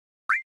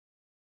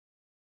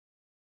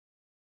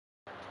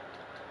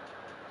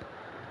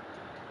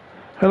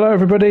Hello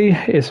everybody,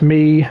 it's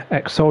me,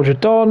 ex-Soldier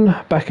Don,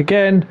 back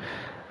again,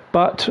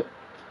 but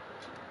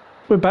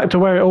we're back to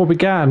where it all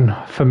began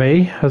for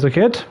me as a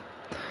kid.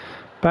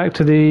 Back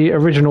to the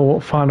original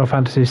Final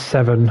Fantasy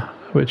VII,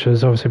 which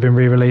has obviously been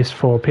re-released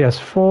for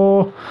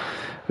PS4,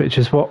 which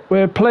is what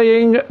we're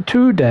playing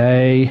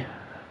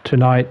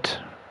tonight.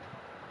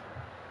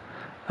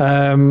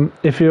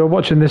 If you're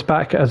watching this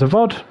back as a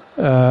VOD,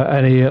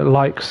 any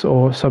likes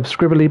or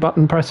subscribely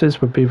button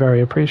presses would be very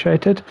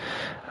appreciated,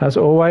 as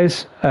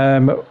always.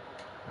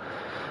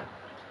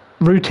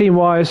 Routine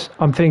wise,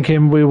 I'm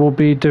thinking we will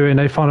be doing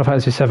a Final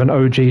Fantasy VII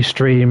OG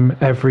stream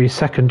every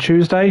second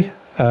Tuesday,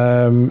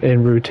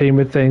 in routine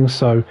with things,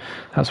 so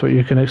that's what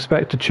you can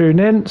expect to tune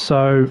in.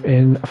 So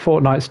in a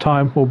fortnight's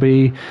time we'll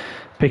be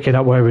picking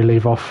up where we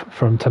leave off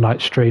from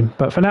tonight's stream,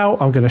 but for now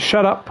I'm going to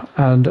shut up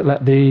and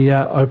let the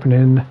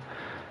opening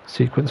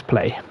sequence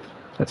play.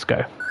 Let's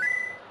go.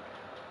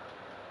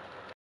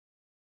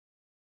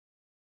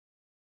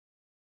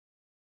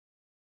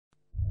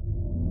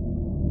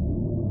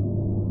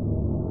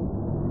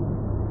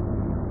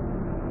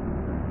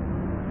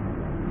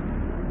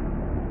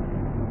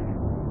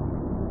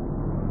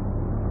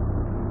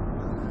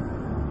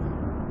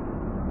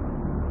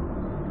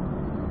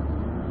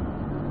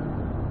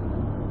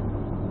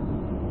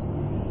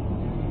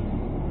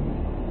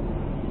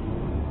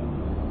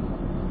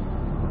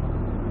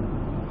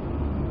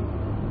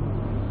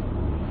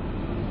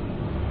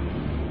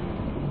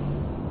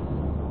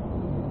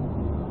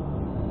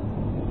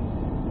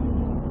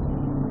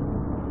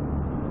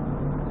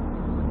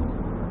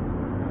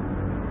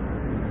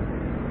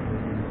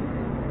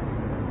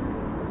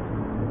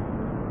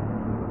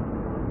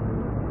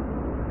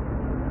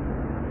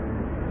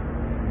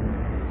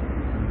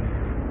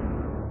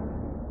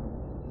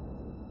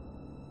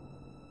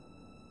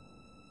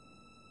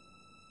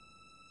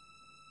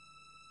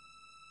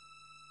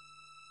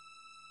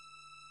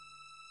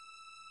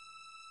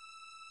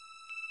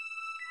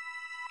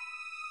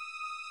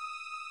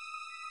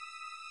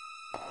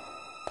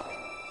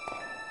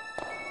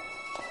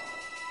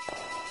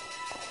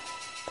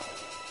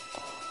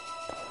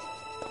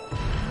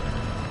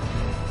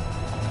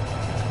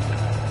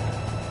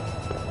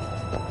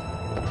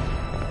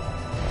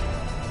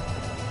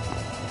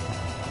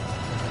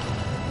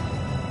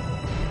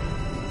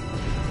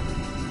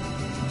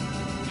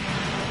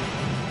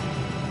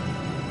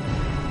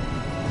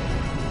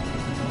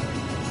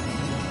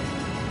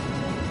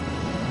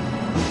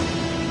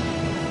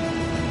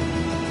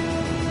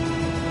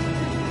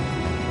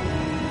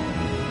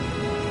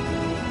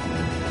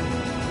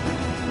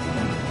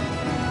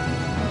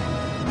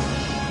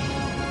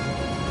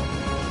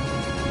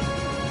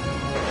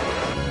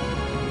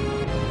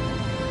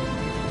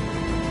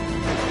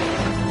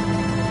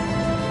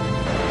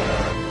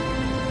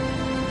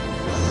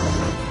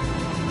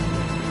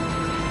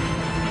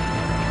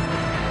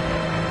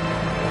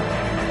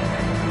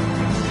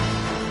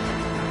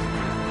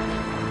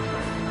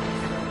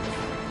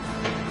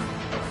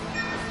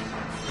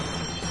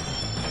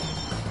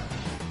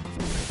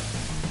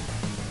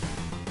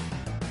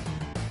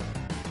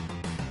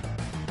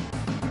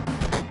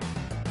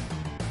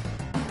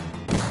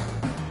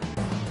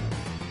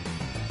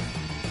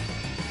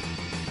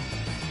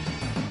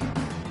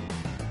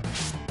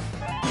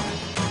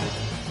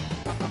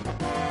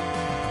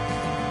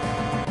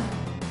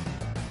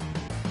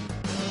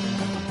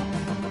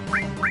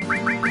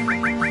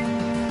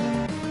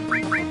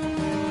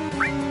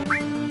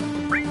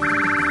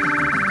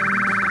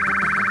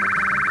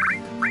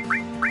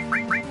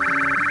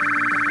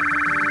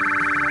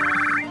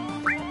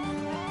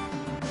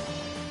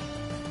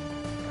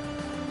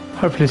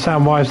 Hopefully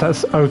sound-wise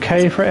that's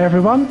okay for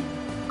everyone.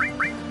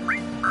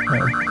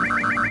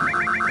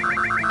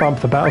 Bump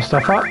the battle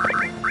stuff up.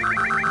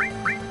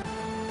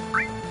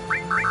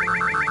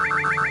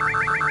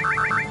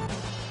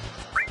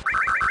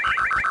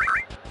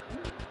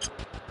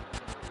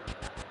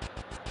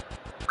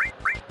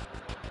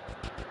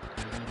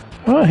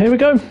 Alright, here we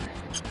go.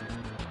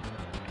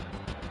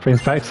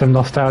 Brings back some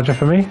nostalgia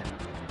for me.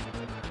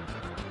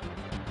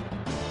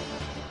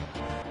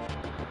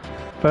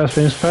 First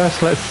things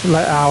first, let's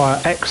let our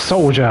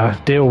ex-soldier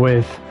deal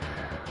with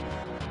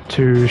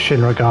two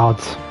Shinra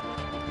guards.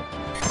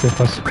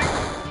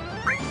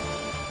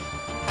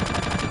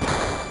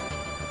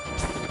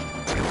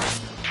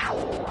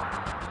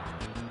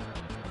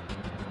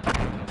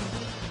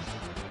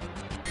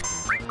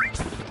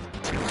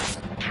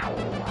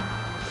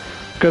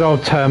 Good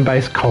old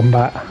turn-based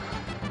combat.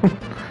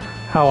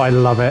 How I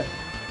love it.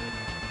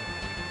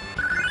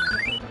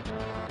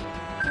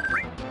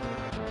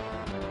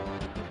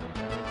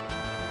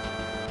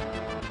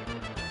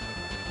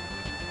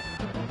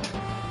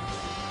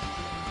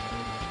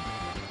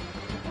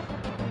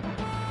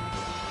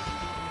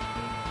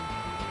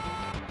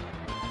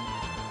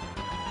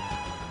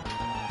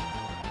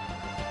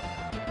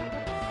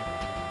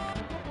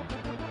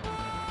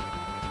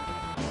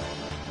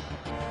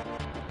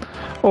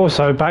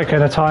 Also, back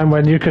at a time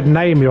when you could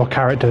name your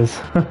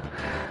characters,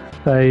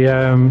 they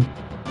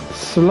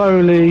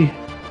slowly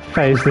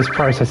phase this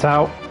process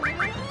out.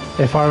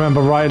 if I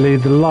remember rightly,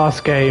 the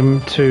last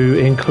game to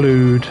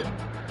include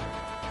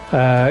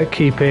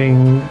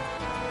keeping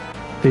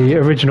the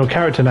original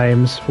character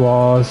names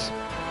was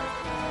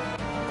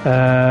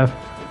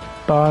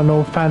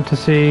Final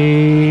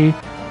Fantasy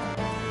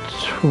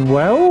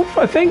 12,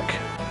 I think.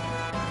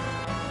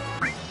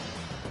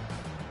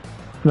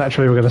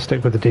 Naturally, we're going to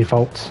stick with the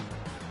defaults.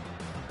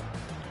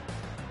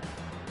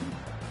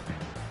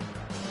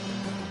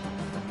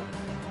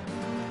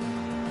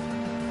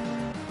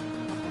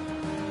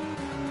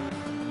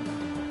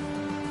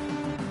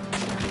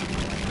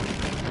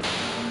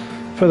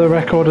 For the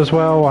record as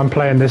well, I'm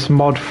playing this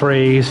mod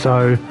free,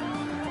 so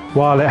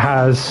while it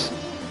has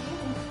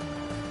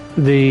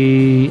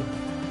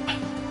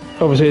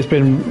obviously it's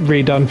been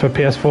redone for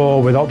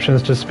PS4 with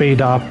options to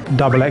speed up,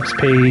 double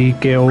XP,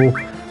 gil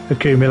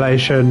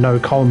accumulation, no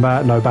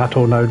combat, no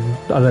battle, no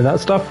none of that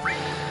stuff.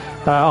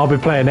 I'll be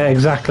playing it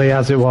exactly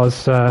as it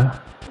was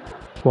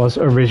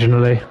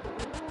originally.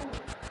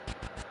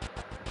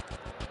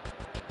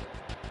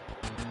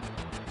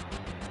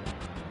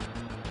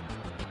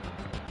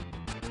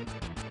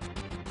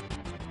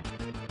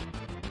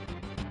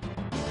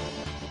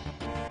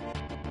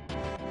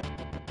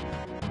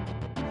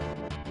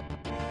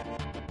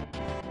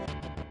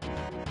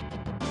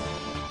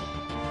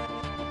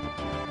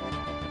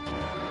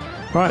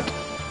 Right,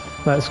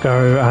 let's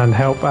go and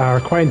help our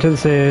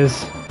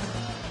acquaintances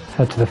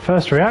head to the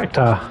first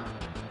reactor.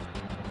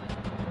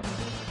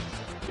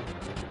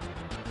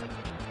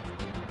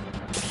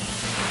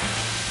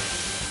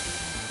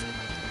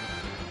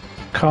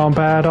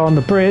 Combat on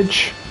the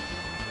bridge.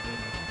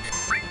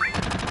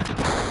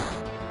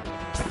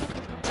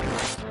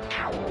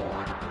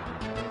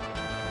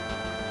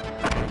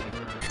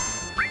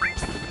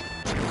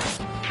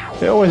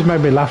 It always made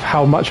me laugh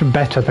how much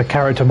better the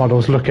character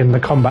models look in the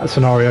combat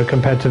scenario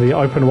compared to the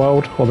open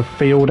world or the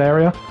field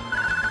area.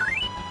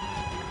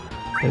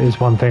 It is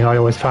one thing I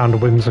always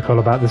found whimsical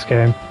about this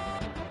game.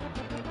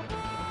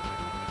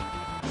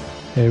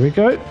 Here we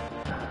go.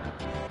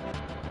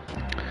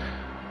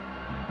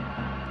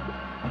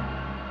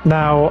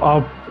 Now,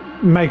 I'll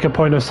make a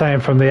point of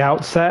saying from the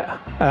outset,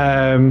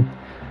 I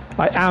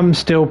am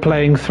still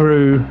playing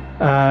through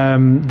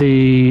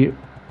the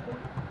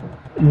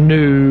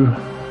new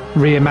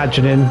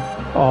reimagining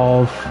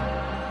of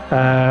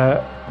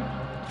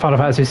Final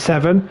Fantasy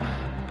VII.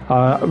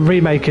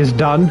 Remake is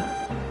done,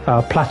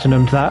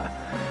 platinumed that,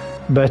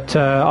 but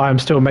I'm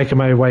still making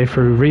my way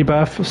through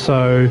Rebirth,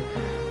 so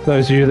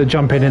those of you that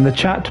jump in the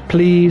chat,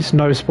 please,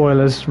 no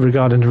spoilers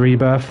regarding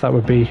Rebirth, that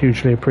would be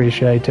hugely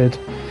appreciated.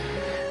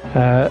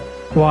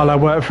 While I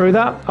work through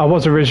that, I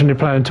was originally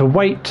planning to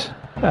wait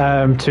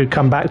to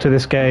come back to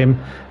this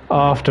game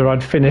after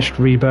I'd finished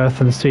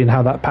Rebirth and seen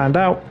how that panned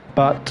out,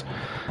 but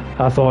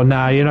I thought,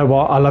 nah, you know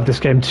what, I love this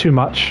game too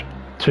much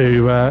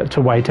to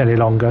wait any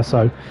longer.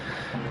 So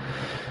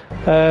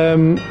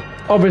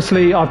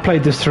obviously I've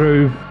played this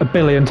through a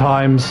billion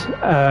times,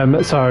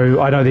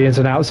 so I know the ins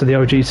and outs of the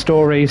OG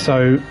story,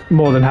 so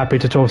more than happy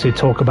to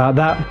talk about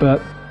that,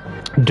 but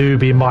do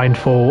be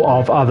mindful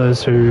of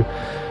others who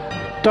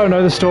don't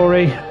know the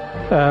story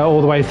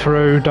all the way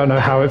through, don't know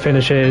how it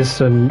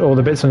finishes and all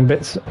the bits and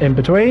bits in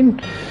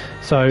between,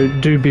 so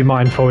do be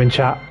mindful in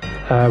chat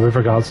with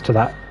regards to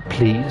that,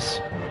 please.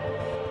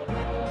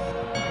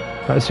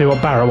 Let's see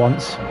what Barrett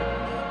wants.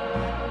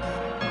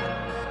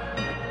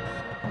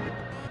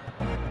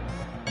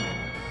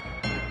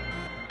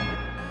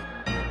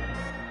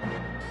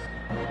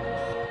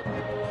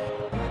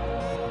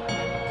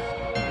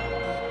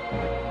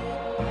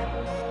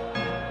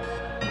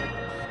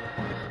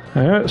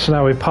 Alright, so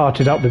now we've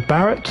partied up with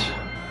Barrett,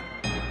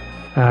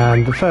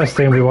 and the first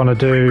thing we want to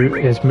do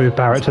is move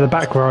Barrett to the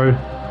back row,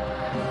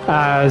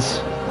 as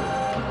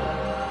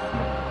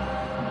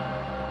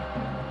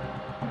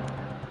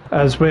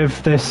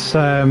with this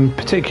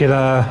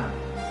particular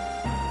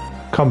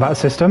combat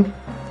system,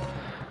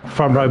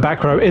 front row,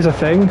 back row is a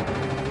thing.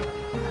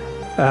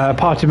 A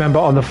party member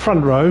on the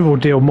front row will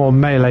deal more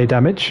melee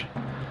damage,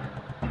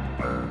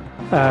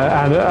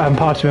 and a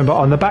party member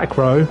on the back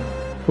row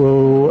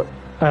will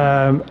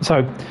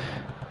so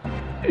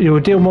you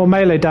will deal more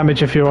melee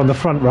damage if you're on the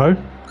front row,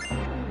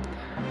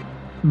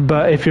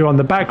 but if you're on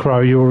the back row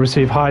you will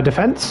receive higher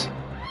defense.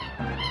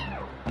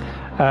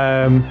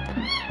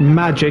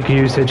 Magic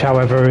usage,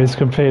 however, is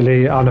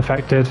completely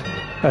unaffected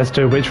as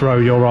to which row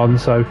you're on,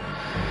 so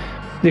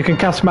you can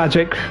cast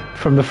magic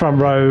from the front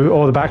row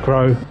or the back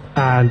row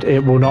and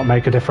it will not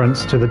make a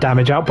difference to the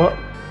damage output.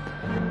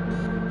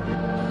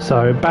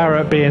 So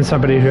Barrett, being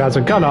somebody who has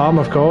a gun arm,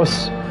 of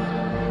course,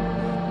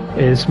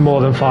 is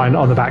more than fine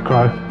on the back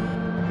row.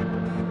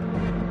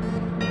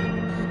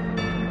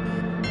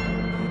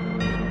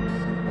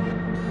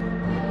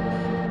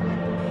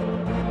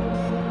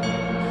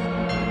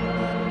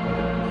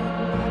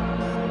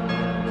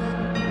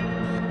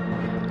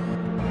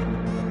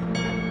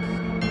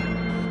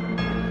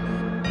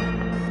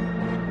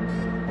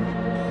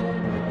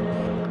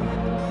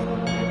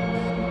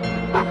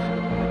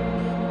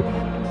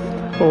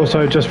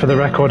 Also, just for the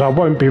record, I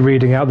won't be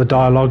reading out the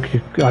dialogue.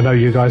 I know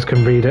you guys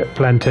can read it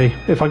plenty.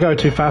 If I go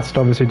too fast,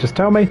 obviously just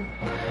tell me.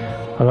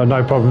 I've got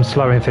no problem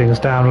slowing things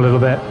down a little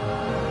bit.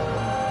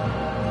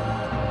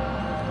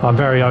 I'm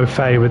very au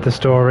fait with the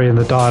story and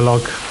the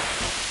dialogue.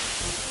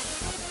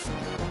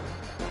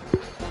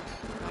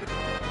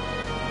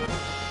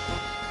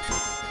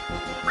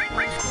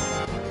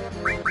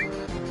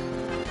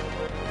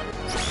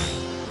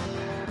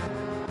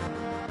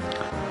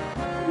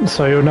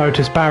 So you'll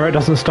notice Barrett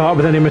doesn't start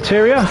with any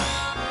materia.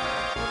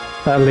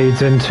 That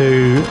leads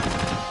into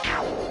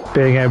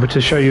being able to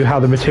show you how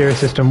the materia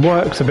system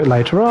works a bit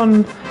later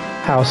on,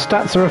 how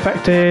stats are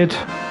affected,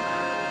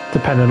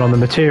 depending on the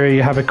materia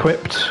you have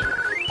equipped.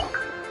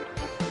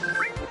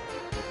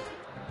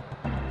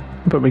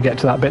 But we get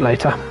to that a bit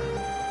later.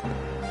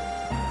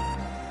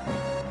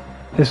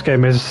 This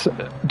game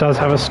does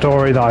have a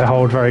story that I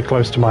hold very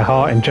close to my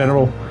heart in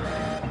general.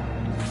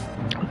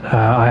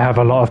 I have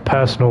a lot of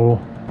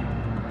personal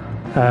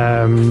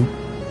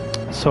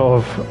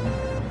sort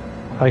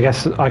of, I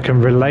guess I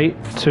can relate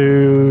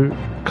to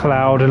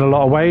Cloud in a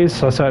lot of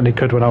ways. I certainly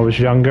could when I was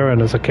younger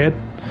and as a kid.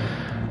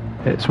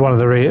 It's one of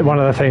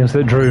the things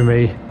that drew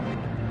me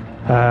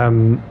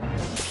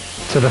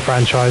to the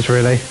franchise,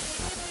 really.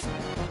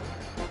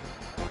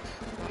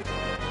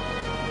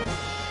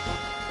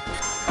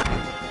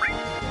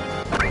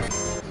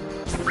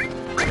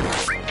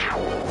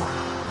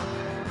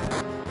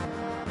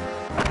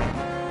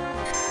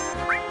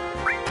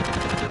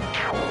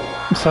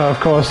 So of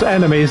course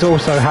enemies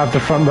also have the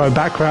front row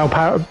back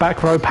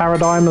row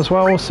paradigm as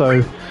well,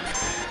 so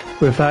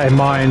with that in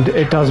mind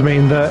it does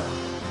mean that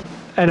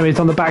enemies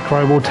on the back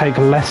row will take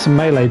less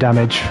melee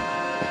damage.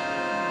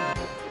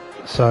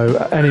 So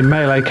any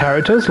melee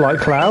characters like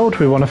Cloud,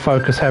 we want to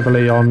focus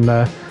heavily on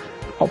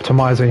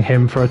optimizing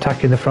him for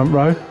attacking the front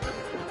row.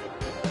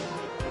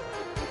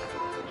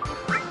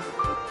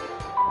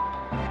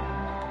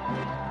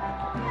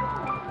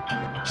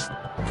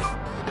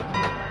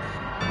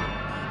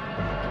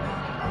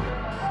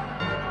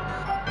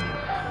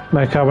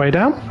 Make our way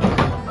down.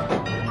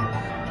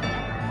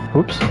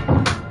 Whoops.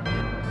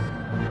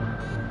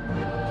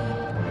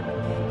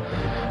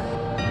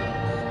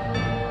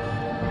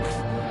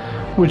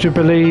 Would you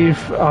believe,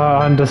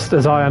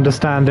 as I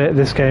understand it,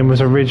 this game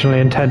was originally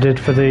intended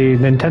for the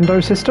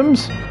Nintendo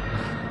systems?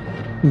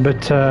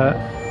 But,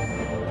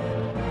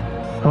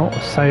 oh,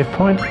 save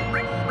point.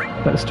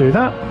 Let's do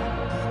that.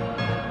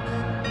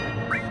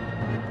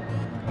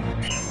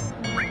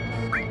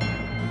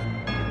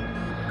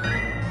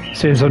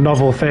 Seems a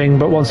novel thing,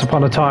 but once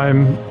upon a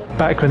time,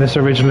 back when this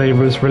originally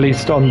was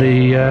released on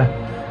the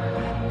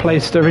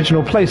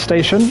original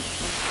PlayStation,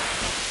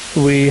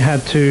 we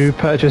had to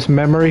purchase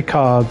memory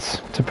cards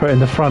to put in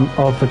the front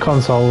of the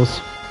consoles.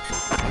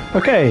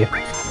 Okay,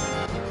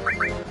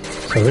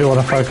 so we want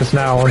to focus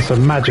now on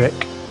some magic,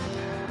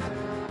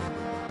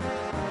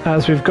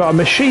 as we've got a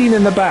machine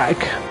in the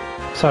back.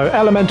 So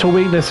elemental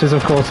weakness is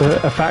of course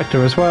a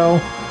factor as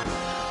well.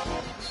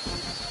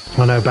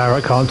 I know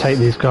Barrett can't take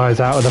these guys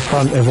out of the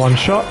front in one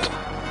shot.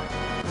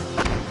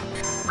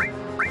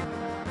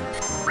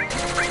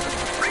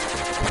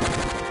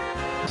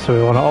 So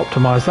we want to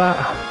optimize that.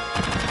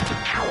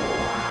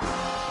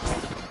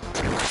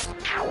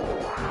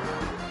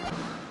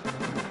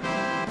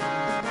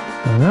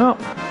 Well,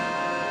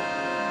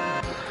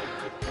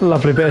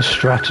 lovely bit of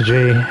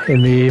strategy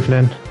in the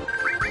evening.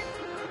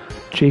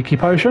 Cheeky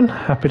potion,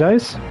 happy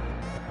days.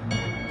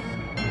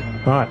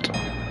 Right,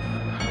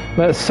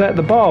 let's set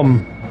the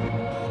bomb.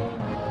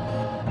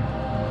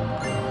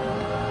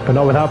 But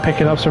not without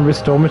picking up some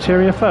restore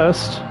materia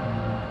first.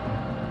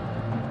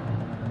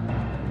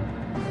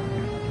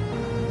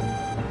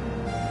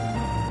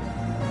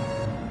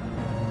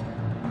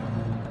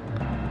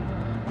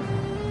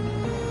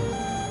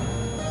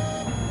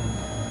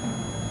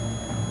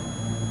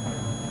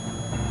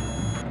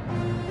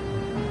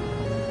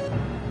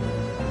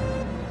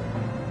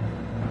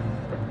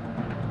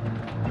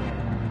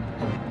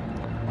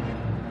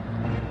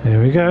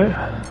 Here we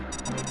go.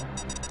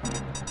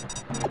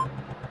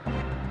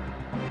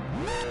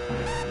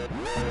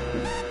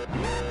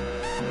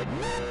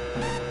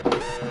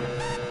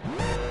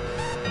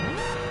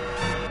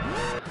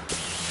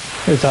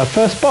 Here's our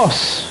first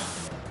boss.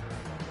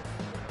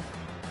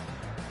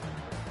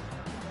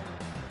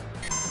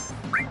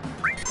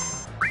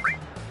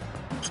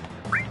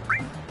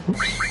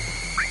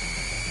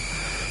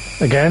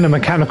 Again, a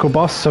mechanical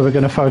boss, so we're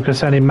going to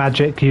focus any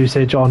magic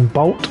usage on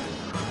Bolt.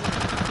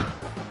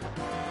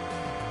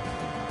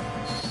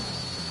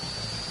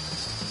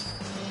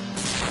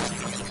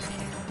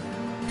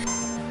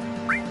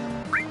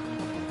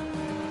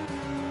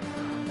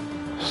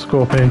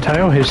 Scorpion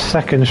Tail, his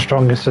second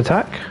strongest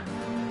attack.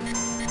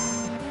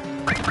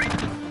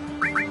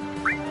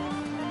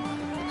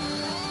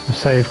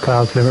 Save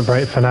Cloud's limit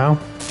break for now.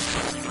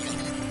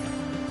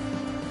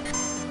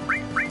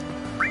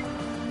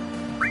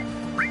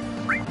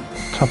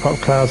 Top up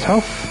Cloud's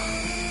health.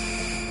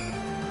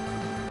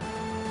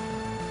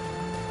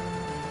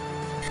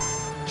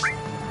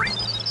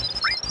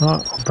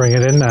 Right, I'll bring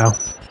it in now.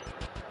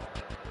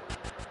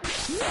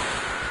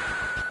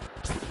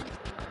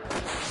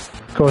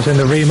 course, in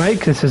the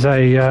remake, this is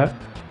a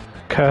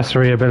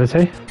cursory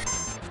ability.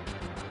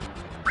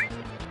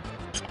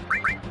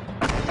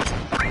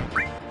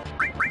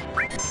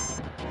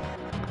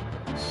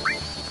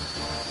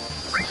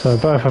 So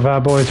both of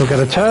our boys will get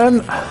a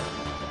turn.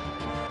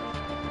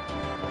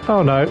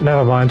 Oh no,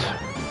 never mind.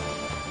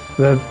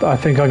 I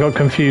think I got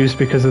confused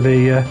because of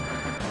the...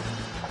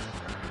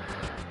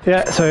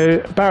 Yeah, so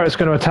Barrett's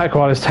going to attack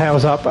while his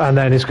tail's up, and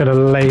then he's going to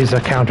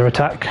laser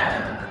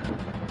counter-attack.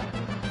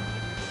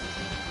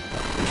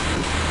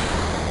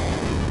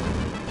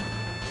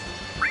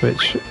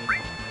 Which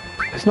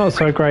is not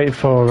so great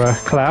for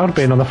Cloud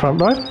being on the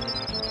front row.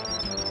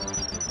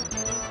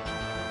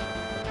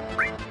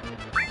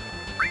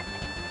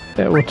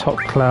 It will top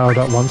Cloud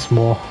up once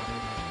more.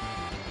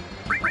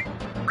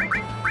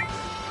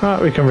 Right,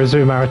 we can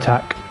resume our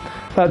attack.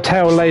 That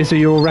tail laser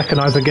you will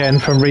recognise again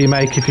from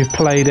Remake if you've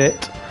played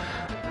it.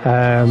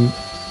 In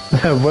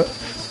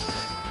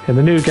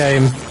the new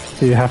game,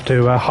 you have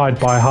to hide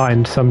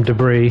behind some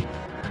debris.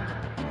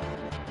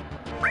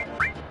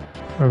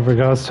 With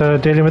regards to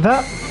dealing with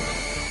that.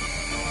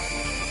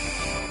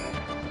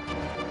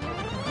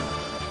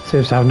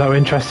 Seems to have no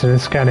interest in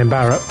scanning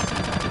Barrett.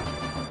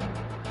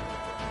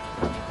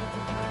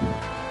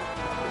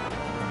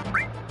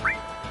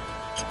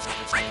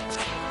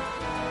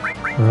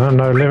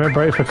 No limit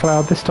break for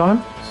Cloud this time.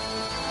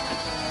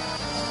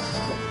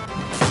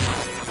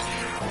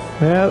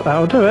 Yeah,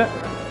 that'll do it.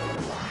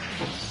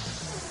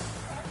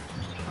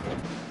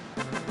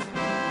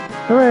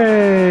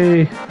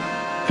 Hooray!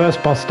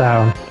 First boss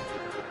down.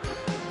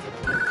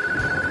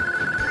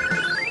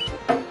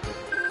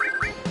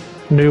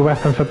 New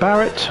weapon for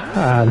Barrett,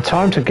 and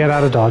time to get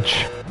out of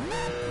dodge.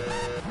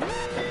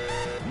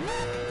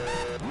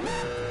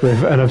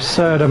 With an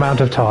absurd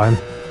amount of time.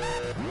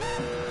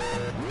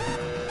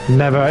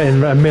 Never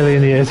in a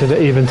million years did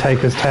it even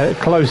take us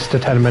close to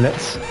 10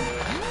 minutes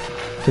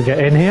to get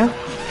in here.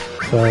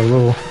 So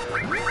we'll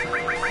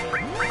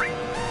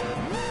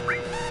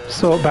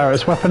sort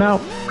Barrett's weapon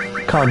out.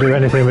 Can't do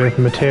anything with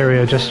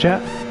materia just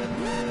yet.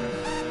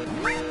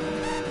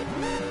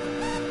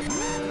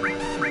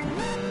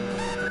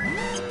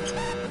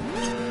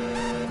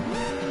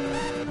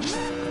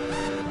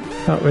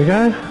 Up we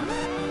go.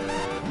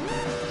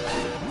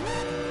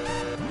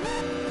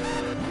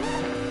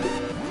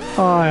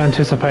 I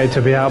anticipate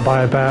to be out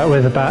by about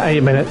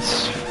 8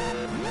 minutes.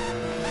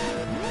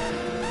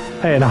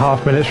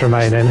 8.5 minutes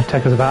remaining. It'll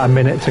take us about a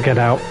minute to get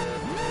out.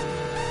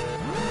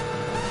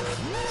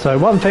 So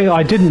one thing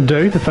I didn't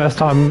do the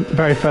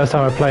very first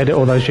time I played it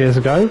all those years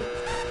ago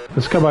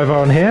was come over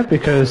on here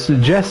because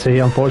Jessie,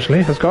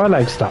 unfortunately, has got her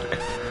leg stuck.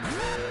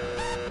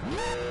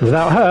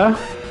 Without her,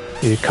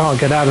 you can't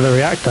get out of the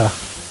reactor.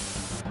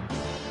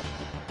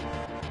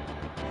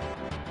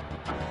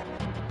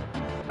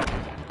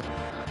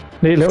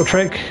 Neat little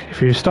trick, if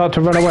you start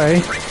to run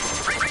away,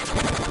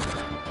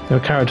 your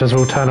characters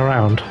will turn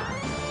around.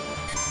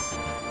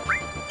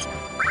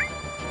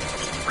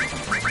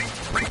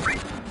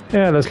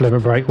 Yeah, let's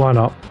limit break, why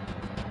not?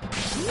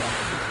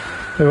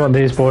 We want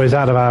these boys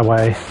out of our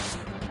way.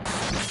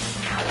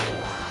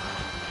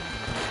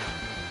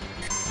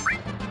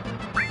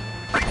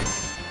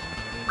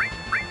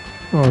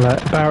 We'll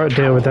let Barrett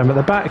deal with them at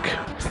the back.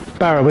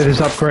 Barrett with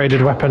his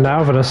upgraded weapon now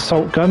of an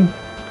assault gun,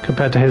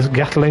 compared to his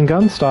Gatling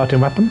gun,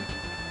 starting weapon.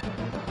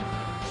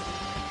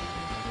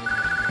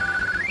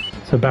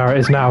 So Barrett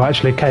is now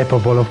actually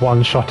capable of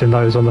one-shotting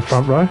those on the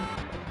front row.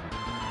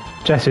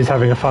 Jessie's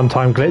having a fun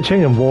time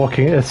glitching and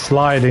walking,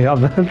 sliding up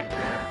the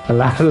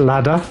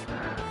ladder.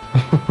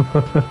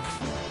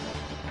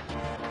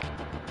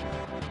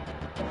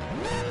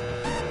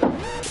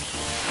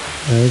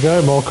 There we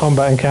go, more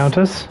combat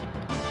encounters.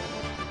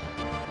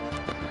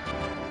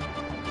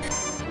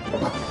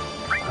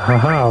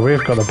 Haha,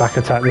 we've got the back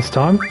attack this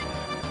time.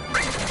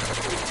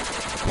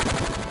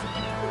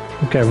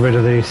 Get rid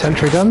of the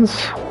sentry guns.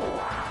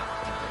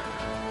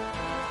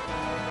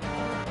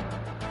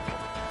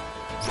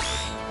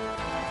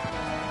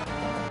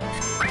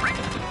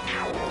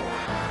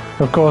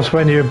 Of course,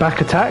 when you're back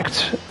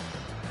attacked,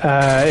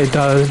 it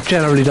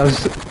generally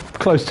does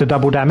close to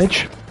double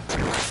damage.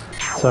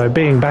 So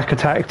being back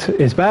attacked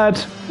is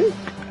bad,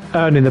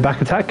 earning the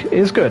back attack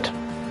is good.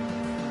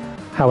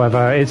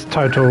 However, it's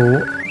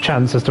total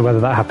chance as to whether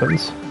that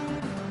happens.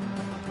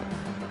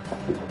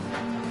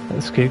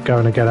 Let's keep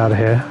going and get out of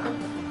here.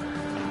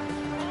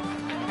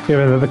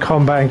 Given that the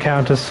combat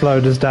encounter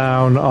slowed us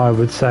down, I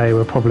would say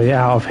we're probably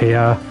out of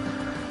here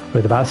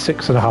with about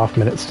 6.5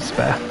 minutes to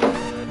spare.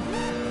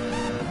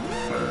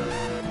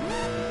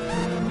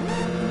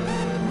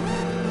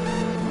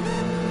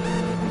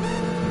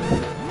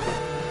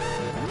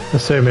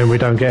 Assuming we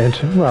don't get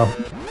into... well,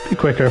 it'd be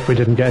quicker if we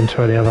didn't get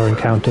into any other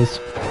encounters.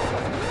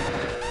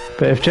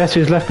 But if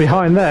Jessie's left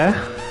behind there,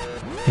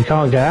 you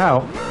can't get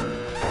out.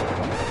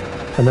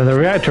 And then the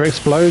reactor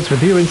explodes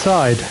with you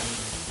inside.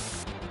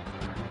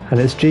 And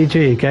it's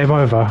GG, game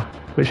over.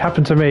 Which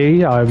happened to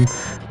me, I'm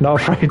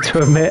not afraid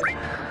to admit,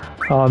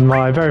 on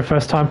my very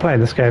first time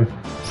playing this game.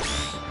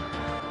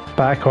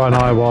 Back when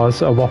I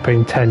was a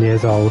whopping 10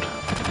 years old.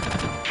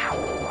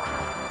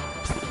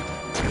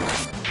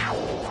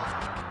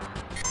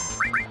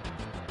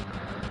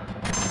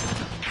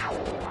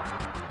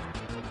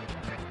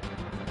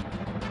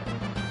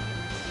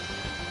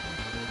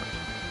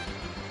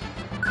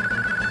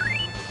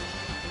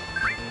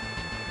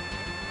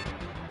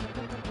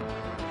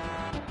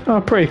 Oh,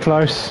 pretty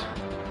close.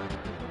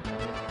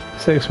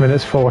 6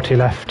 minutes 40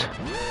 left.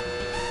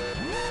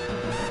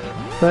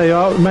 There you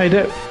are, made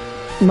it.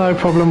 No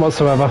problem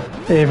whatsoever,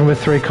 even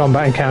with 3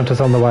 combat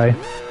encounters on the way.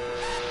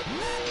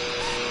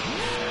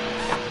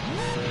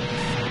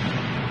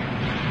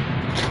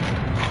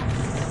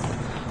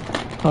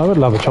 I would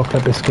love a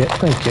chocolate biscuit,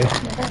 thank you.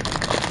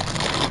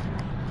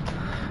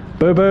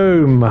 Boom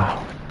boom!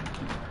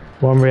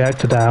 1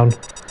 reactor down.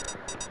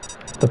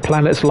 The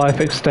planet's life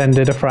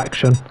extended a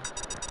fraction,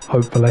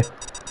 hopefully.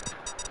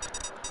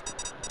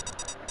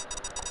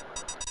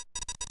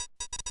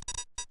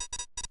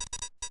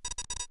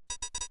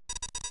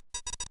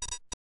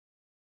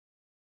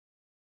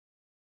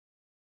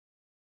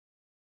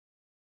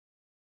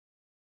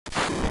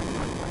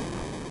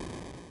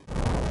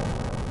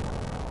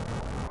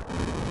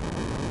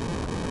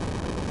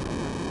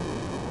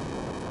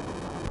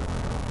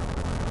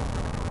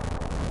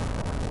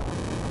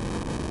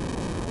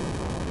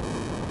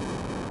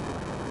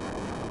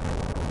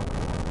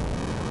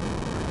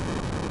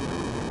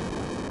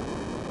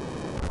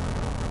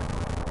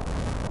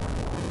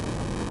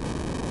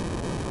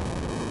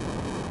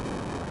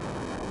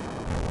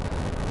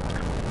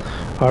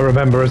 I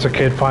remember as a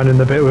kid finding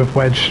the bit with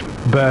Wedge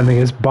burning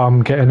his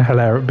bum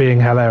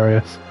being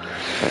hilarious.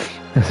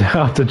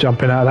 After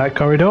jumping out of that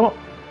corridor.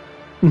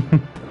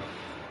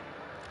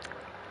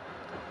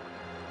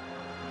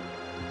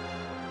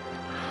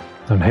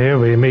 And here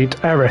we meet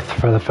Aerith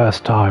for the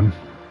first time.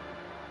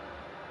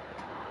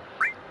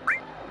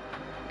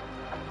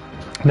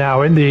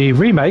 Now in the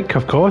remake,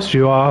 of course,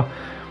 you are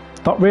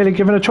not really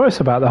given a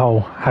choice about the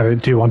whole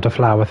do you want a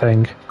flower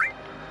thing.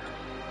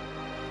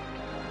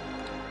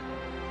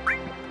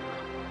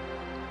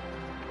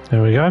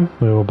 There we go,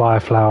 we will buy a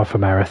flower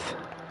from Aerith.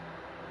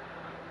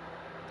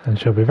 And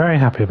she'll be very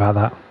happy about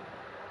that.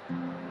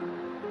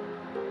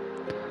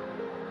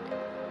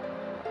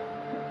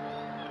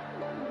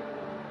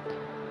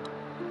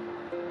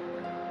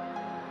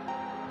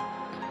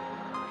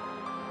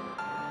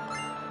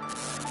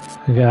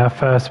 We get our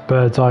first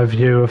bird's eye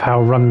view of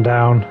how run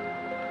down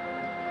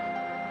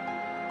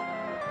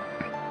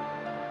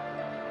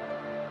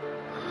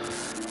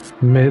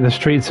the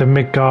streets of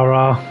Midgar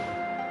are.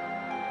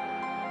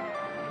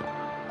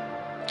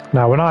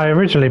 Now, when I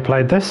originally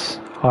played this,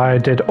 I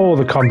did all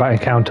the combat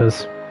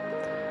encounters.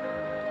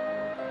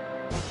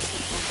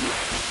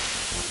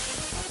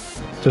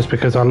 Just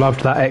because I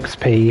loved that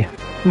XP.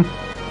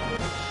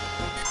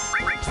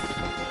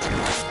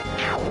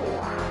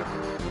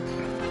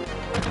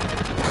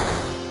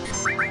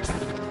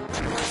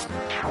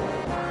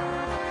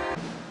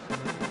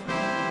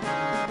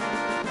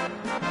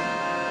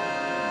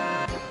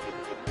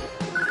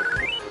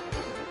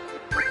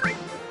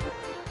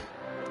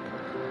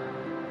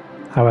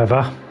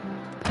 However,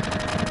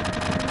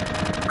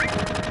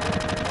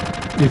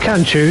 you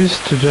can choose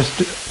to just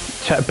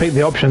pick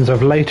the options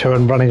of later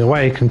and running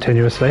away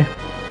continuously.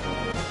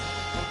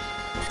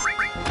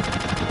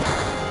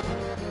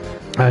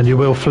 And you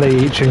will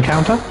flee each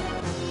encounter.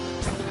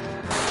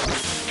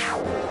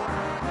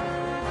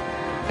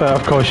 But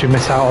of course you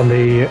miss out on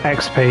the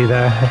XP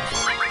there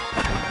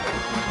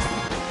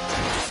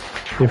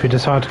if you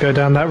decide to go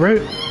down that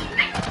route.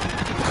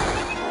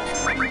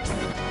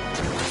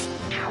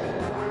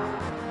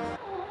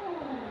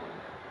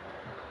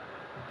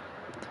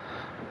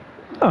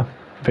 Oh,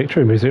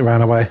 victory music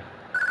ran away.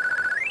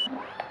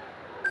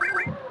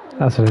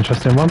 That's an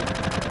interesting one.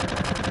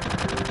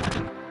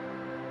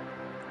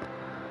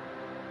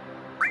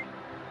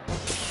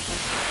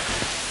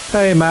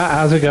 Hey Matt,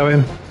 how's it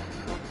going?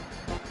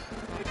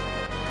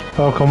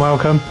 Welcome,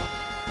 welcome.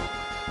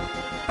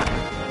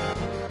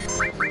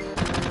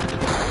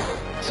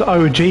 It's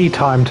OG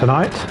time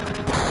tonight.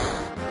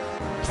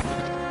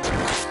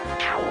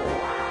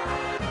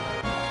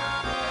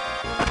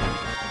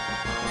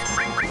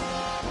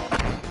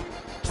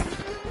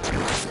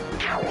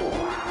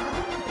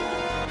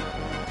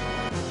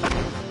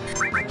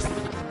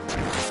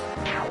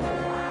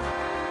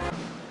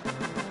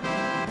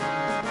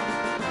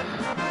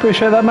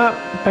 Appreciate that,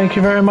 Matt. Thank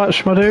you very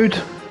much, my dude.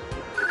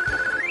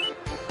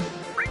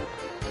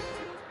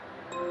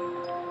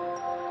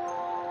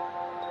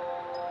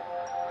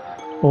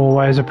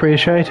 Always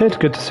appreciated.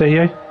 Good to see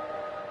you.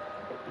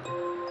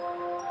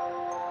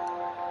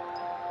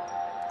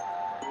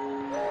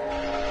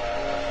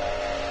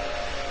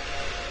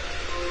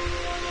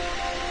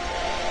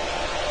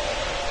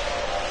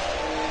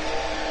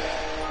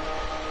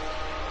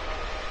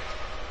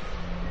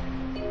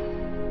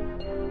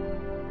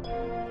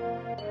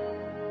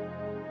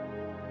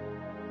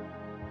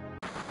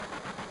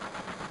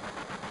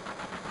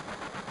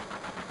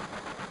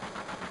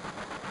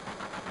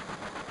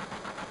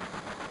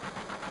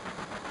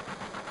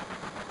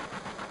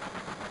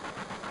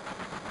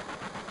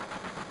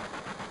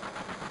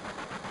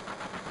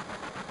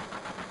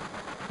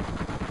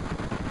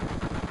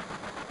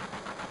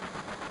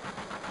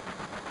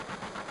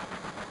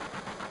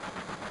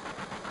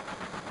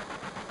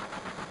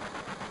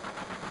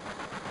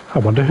 I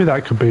wonder who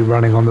that could be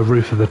running on the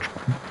roof of the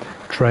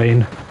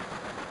train.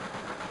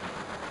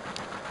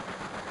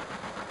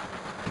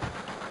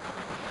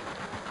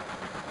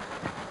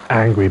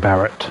 angry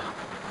Barrett.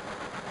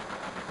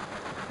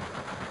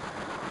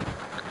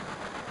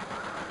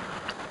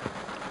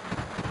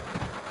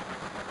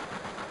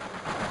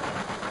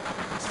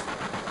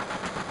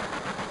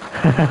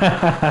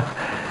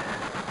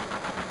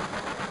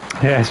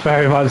 Yes,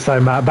 very much so,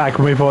 Matt. Back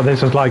when we thought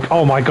this was like,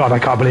 oh my god, I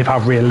can't believe how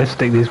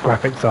realistic these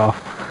graphics are.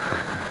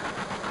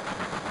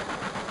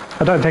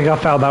 I don't think I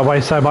felt that way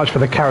so much for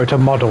the character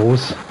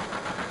models,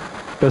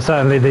 but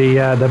certainly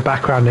the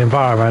background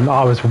environment,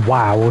 I was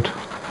wowed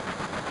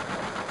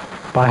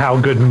by how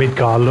good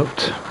Midgar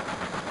looked.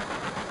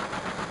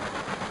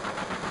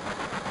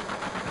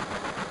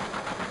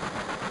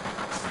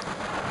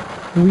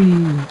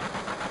 Whee!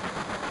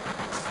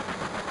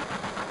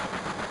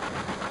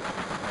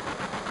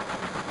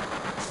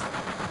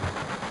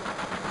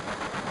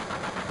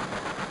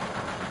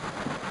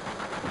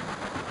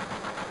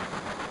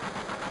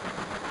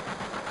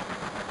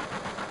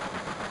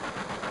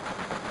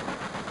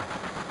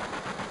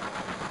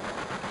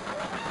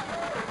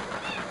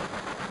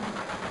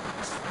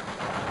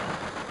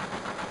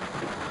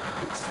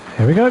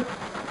 Here we go.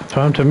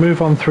 Time to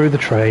move on through the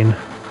train.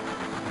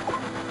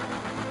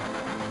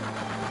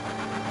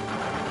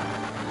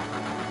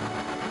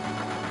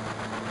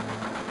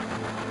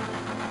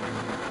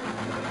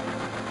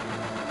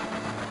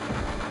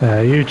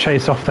 You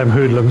chase off them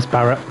hoodlums,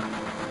 Barrett.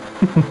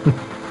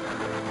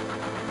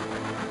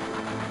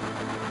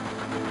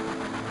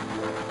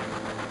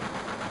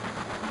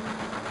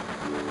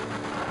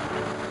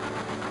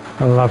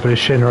 A lovely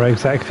Shinra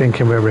exec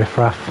thinking we're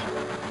riffraff.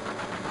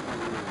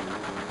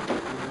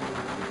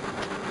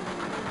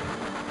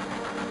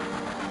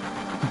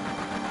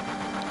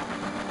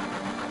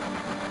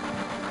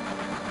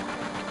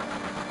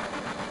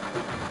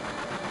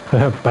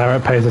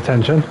 Barrett pays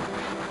attention.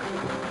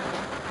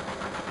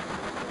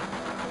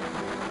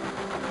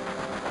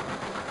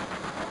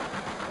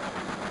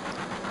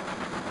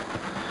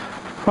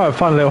 Right,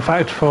 fun little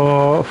fact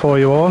for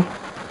you all.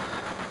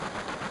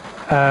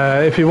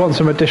 If you want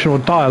some additional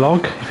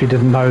dialogue, if you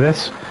didn't know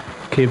this,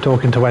 keep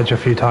talking to Wedge a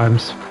few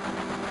times.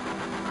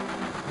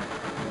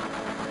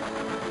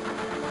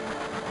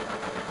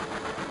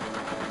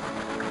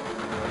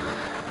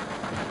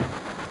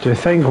 Do you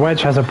think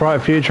Wedge has a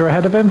bright future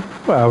ahead of him?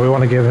 Well, we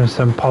want to give him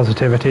some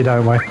positivity,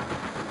 don't we?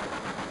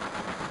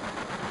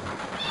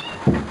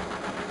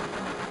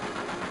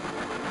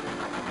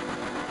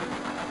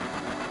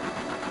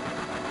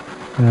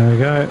 There we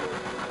go.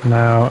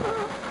 Now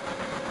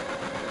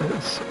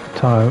it's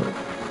time.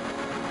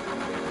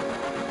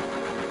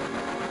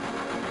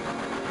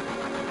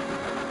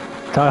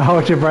 Don't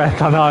hold your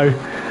breath, I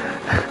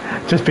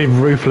know. Just be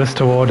ruthless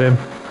toward him.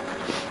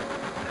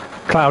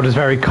 Cloud is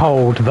very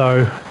cold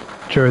though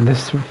during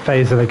this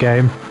phase of the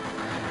game.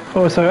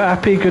 Also,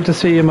 Appy, good to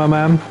see you, my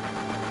man.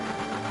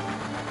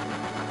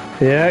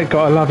 Yeah,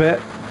 gotta love it.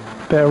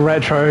 Bit of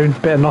retro,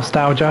 bit of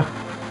nostalgia.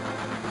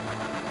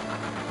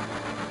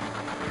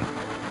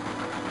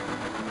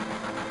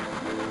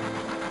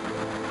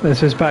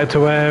 This is back to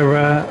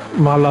where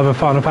my love of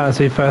Final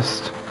Fantasy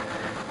first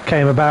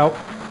came about.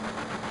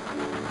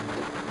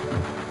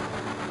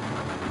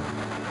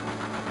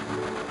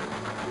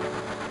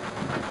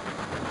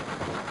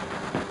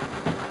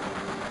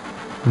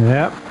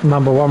 Yeah,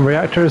 number 1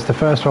 reactor is the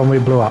first one we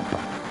blew up.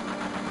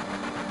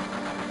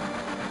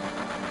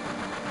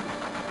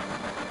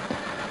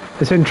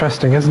 It's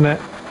interesting, isn't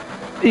it?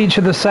 Each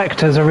of the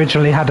sectors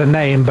originally had a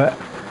name, but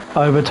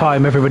over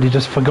time everybody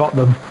just forgot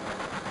them.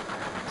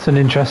 It's an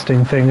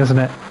interesting thing, isn't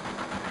it?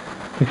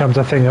 Becomes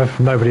a thing of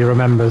nobody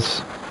remembers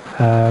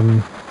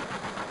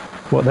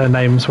what their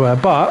names were.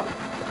 But,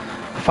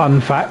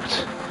 fun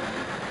fact,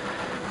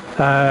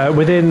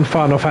 within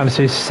Final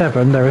Fantasy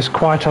VII there is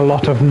quite a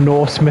lot of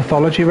Norse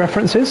mythology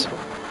references.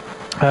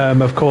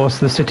 Of course,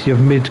 the city of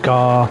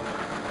Midgar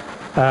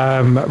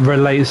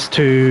relates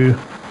to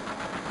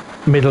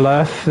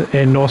Middle-earth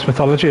in Norse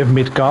mythology of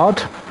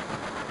Midgard.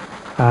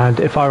 And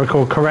if I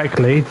recall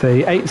correctly,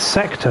 the 8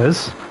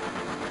 sectors...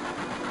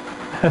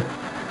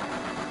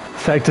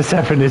 Sector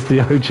 7 is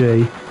the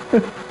OG.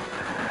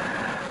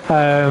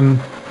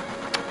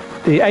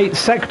 The 8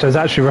 sectors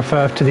actually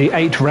refer to the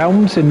 8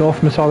 realms in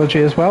Norse mythology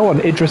as well, on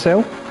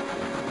Yggdrasil.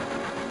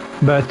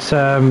 But,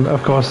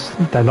 of course,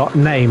 they're not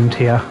named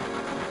here.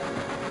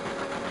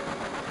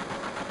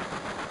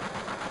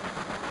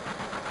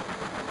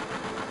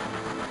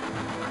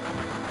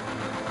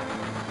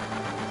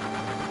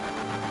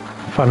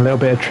 Fun little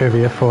bit of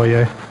trivia for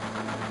you.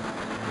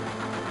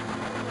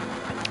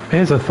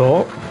 Here's a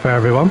thought for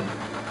everyone.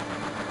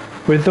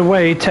 With the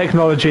way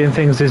technology and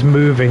things is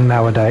moving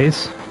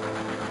nowadays,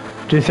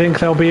 do you think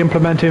they'll be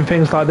implementing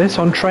things like this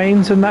on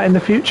trains and that in the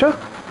future?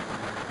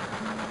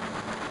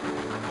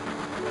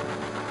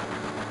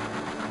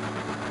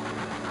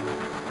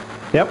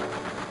 Yep.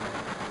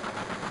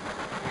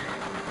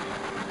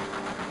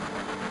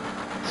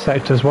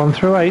 Sectors 1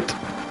 through 8.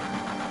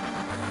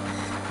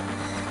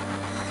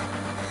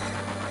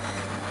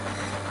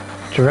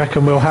 Do you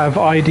reckon we'll have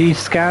ID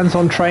scans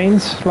on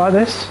trains like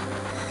this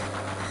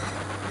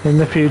in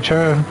the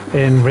future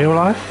in real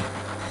life?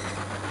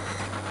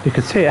 You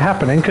could see it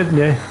happening, couldn't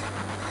you?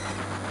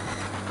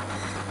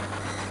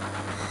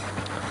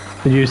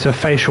 The use of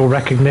facial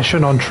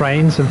recognition on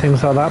trains and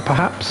things like that,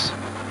 perhaps.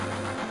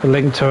 A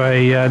link to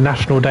a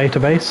national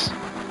database.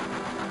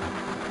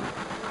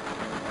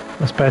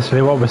 That's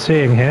basically what we're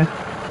seeing here.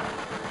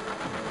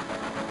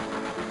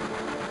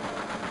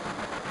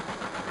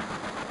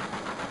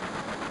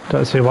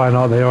 Don't see why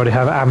not. They already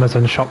have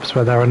Amazon shops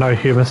where there are no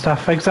human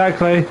staff.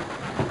 Exactly.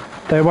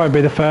 They won't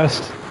be the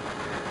first.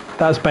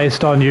 That's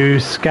based on you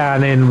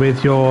scan in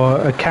with your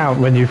account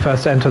when you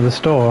first enter the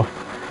store.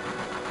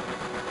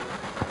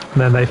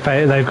 And then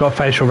they've got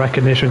facial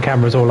recognition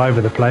cameras all over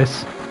the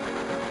place.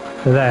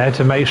 They're there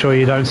to make sure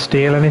you don't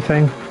steal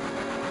anything.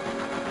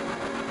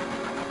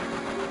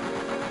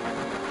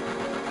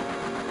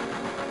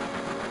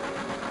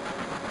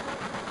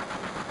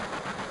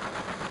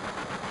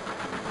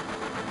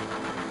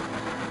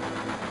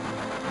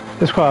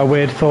 It's quite a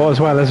weird thought as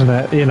well, isn't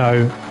it? You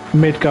know,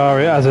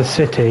 Midgar as a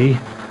city,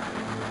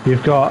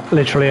 you've got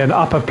literally an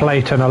upper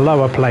plate and a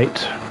lower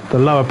plate. The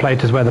lower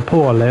plate is where the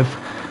poor live.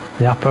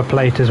 The upper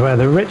plate is where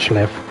the rich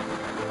live.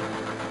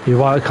 You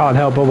can't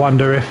help but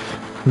wonder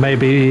if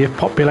maybe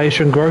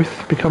population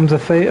growth becomes a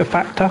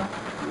factor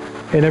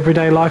in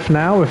everyday life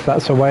now, if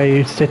that's the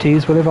way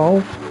cities will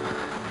evolve,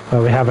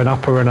 where we have an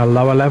upper and a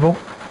lower level.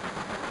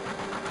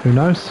 Who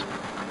knows?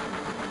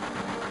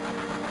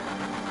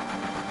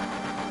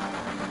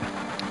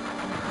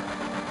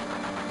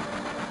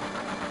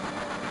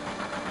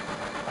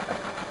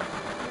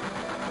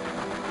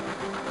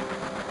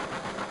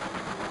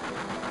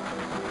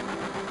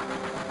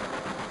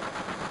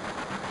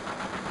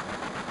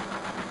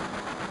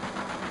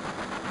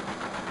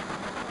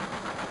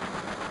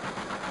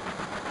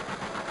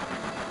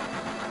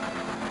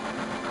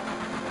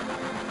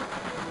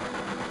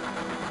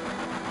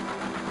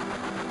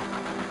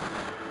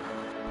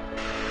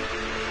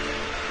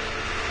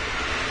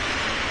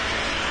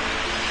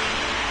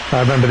 I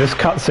remember this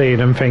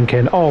cutscene and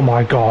thinking, oh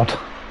my god,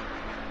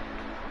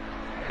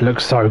 it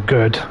looks so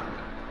good.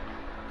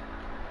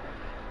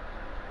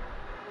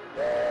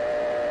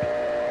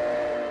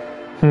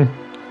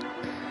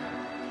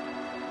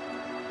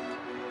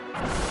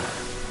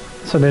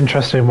 It's an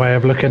interesting way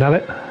of looking at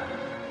it.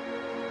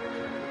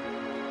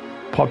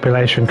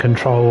 Population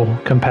control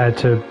compared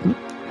to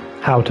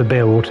how to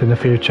build in the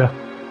future.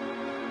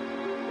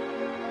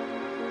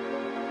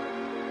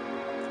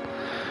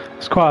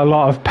 There's quite a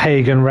lot of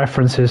pagan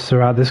references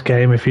throughout this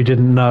game, if you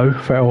didn't know,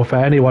 or for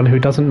anyone who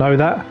doesn't know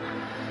that.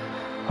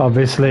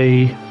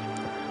 Obviously,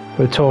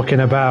 we're talking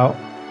about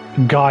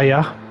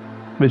Gaia,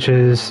 which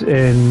is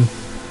in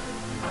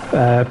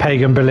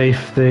pagan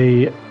belief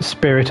the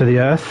spirit of the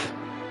earth,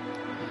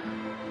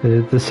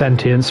 the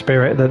sentient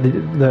spirit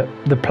that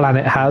the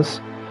planet has.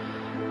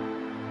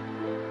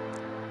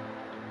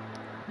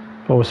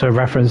 Also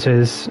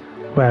references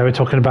where we're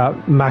talking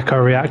about macro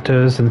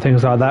reactors and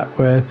things like that,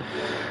 where,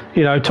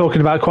 you know,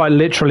 talking about quite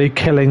literally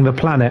killing the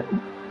planet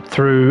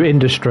through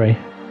industry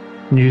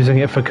and using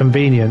it for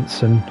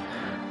convenience. And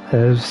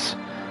there's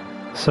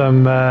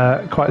some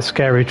quite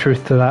scary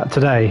truth to that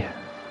today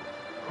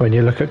when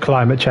you look at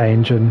climate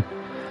change and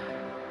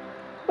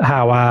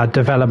how our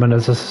development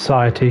as a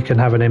society can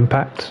have an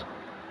impact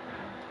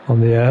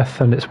on the earth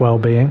and its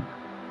well-being.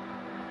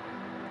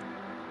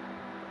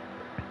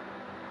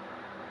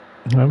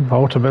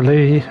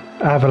 Ultimately,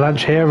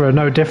 Avalanche here are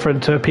no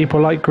different to people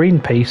like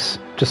Greenpeace,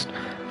 just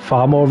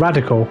far more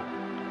radical.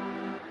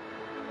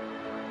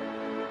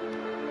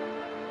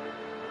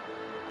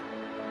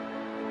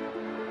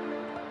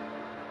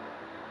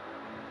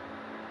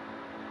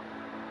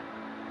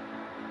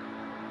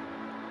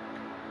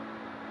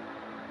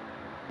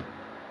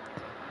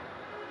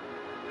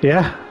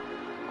 Yeah,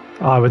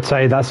 I would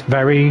say that's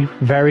very,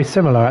 very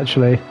similar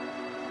actually.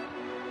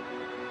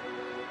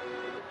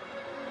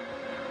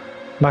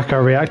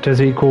 Macro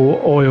reactors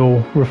equal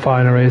oil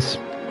refineries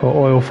or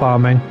oil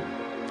farming.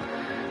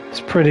 It's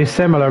pretty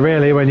similar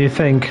really when you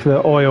think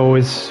that oil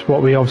is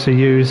what we obviously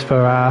use for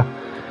our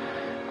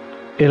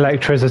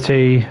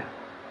electricity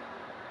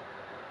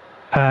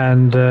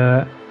and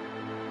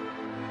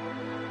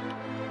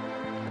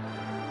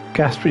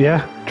gas.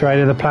 Yeah,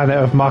 draining the planet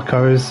of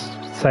Mako is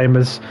the same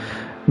as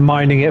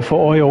mining it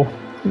for oil.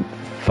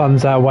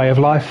 Funds our way of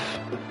life.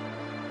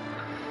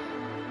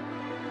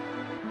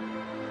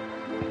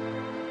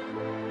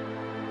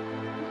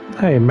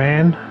 Hey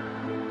man.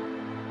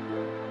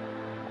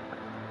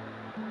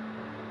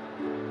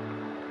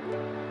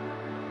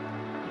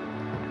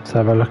 Let's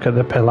have a look at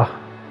the pillar.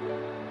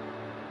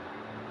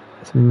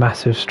 It's a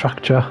massive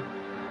structure.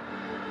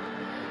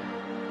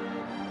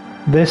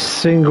 This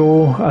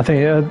single, I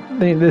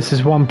think this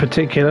is one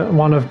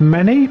of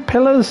many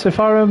pillars,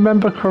 if I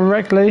remember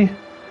correctly,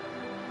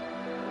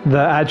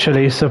 that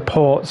actually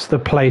supports the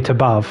plate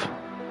above.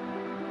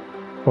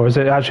 Or is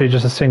it actually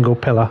just a single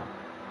pillar?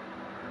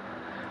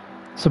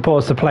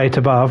 Supports the plate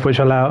above, which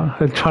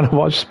I'm trying to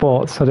watch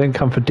sports. I didn't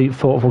come for deep,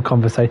 thoughtful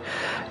conversation.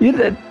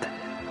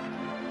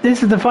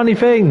 This is the funny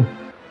thing,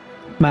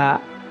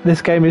 Matt.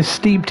 This game is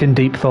steeped in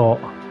deep thought.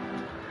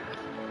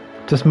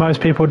 Just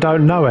most people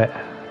don't know it.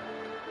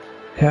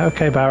 Yeah,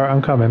 okay, Barrett,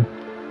 I'm coming.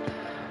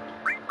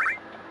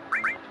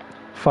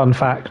 Fun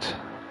fact.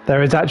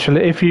 There is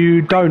actually, if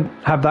you don't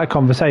have that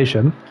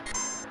conversation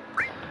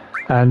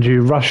and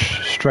you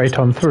rush straight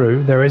on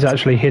through, there is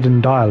actually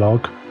hidden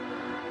dialogue.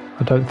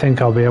 I don't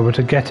think I'll be able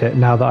to get it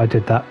now that I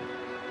did that.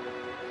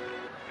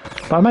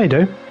 But I may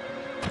do.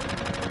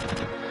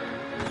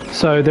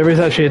 So there is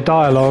actually a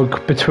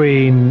dialogue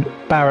between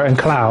Barrett and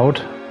Cloud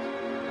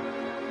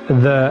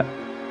that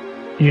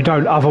you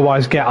don't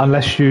otherwise get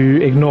unless you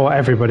ignore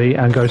everybody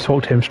and go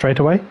talk to him straight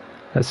away.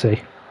 Let's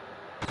see.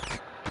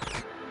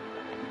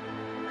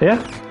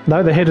 Yeah,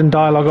 no, the hidden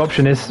dialogue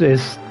option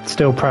is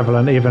still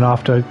prevalent even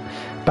after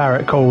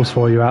Barrett calls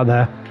for you out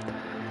there.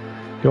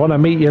 You want to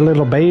meet your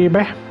little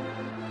baby?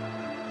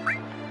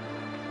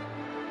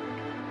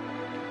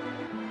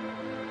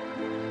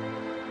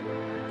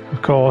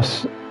 Of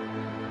course,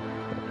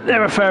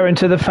 they're referring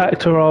to the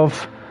factor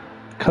of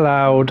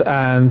Cloud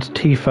and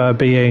Tifa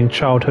being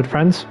childhood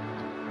friends.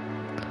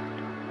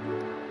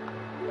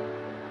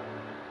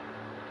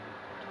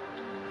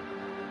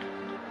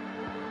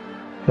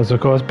 Because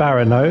of course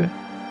Barrett knows.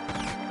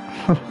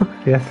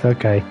 Yes,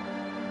 okay.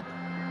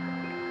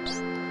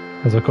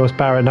 Because of course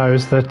Barrett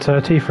knows that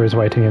Tifa is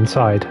waiting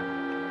inside.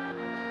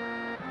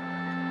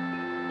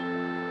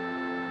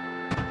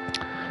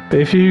 But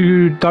if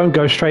you don't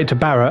go straight to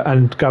Barrett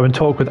and go and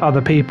talk with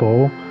other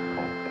people,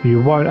 you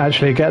won't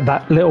actually get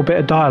that little bit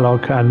of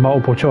dialogue and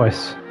multiple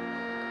choice.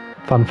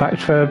 Fun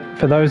fact for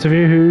those of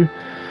you who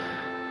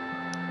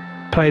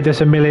played this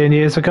a million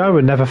years ago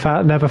and never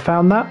found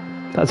that.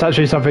 That's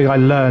actually something I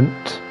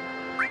learnt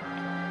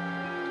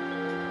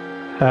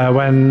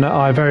when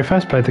I very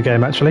first played the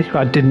game, actually.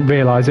 I didn't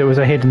realise it was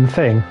a hidden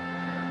thing.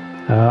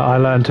 I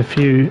learnt a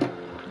few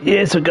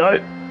years ago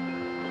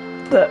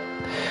that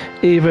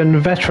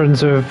even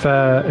veterans who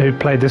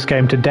played this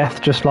game to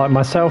death, just like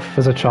myself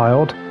as a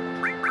child,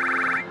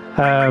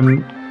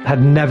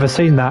 had never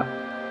seen that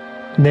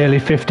nearly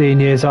 15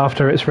 years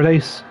after its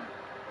release.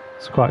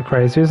 It's quite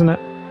crazy, isn't it?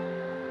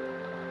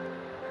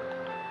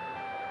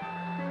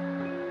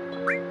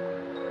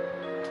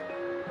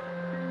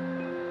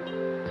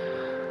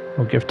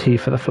 I'll give tea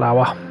for the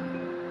flower.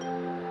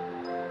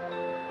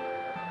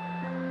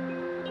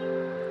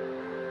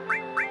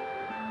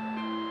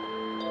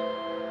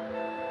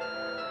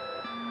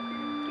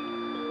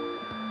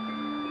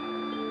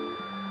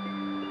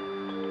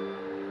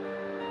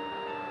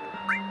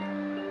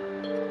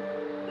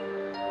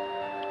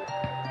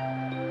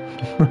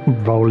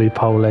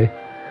 Roly-poly.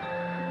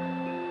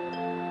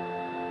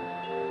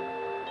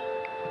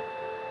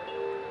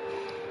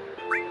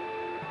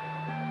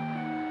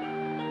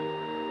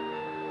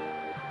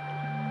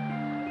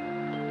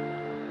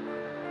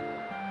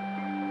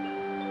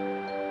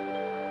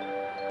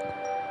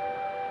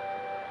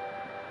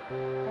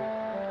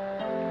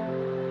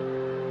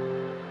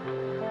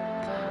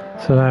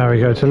 So now we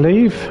go to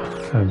leave,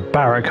 and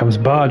Barrett comes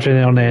barging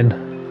on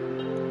in.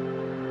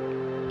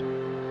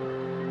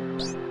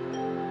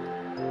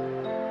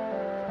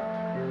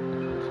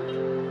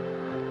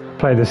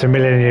 Played this a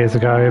million years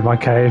ago in my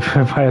cave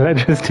with my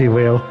electricity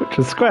wheel, which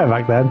was square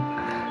back then.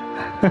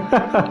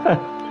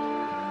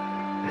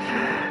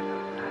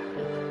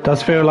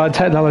 Does feel like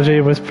technology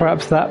was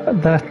perhaps that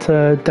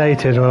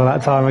dated all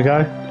that time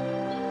ago.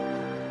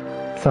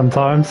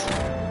 Sometimes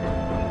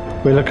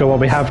we look at what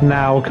we have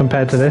now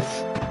compared to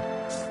this.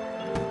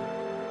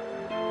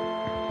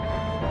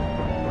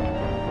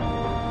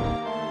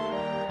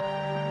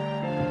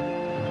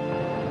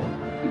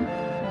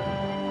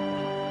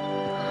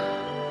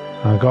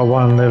 I've got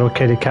one little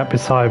kitty cat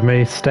beside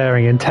me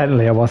staring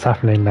intently at what's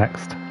happening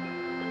next.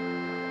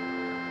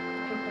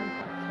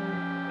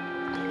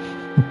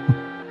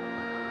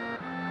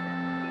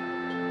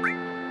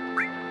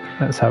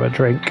 Let's have a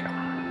drink.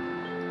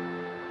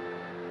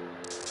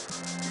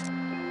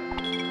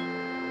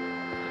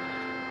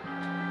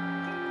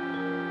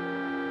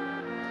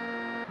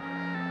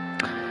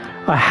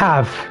 I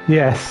have,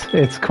 yes.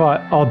 It's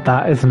quite odd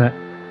that, isn't it?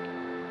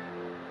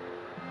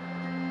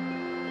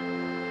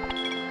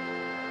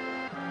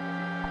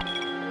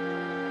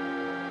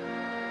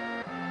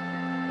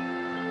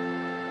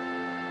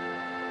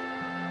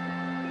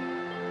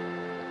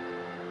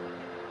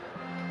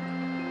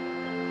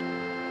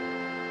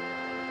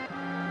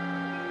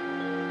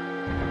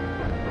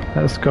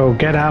 Let's go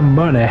get our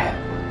money.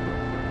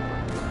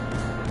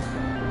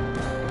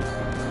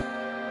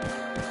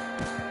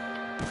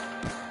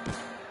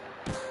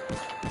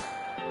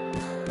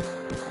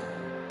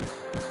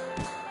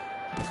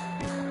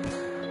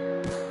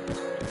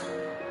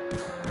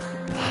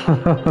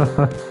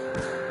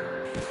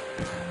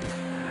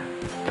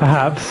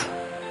 Perhaps.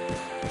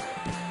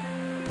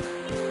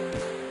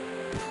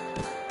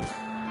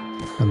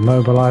 A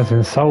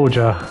mobilizing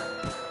soldier.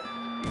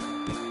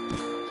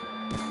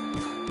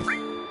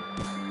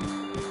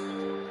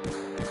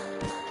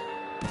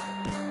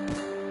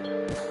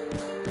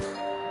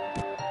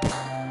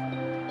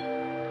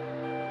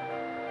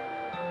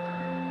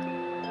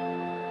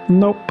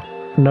 Nope,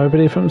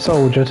 nobody from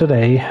Soldier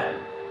today.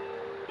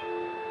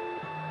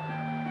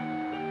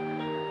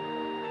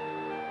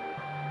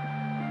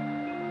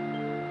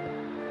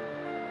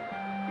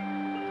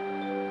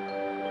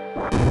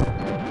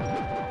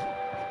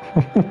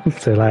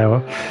 See you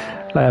later.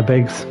 Later,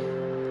 Biggs.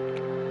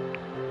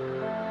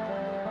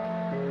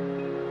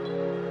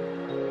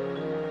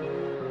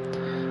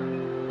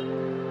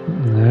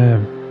 Yeah.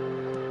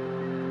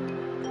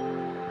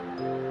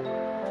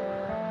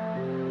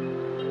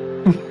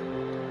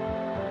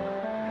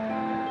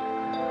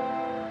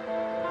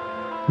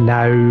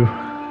 No.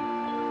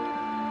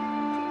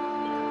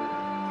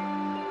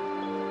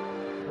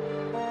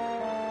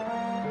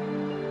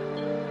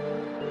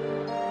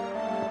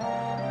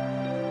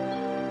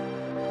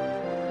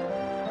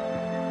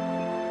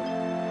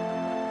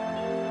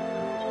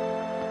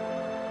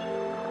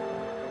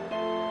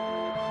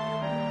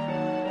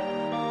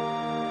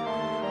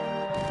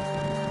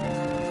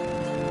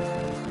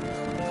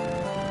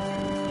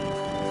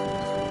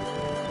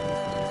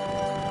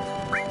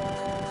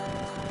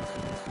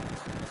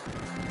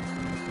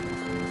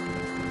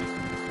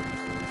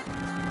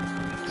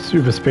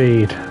 Super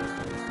speed.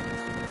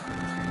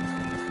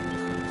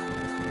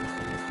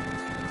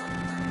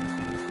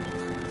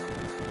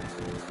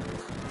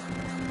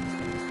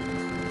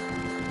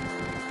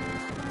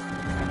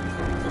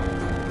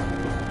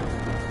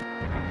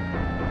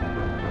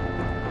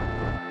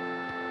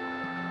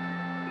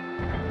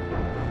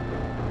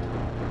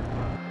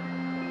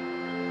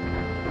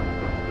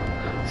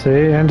 See, at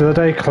the end of the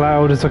day,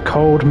 Cloud is a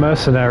cold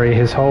mercenary.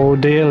 His whole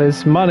deal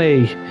is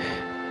money.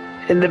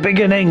 In the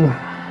beginning.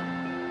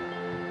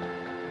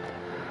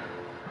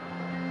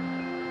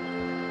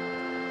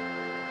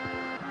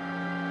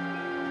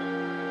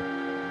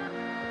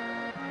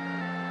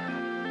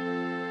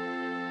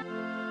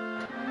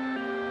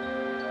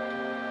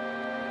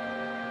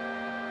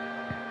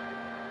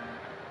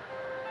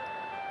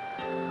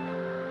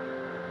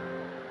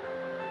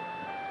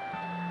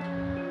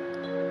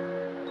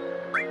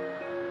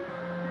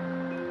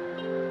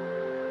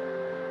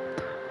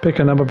 Pick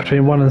a number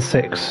between 1 and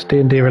 6.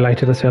 D&D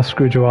related. Let's see how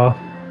screwed you are.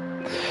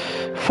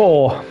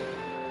 4.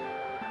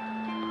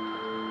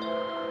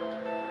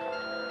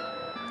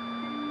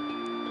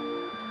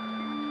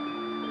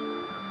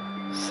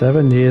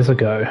 Seven years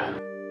ago.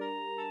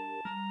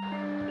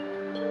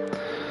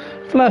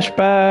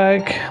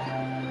 Flashback.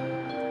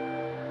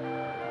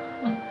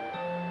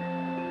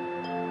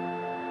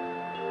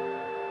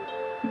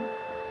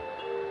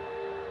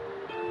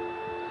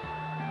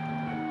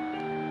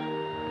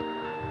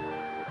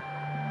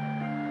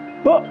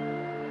 What?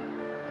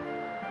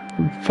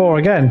 4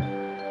 again.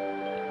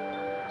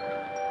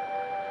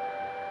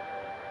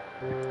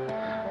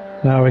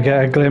 Now we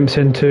get a glimpse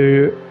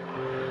into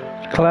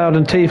Cloud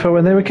and Tifa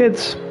when they were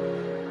kids.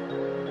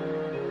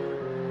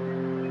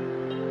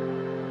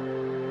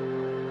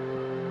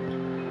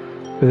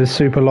 With his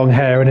super long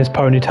hair and his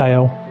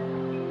ponytail.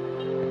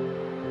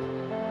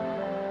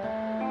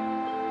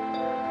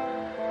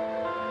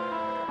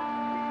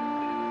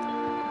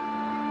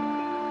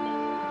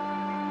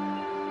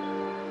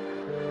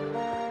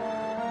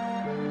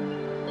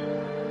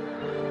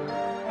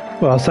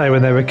 Well, I'll say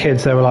when they were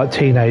kids, they were like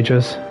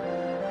teenagers.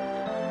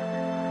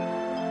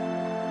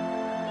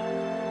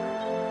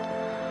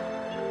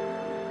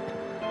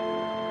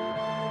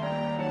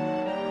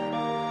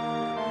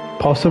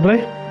 Possibly.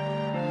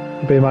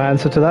 Would be my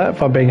answer to that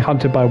if I'm being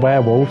hunted by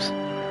werewolves.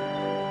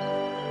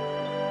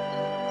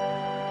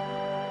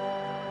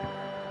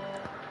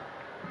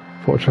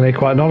 Fortunately,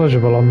 quite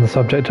knowledgeable on the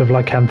subject of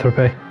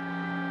lycanthropy.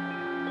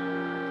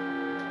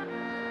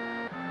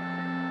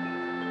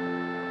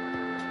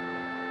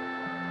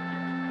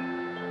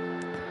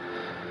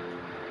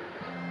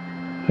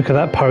 Look at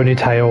that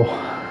ponytail.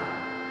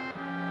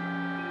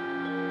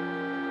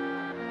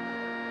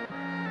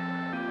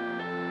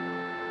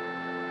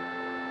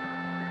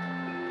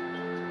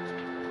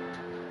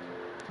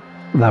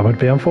 That would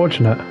be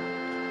unfortunate.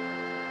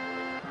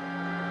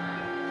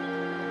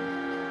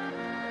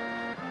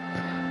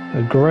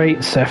 A great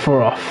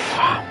Sephiroth.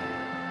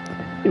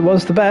 It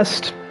was the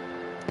best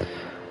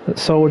that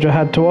Soldier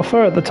had to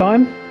offer at the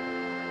time.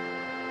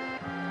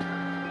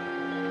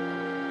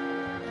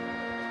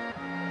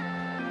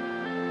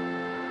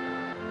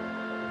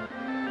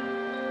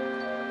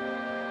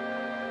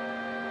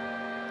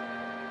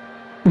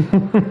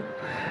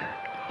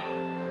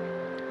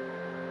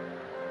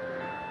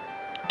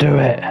 Do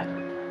it.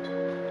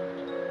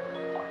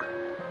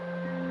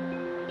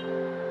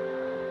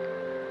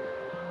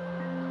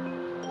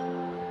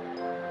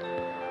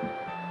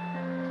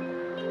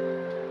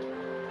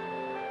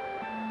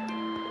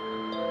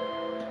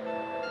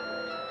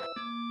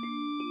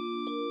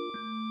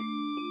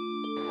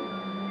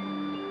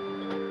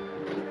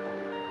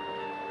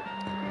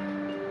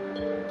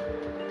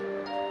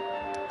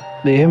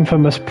 The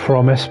infamous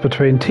promise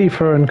between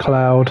Tifa and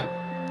Cloud.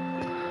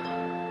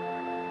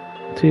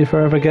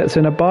 Tifa ever gets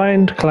in a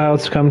bind,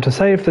 Cloud's come to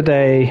save the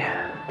day.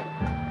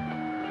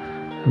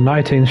 A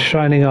knight in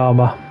shining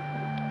armour.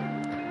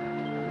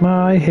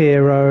 My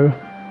hero.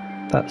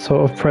 That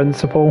sort of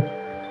principle.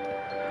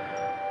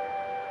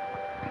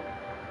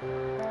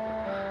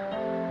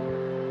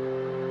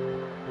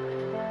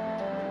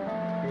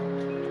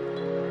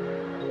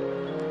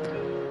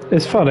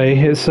 It's funny.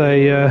 It's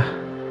a.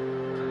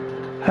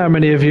 How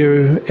many of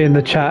you in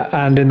the chat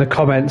and in the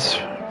comments,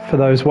 for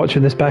those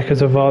watching this back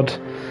as a VOD,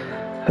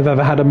 have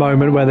ever had a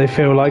moment where they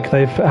feel like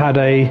they've had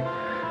a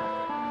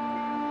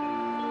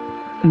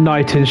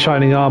knight in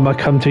shining armour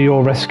come to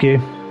your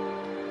rescue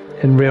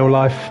in real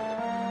life?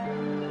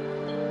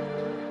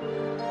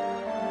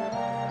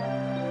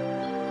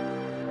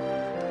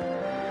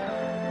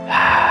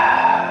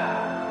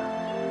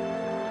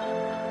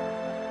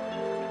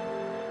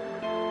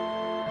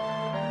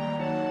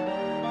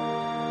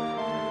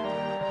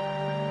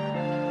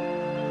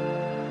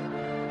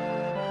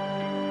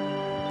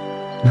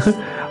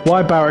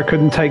 Why Barrett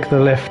couldn't take the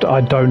lift,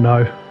 I don't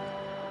know.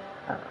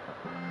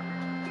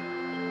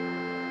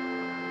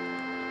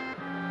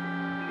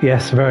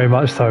 Yes, very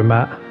much so,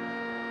 Matt.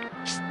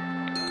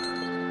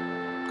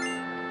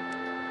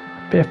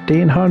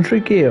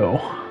 1,500 gil.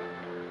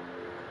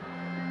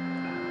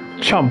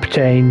 Chump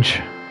change.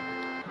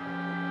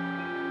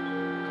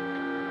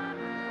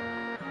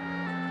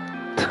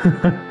 You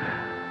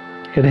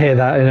can hear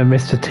that in a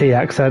Mr. T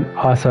accent.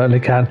 I certainly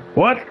can.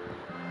 What?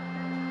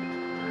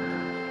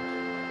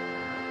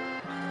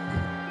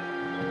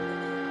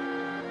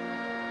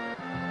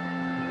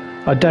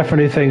 I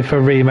definitely think for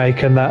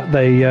remake and that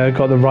they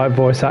got the right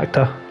voice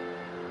actor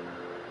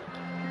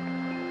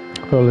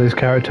for all these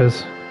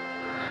characters.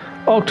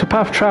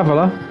 Octopath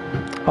Traveler,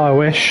 I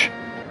wish.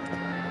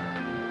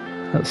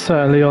 That's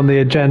certainly on the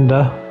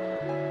agenda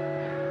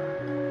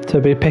to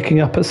be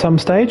picking up at some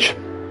stage.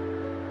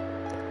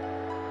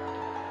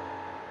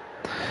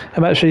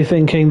 I'm actually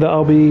thinking that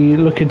I'll be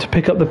looking to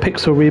pick up the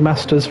pixel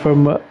remasters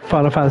from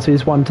Final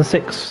Fantasies 1 to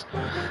 6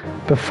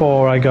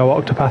 before I go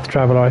Octopath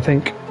Traveler, I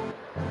think.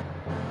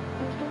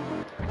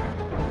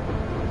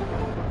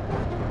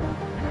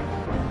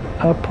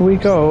 Up we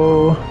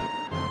go.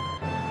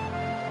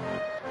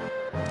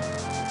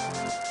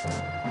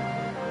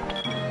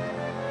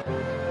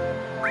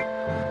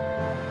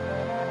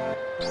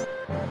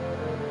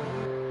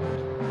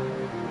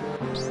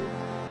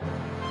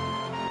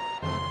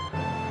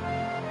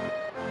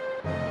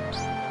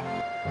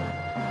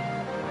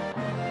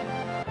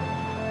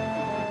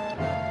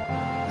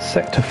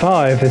 Sector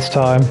 5 this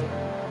time.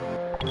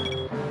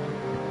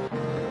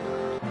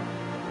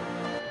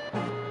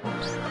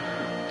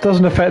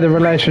 Doesn't affect the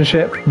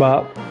relationship,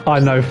 but I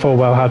know full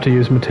well how to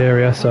use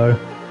materia, so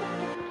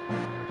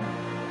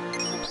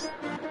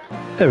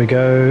there we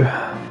go.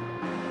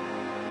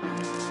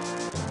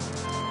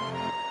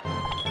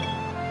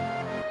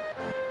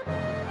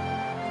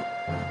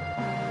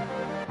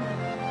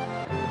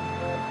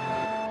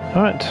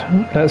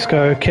 Alright, let's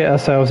go kit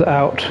ourselves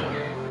out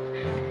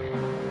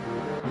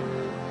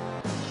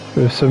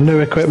with some new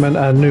equipment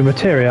and new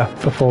materia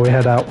before we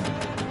head out.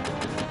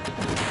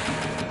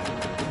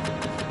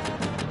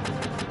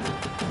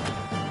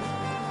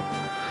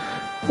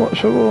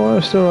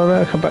 I'm still on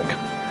there, come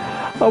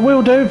back. I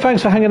will do.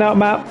 Thanks for hanging out,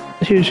 Matt.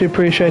 Hugely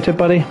appreciated,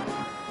 buddy.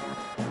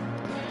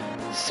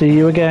 See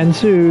you again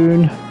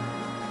soon.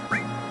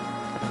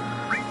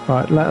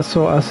 Right, let's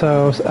sort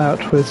ourselves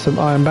out with some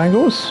iron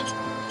bangles.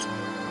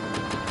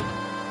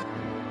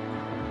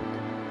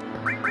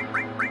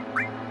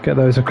 Get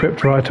those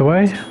equipped right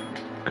away,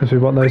 because we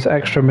want those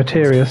extra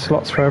materia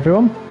slots for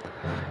everyone,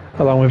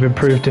 along with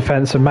improved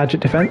defense and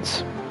magic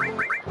defense.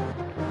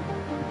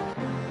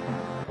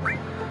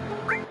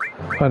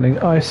 Finding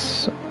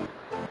ice.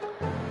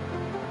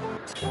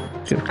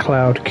 Give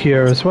cloud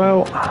cure as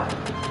well.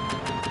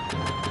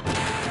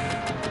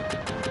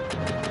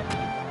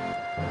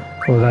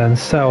 We'll then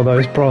sell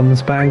those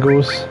bronze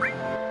bangles.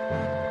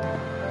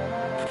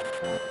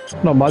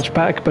 Not much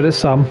back, but it's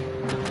some.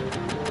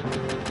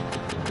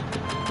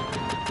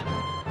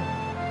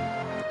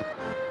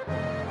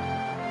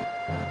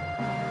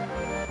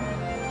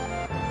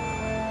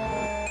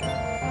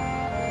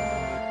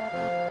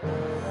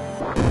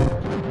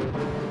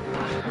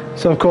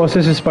 So of course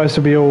this is supposed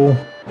to be all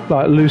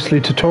like loosely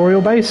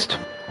tutorial based.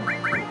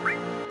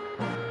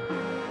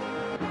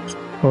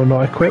 Or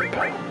not equip.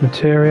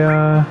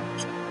 Materia.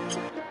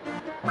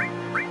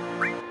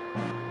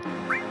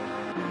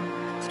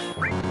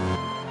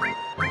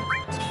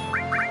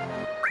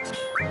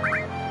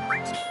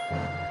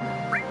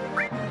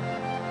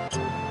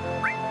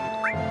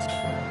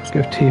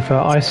 Give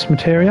Tifa ice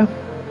materia.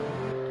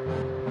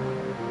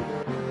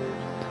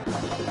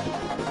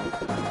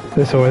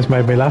 This always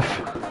made me laugh.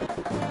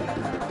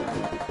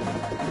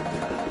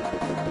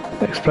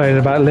 Explain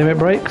about limit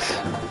breaks.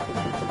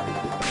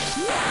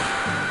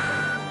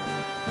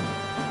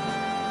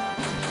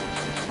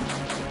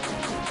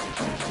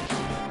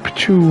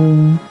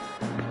 Pachoom.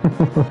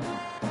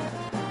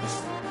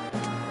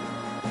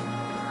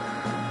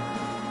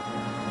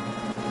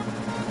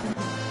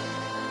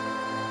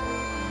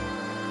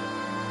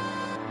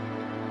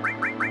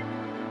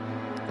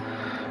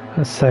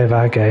 Let's save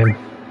our game.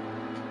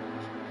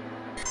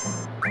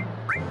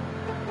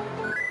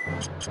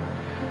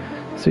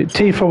 So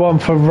Tifa 1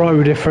 for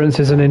row difference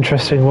is an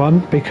interesting one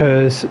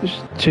because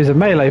she's a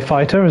melee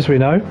fighter, as we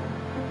know.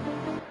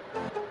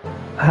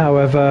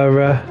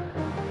 However,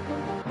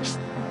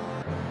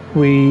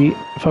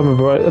 if I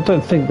remember right, I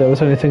don't think there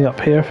was anything up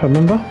here, if I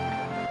remember.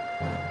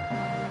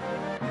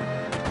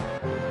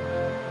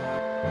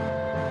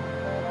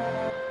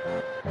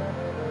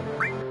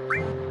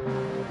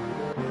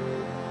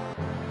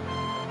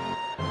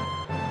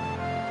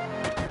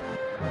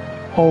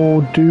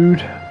 Old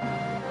dude.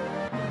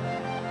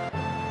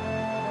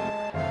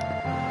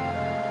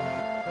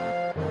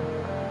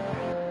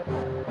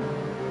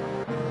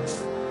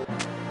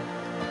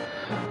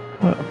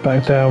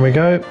 Back down we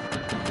go.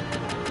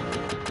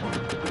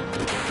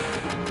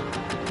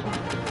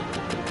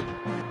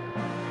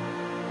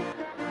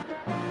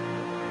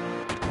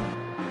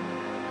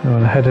 I'm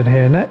going to head in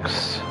here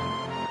next.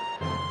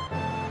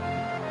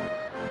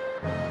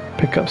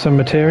 Pick up some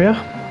materia.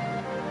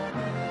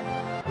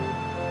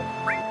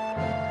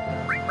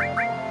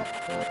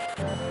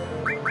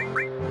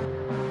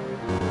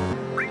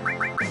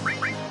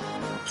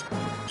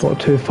 Bought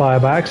 2 fire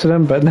by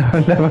accident, but no,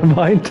 never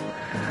mind.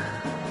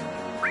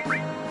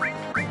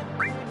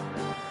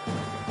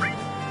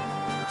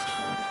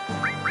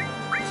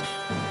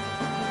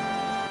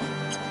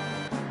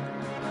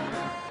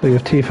 We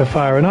have Tifa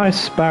fire and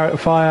ice, Barrett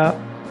fire,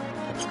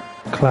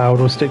 Cloud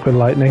will stick with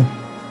lightning,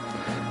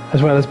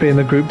 as well as being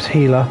the group's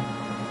healer.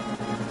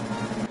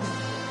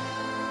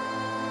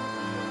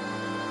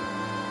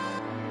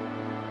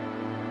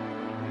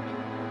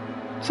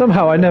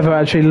 Somehow I never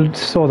actually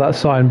saw that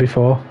sign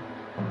before.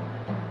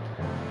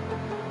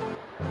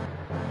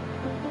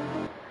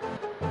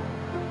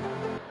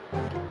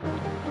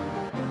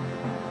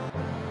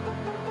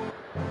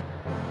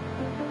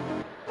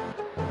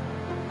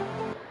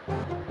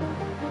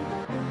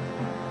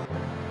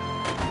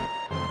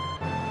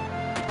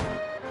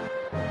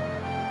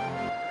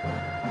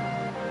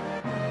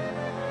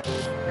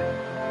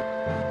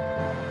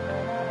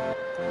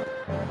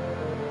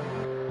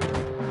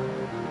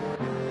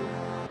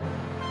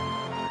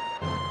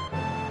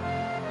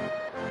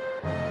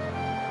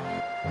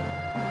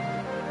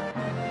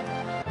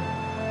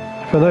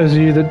 For those of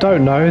you that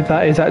don't know,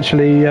 that is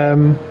actually,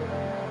 I've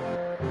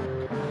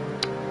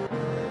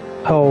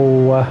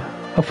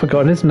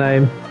forgotten his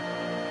name.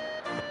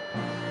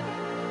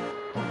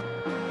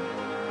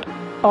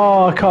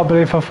 Oh, I can't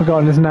believe I've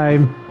forgotten his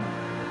name.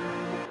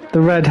 The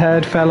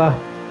red-haired fella.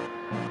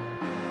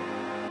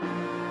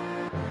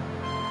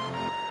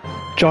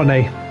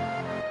 Johnny.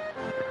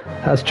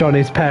 That's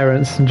Johnny's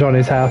parents and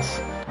Johnny's house.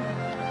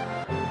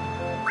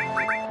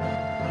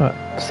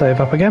 Right, save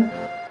up again.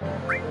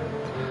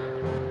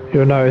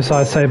 You'll notice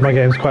I save my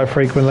games quite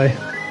frequently.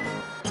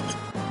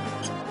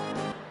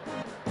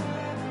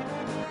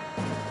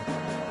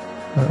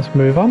 Let's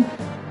move on.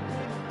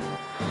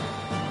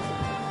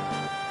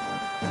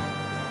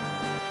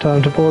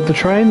 Time to board the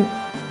train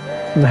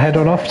and head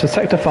on off to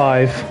Sector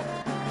 5.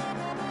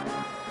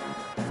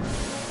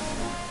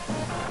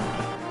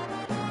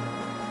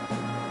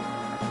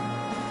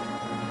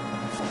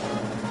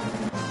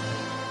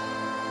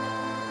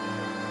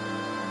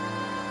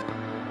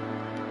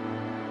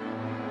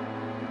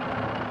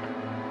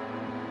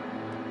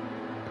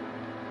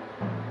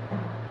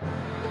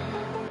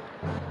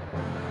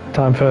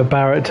 Time for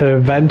Barrett to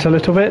vent a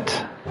little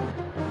bit.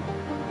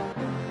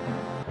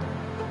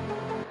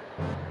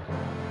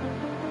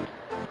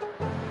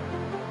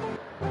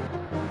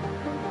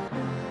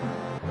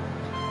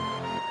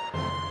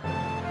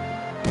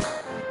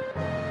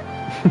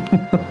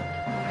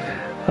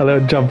 A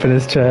little jump in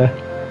his chair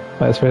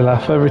makes me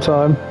laugh every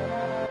time.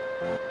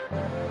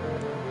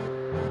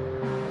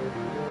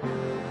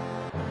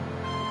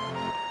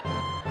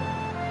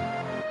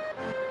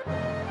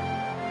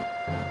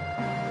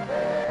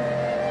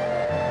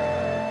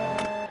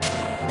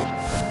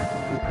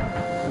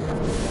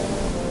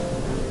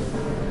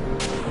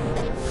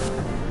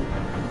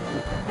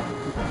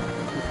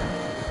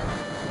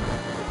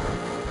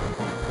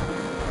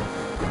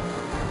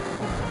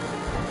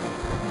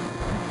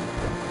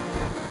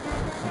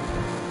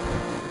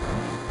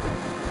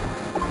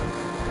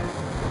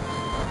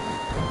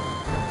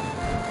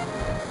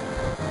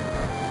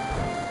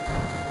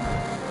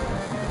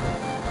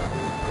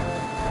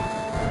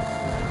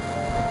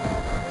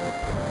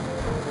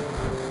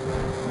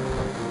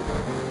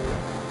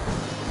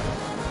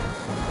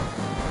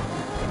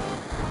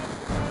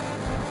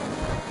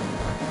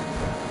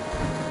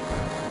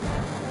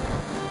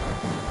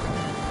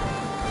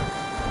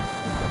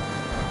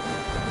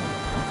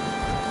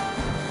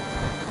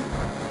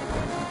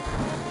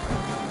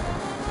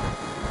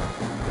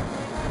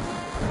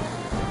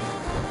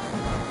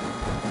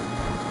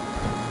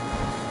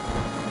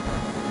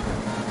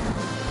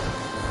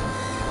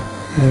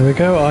 There we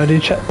go, ID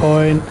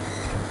checkpoint.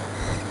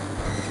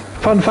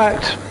 Fun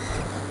fact,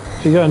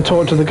 if you go and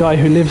talk to the guy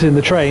who lives in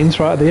the trains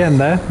right at the end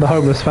there, the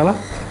homeless fella,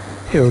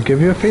 he'll give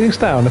you a Phoenix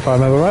Down if I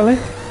remember rightly.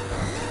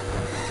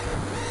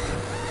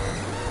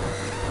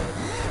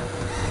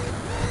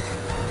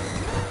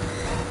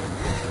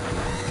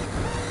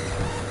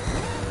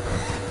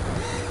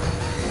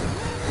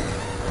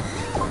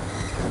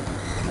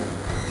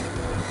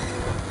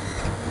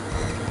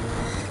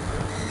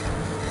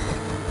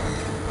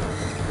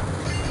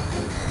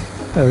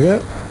 There we go.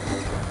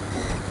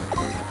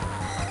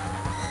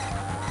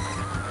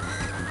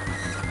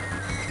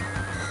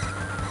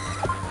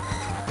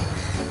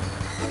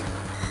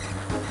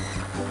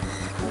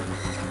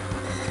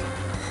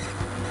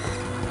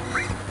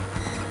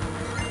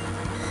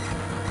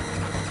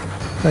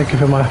 Thank you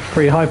for my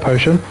free high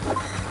potion.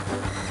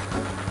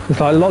 There's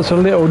like lots of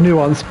little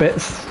nuance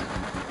bits.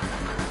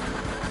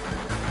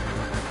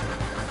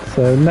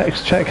 So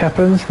next check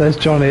happens. There's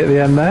Johnny at the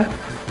end there.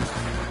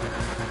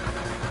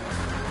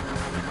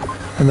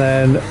 And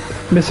then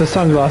Mr.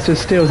 Sunglasses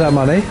steals our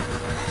money.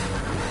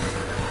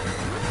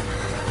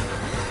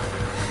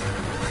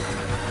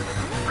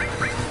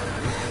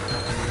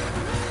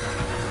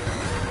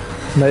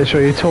 Make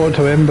sure you talk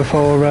to him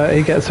before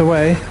he gets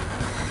away.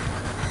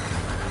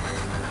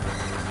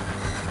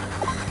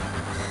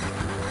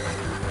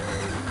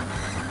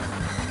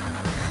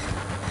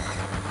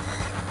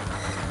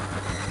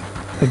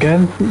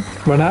 Again,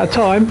 run out of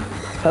time.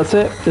 That's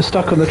it. You're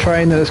stuck on the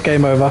train and it's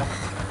game over.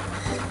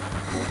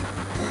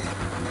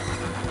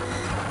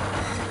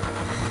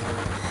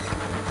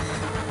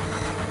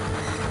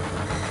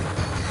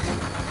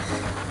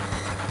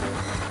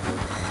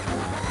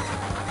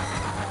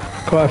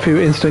 Quite a few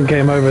instant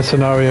game over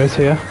scenarios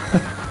here.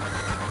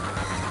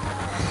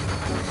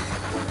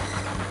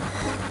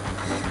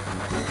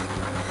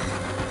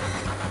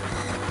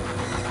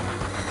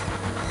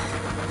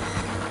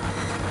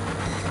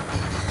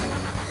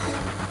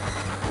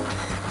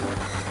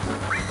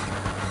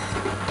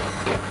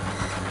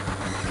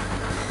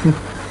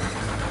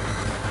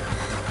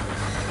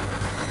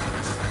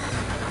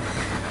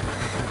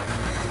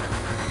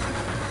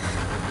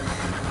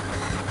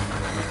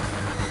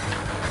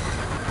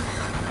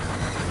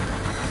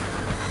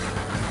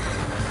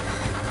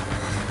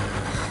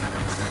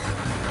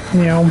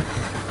 Meow.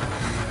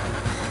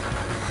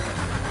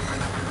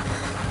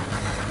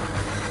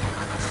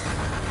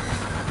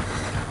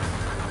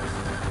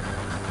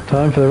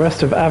 Time for the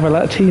rest of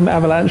Team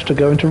Avalanche to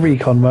go into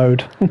recon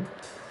mode.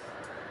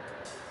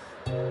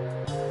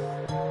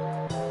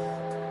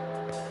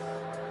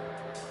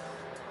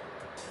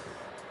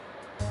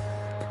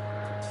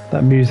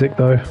 That music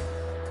though.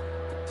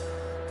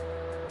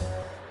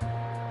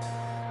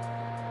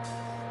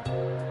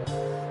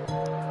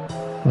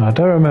 I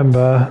don't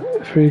remember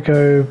if we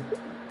go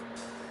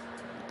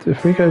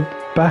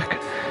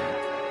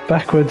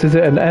backwards, is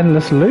it an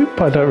endless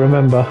loop? I don't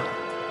remember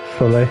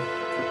fully.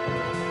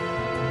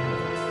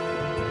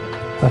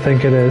 I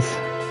think it is.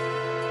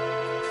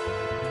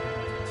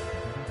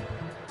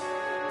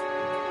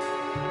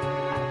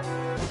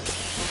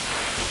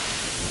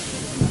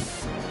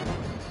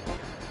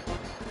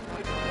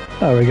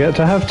 Oh, we get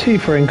to have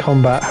Tifa in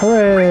combat.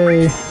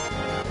 Hooray!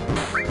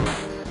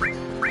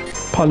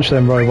 Punch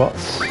them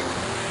robots.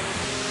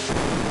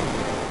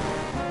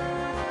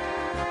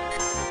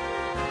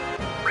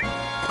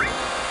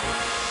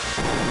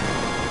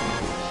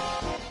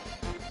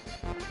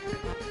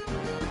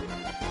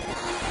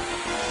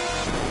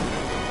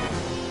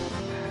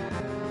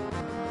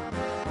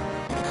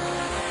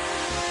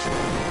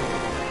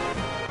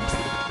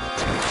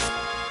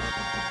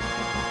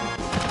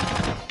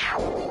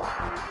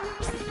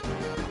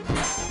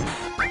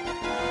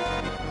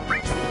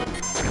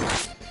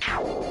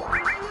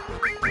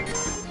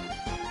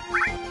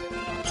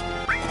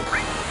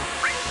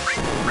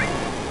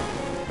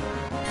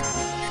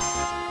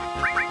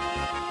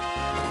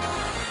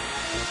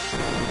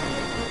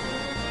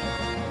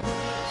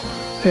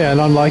 Yeah,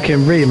 and unlike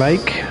in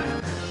Remake,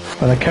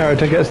 when a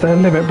character gets their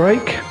limit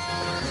break,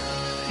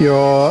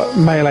 your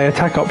melee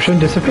attack option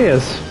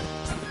disappears.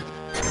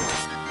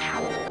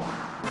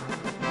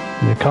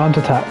 You can't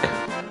attack.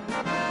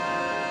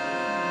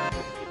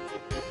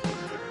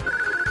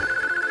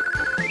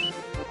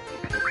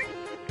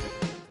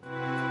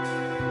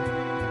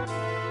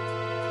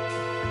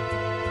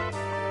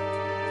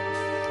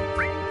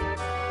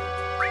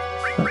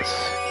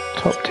 Let's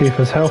top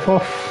Tifa's health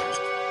off.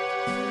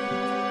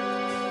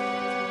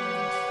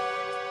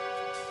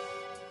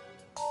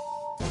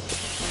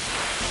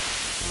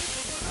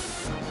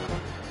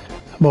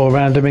 More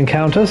random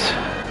encounters.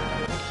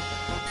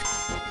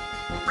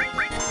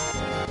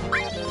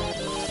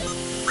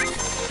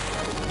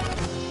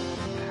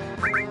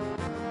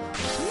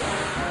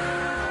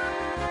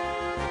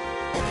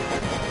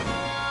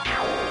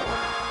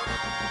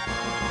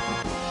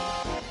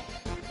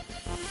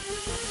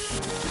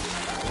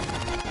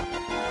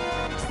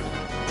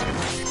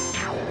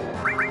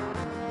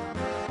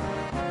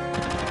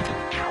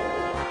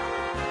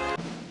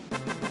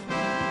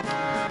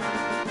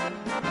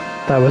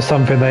 That was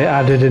something they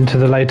added into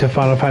the later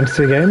Final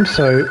Fantasy games.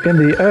 So in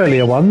the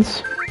earlier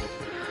ones,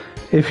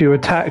 if you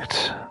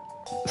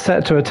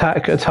set to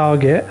attack a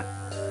target,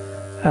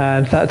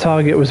 and that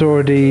target was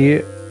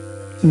already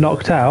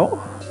knocked out,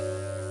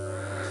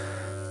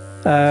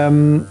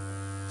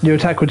 your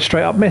attack would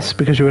straight up miss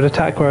because you would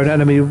attack where an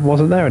enemy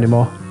wasn't there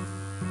anymore.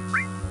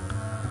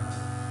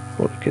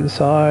 Look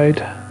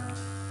inside.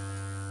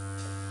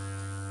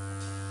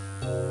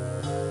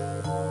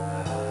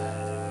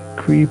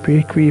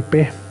 Creepy,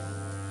 creepy.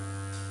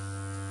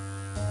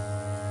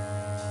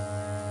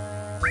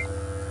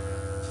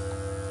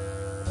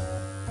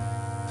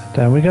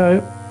 There we go.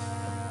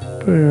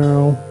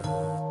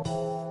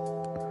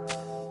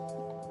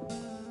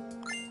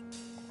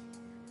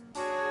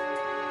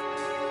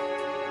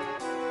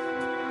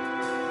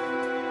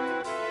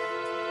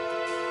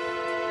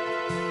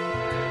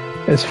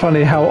 It's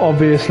funny how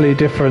obviously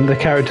different the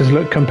characters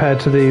look compared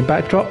to the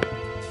backdrop.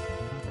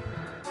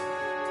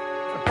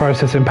 The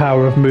processing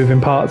power of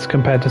moving parts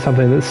compared to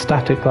something that's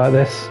static like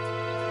this.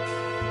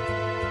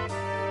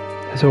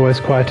 It's always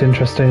quite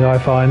interesting, I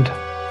find.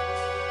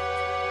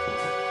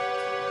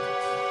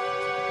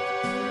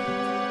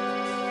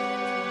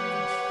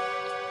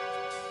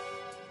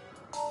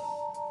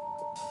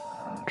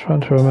 I'm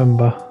trying to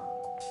remember.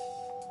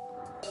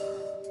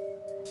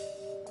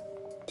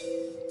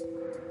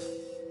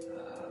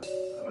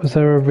 Was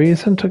there a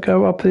reason to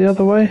go up the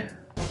other way?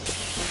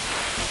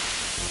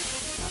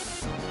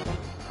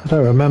 I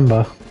don't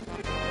remember.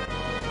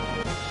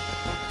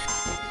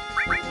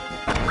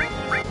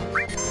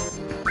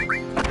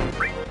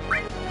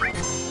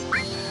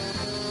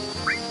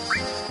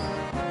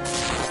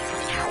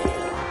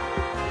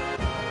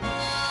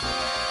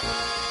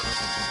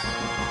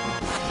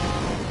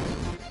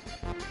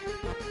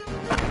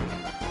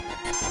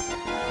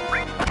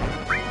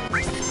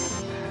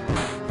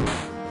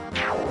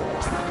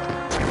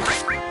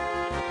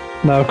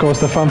 Now, of course,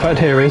 the fun fact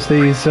here is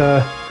these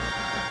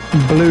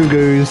blue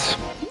goos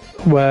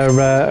were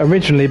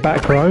originally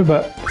back row,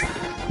 but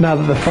now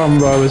that the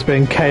front row has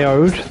been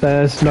KO'd,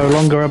 there's no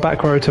longer a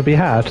back row to be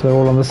had. They're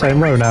all on the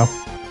same row now.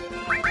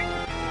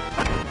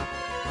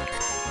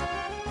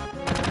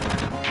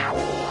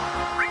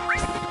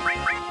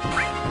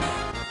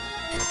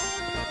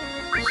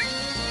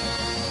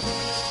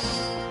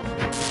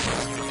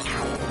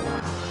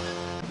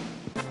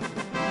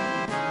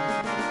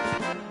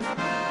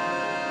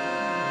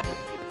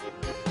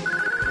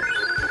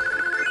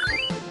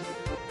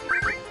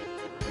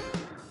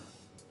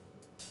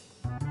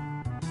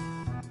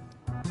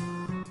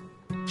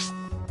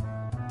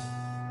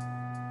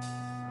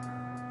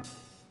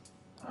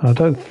 I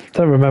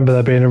don't remember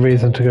there being a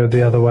reason to go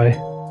the other way.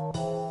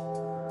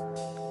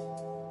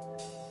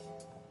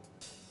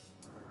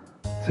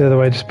 The other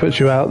way just puts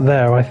you out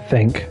there, I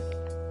think.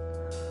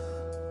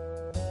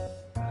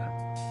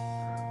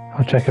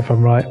 I'll check if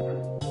I'm right.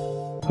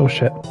 Oh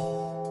shit.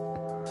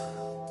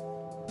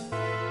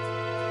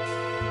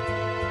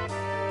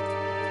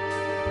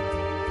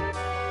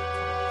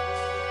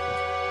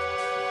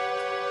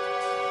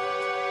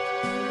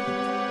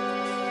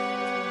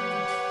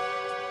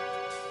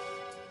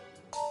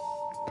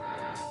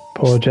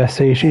 Poor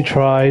Jessie, she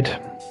tried.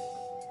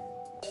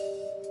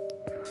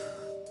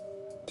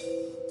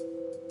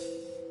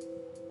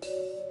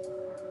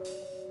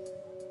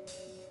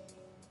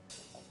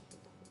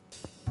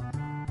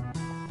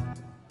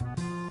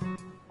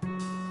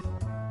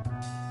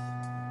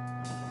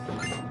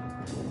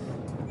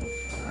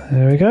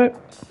 There we go.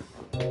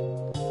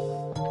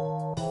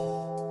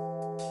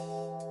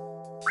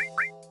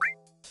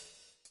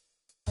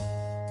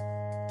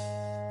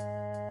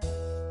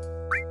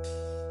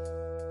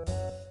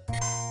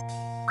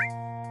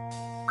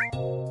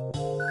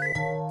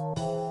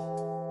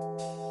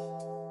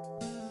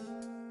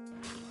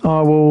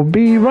 I will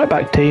be right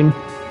back, team.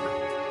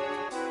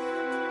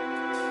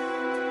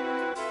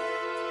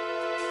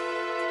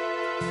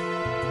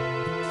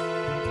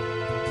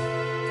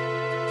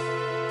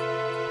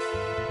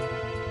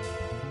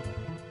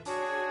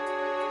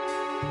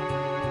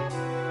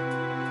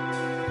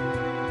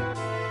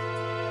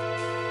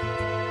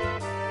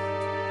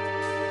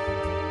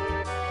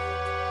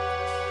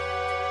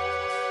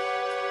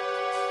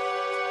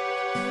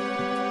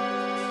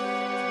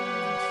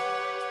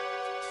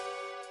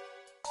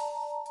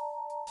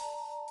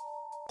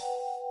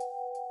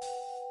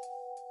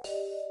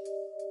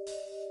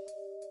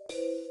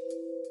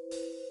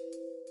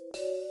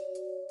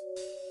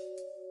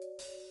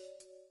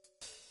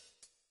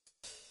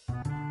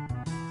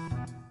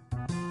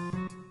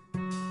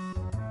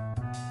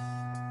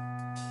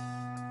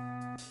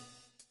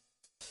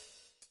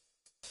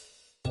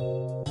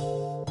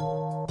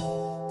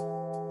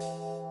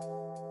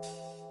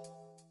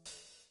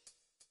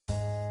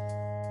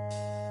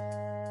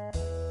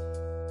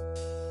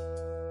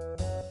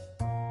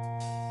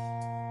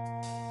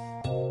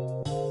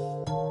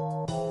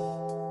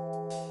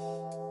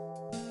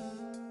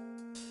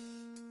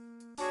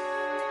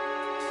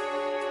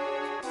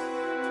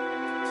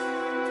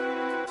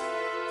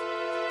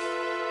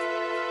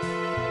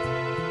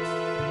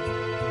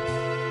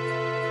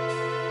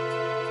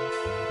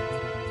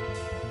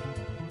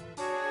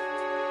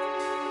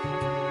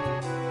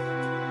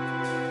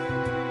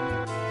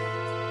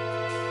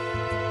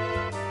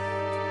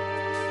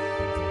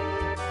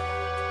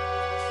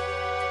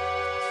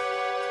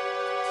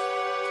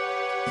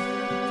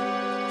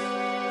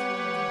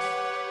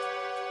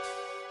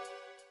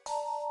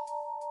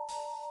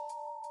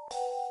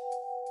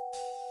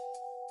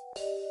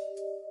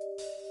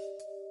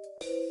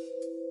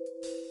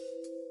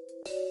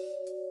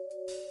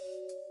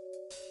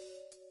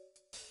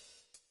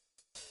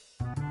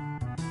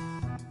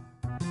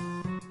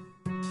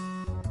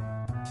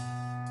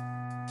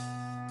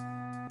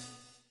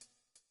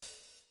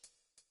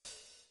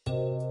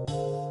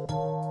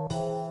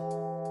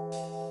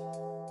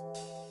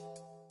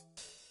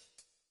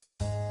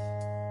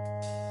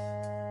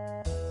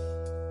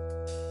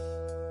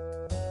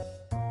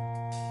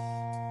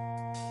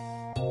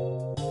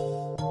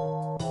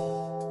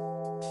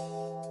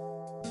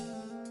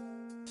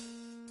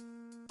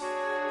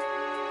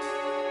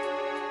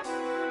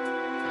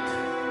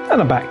 And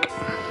I'm back.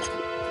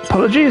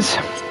 Apologies.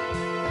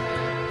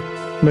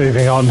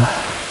 Moving on.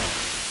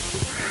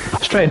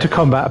 Straight into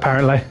combat,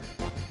 apparently.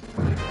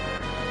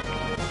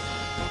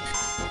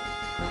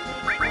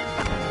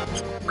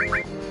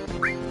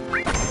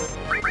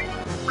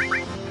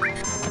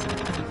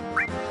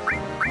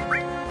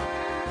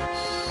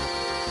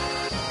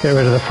 Get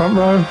rid of the front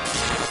row.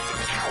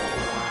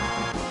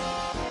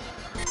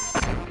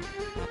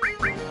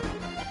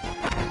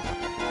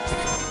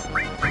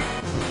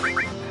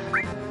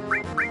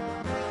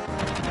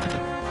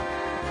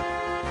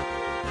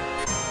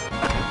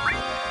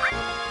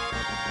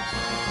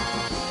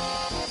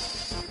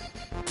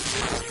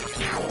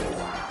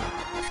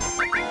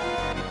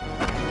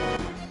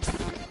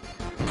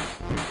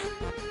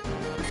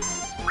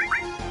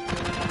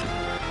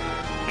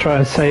 Try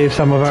and save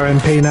some of our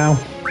MP now.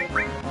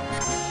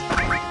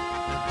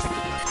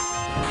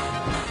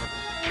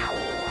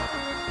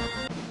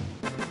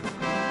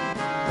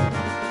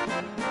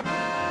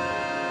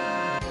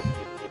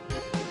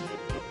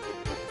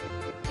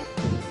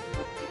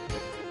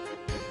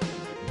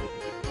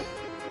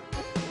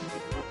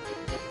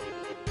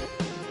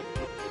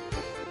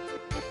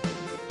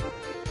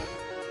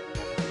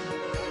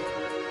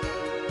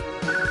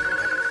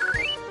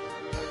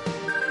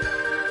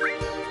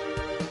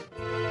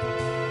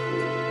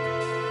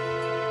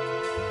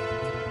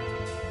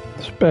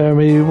 Spare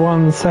me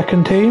 1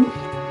 second, team.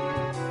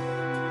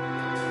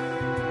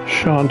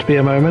 Shan't be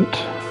a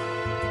moment.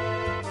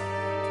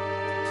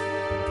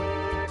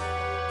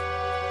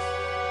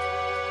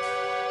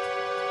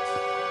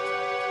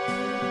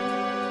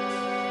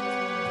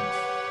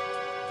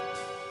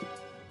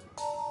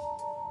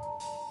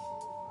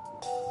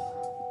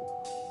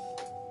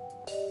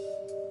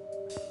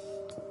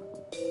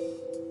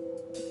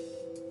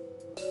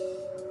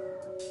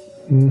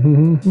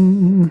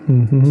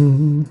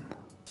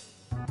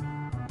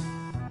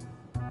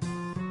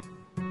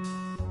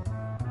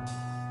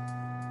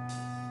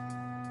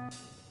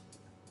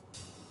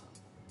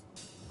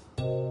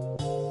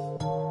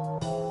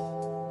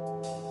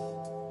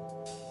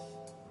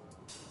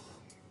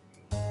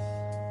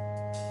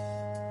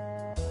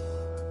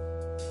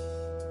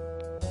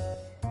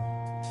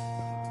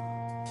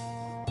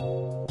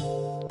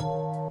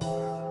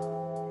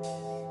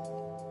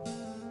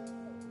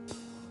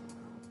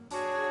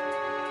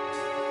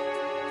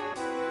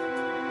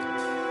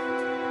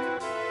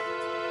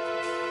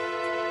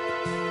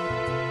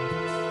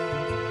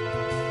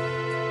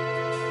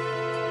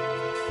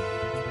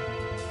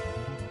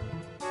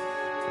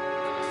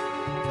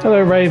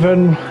 Hello,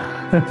 Raven.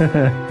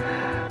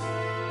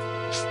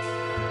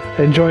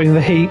 Enjoying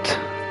the heat?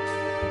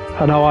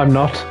 I know I'm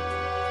not.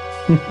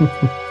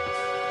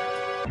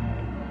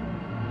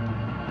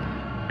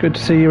 Good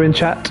to see you in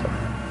chat.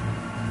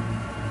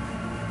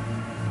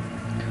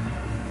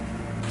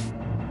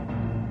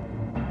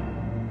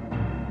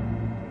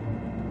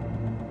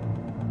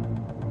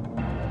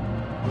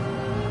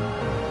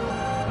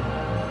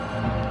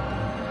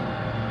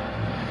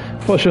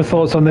 What's your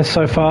thoughts on this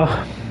so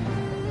far?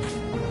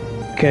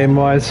 Game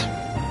wise,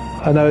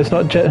 I know it's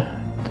not it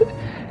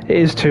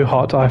is too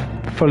hot, I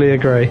fully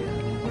agree.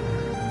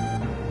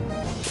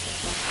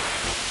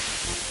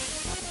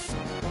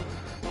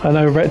 I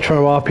know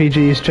retro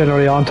RPGs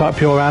generally aren't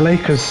up your alley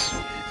because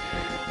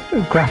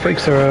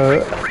graphics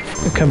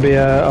can be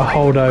a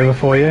holdover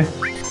for you.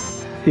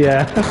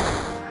 Yeah,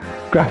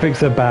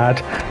 graphics are bad.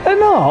 They're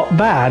not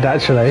bad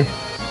actually.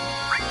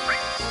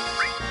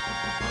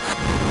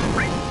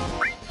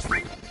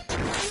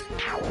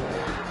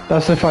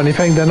 That's the funny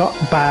thing, they're not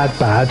bad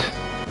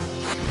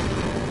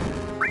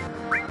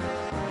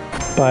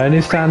by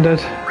any standard.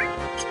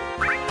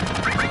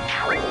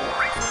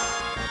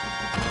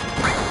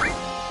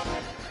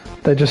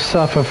 They just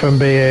suffer from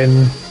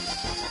being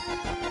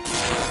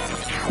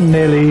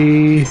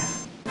nearly,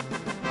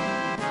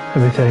 let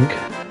me think,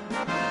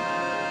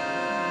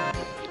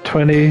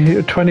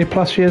 20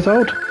 plus years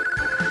old.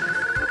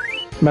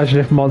 Imagine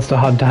if Monster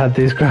Hunter had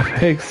these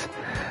graphics.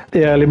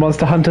 The early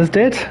Monster Hunters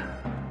did.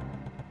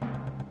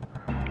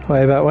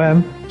 Way back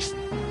when.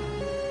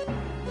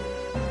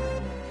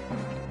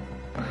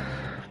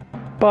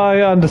 But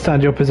I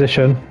understand your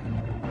position.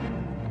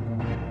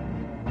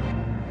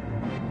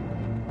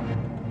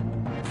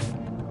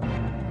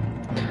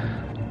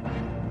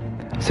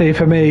 See,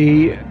 for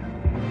me,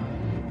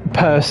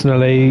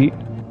 personally,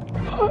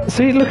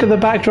 see, look at the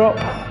backdrop.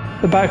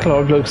 The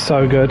backlog looks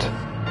so good.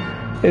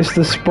 It's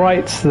the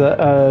sprites that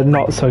are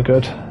not so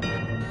good.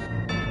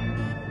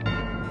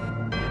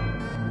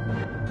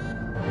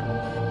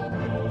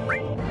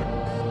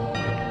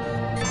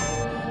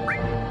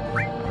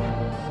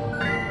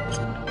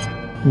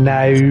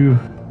 Now,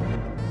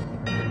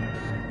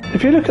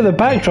 if you look at the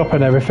backdrop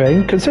and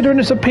everything, considering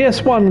it's a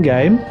PS1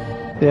 game,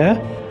 yeah,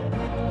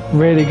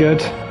 really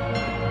good.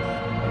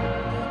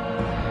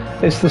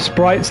 It's the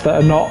sprites that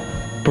are not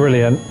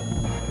brilliant,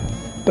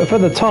 but for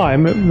the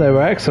time they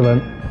were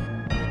excellent.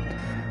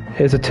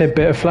 Here's a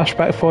tidbit of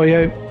flashback for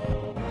you.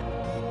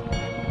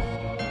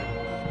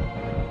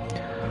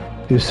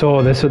 You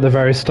saw this at the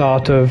very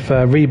start of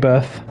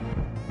Rebirth.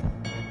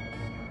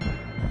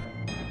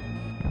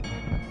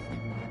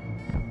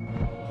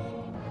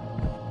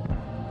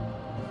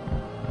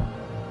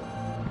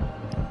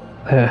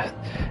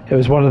 It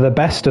was one of the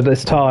best at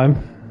its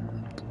time,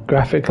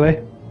 graphically.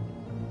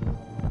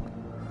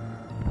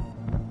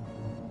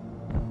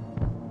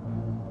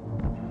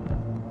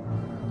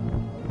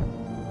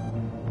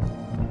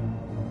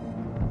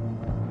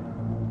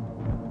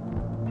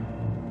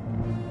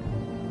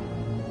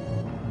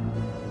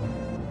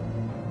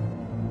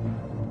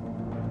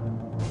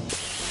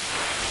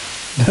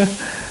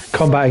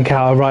 Combat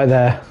encounter right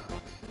there.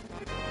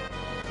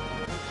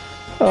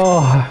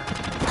 Oh,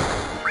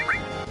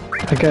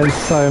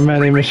 against so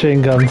many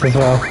machine guns as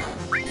well.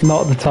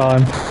 Not the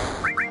time.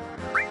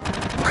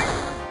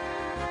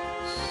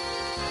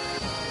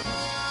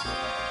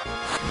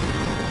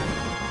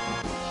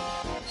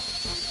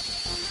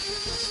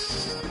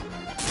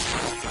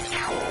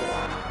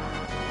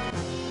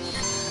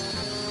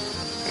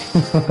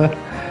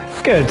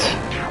 Good.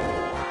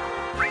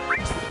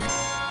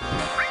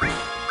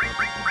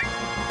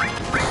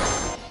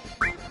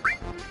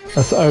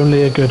 That's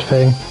only a good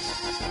thing.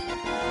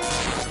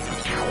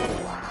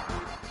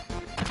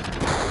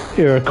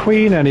 You're a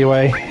queen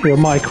anyway. You're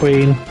my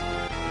queen.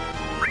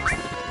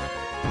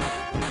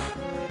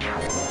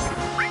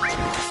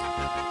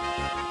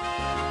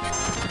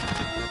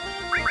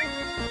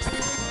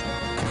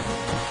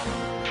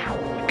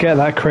 Get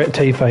that crit,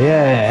 Tifa,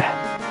 yeah.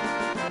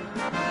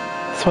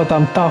 That's what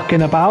I'm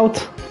talking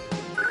about.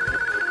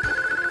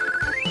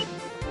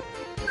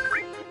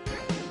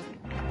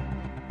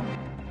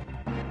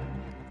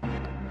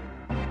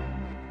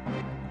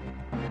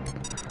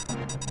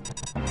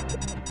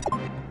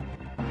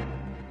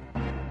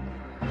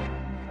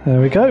 There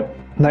we go.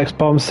 Next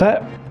bomb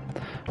set.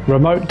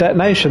 Remote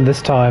detonation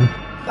this time.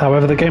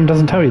 However, the game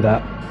doesn't tell you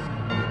that.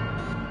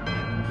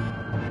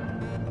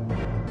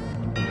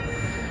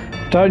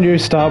 Don't you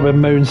start with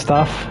moon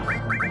stuff.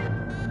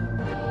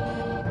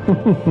 You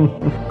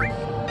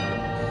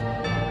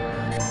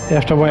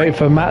have to wait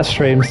for Matt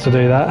streams to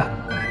do that.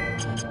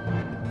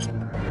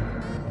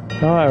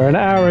 Alright, we're an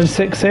hour and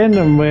 6 in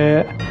and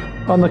we're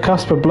on the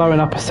cusp of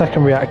blowing up a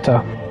second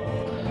reactor.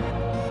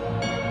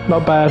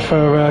 Not bad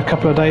for a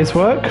couple of days'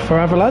 work for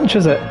Avalanche,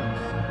 is it?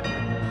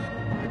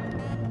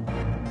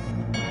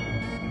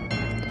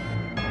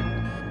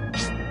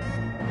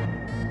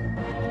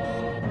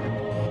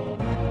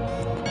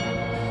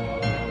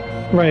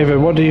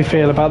 Raven, what do you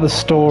feel about the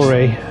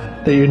story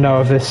that you know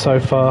of this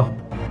so far?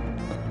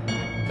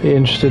 Be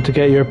interested to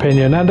get your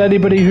opinion. And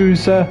anybody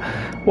who's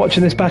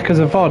watching this back as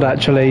a VOD,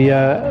 actually,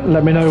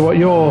 let me know what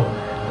your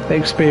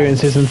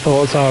experiences and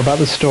thoughts are about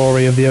the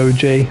story of the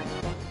OG.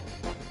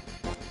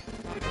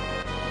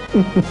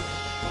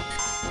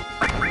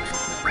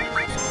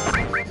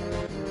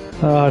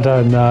 Oh, I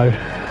don't know.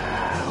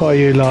 What are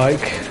you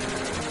like?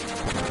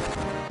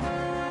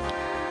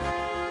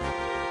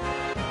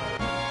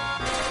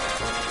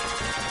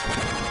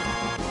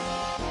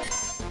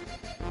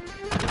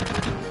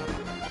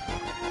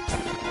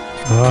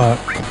 Alright.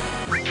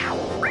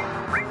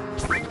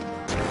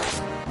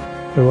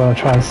 We want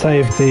to try and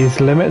save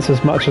these limits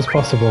as much as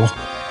possible.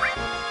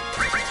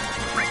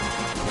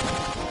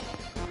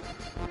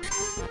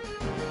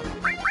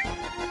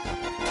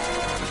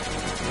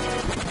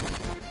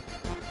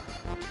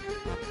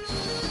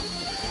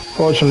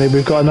 Fortunately,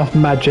 we've got enough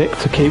magic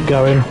to keep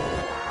going.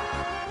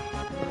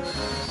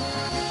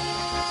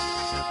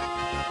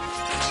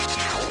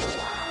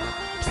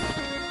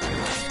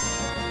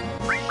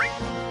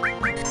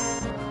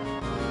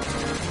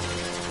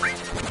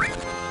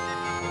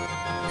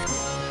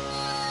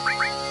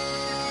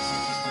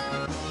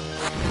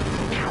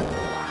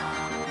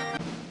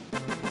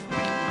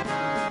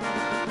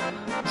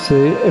 See,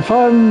 if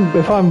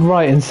I'm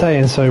right in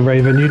saying so,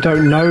 Raven, you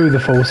don't know the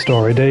full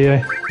story, do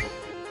you?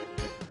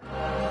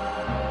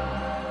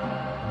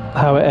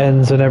 How it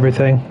ends and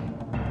everything.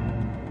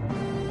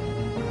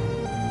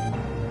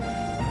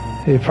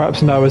 You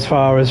perhaps know as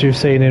far as you've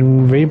seen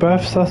in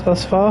Rebirth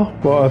thus far?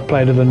 What I've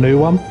played of the new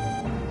one?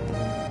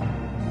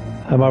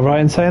 Am I right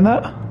in saying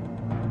that?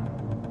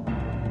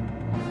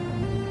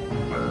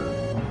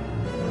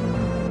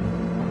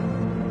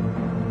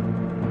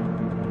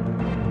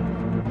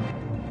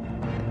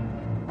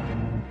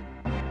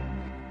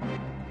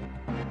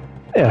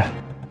 Yeah.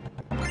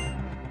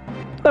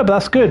 No, but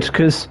that's good,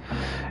 because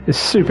it's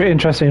super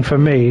interesting for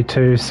me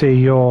to see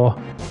your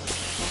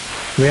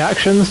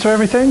reactions to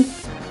everything.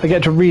 I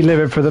get to relive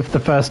it for the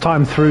first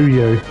time through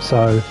you,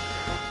 so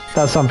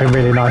that's something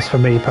really nice for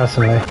me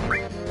personally.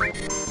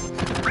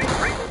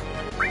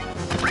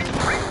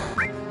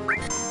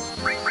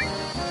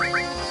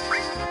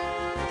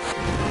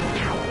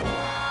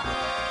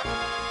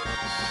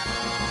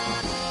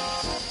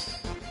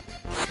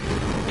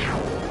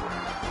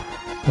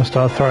 I'll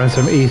start throwing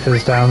some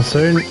ethers down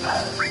soon.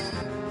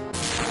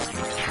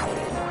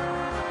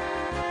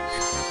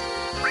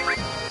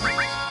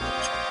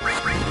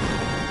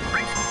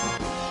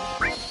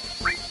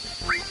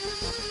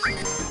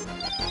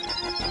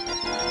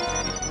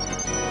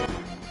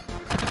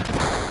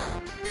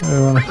 We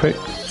want a quick...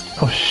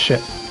 Oh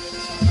shit.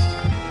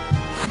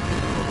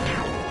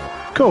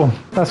 Cool,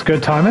 that's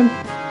good timing.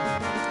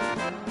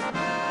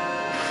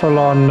 Full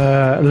on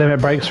limit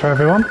breaks for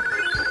everyone.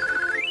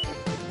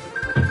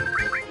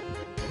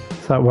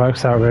 So that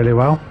works out really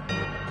well.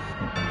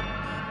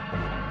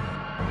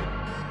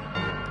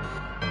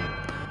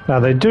 Now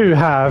they do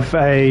have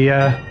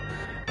a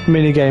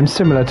mini game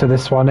similar to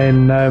this one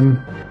in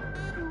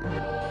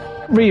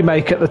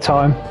Remake at the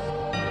time.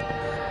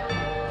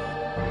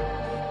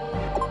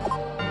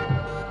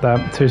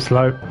 Too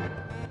slow.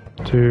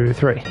 2,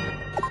 3.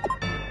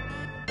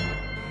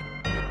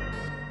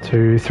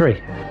 2,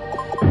 3.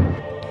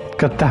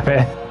 God damn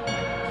it.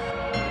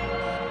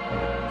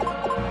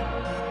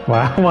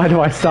 Wow, why do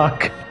I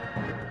suck?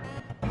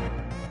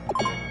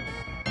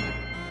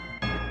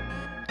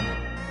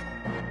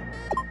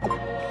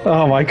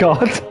 Oh my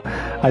god.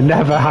 I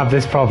never have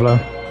this problem.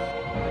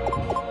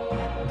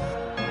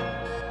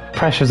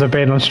 Pressures of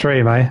being on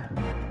stream, eh?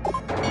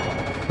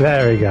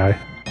 There we go.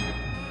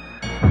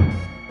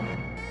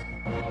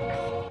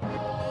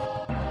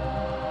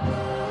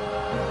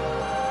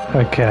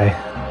 Okay.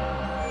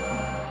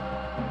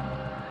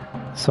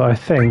 So I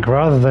think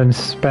rather than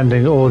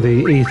spending all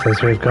the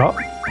ethers we've got,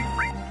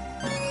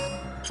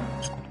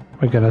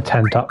 we're going to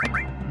tent up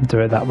and do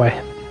it that way.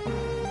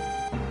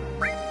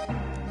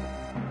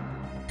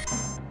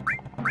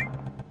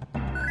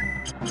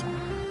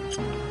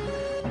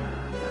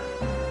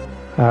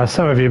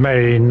 Some of you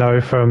may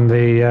know from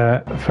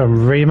the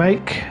from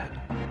Remake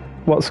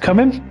what's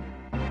coming.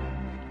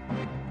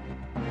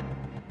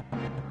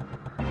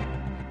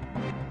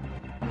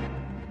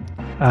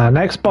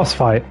 Next boss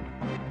fight.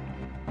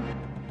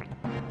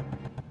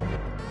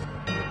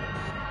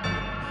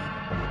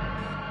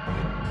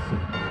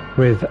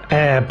 With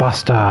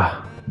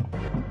Airbuster.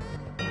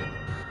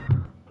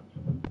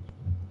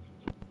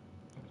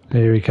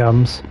 Here he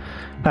comes.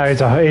 Now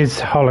he's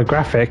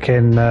holographic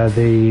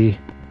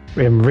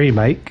in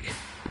Remake,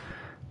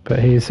 but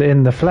he's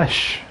in the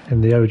flesh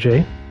in the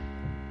OG.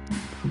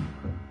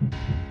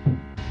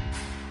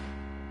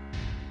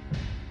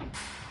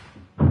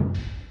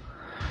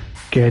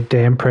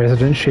 Goddamn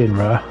President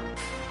Shinra.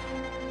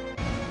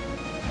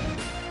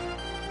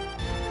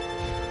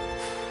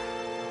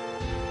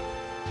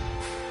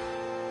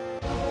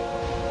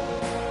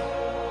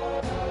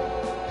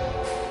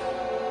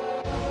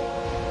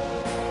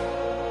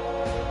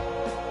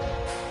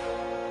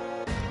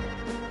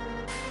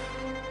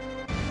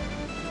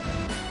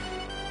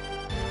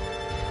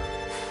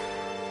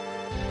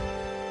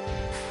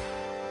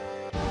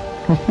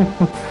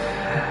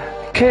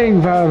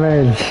 King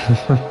Vermin.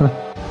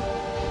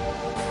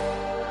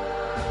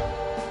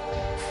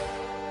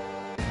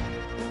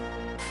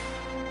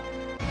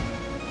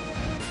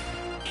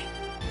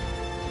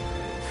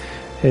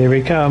 Here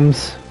he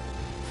comes.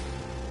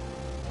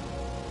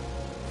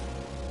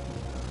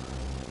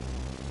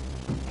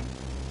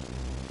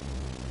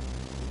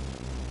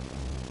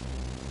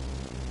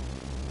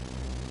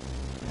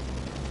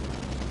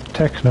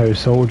 Techno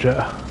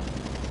Soldier.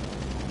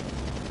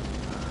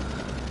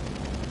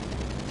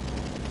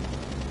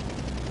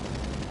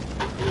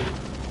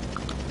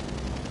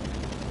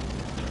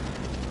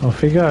 Off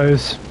he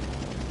goes,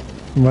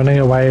 running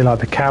away like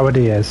the coward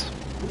he is.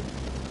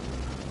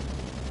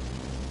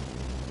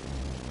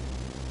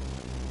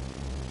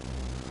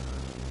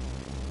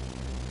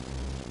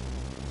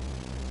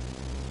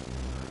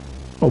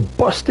 Oh,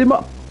 bust him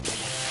up!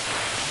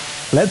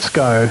 Let's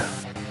go.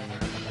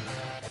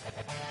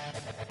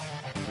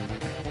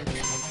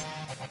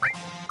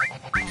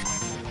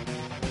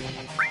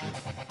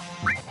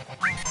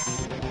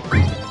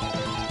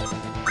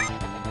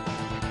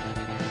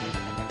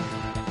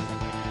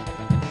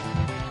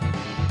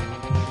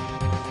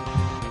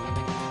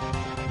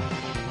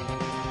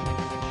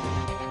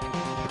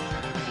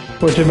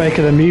 What do you make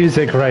of the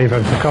music,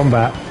 Raven, for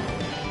combat?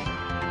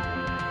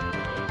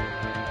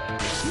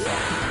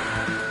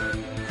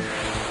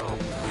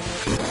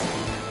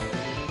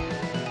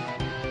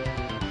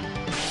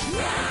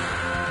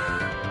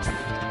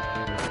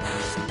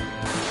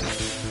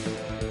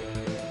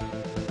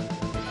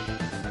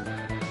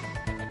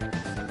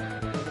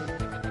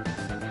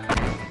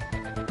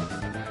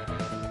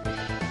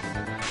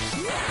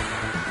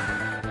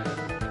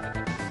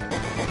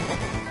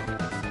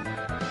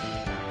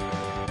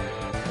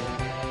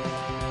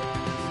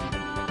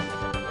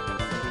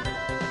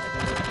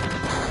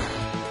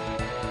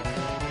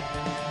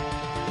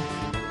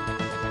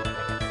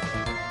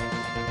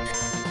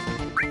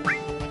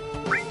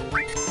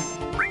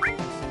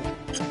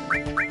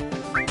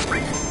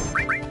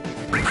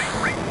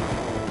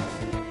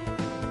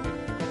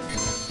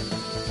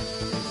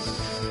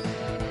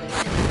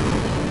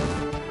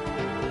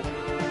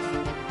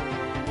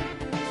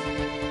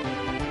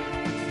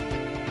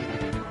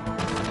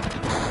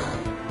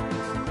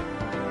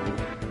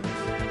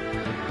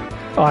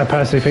 I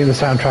personally think the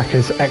soundtrack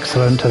is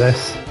excellent to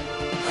this.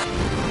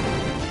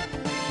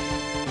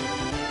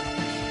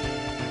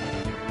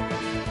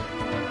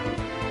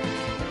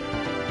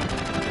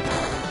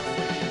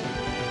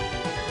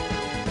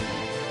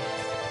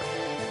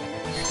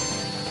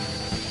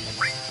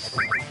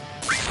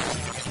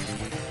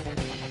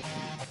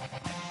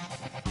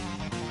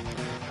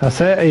 That's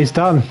it, he's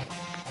done.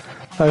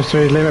 Those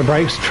 3 limit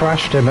breaks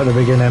trashed him at the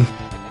beginning.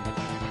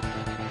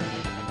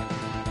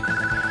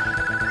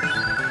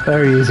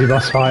 Very easy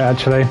boss fight,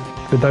 actually.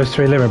 With those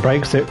 3 limit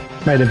breaks, it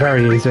made it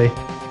very easy.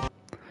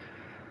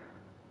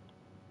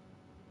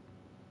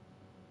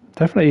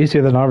 Definitely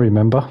easier than I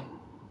remember.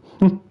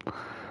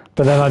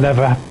 But then I've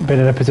never been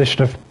in a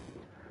position of...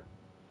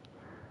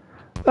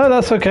 Oh,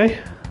 that's okay.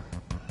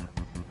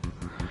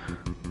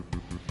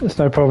 That's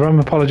no problem.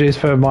 Apologies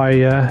for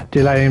my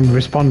delay in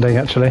responding,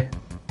 actually.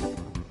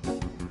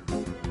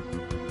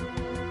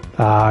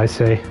 Ah, I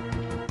see.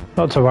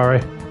 Not to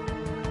worry.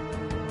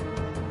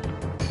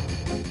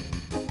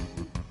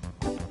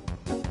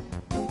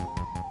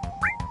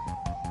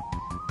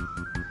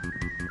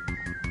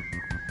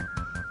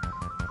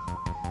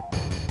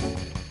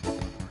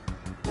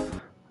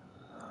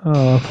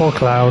 Oh, poor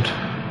Cloud.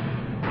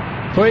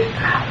 Wait.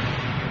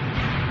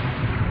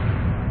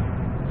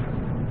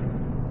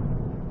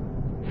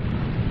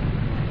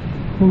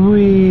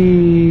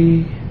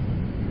 Whee.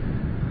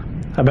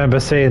 I remember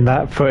seeing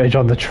that footage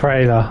on the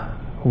trailer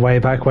way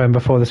back when,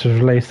 before this was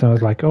released, and I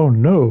was like, oh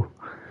no.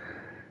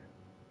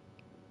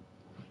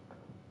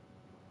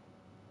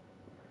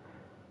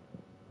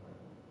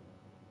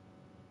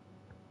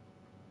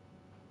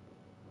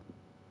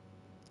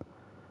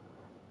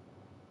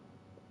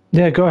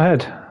 Yeah, go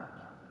ahead.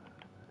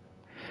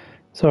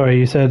 Sorry,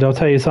 you said I'll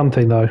tell you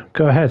something though.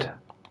 Go ahead.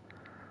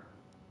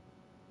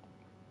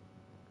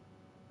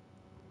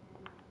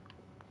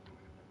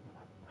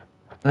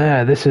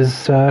 Yeah, this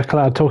is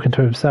Cloud talking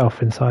to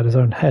himself inside his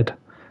own head.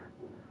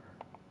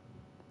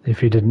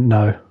 If you didn't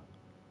know.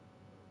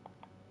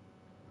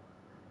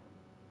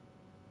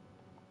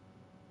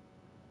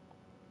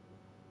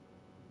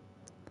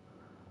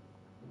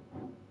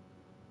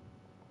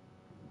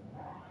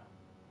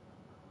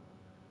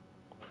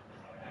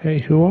 Hey,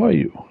 who are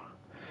you?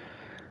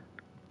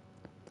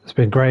 It's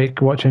been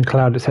great watching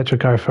Cloud, etc.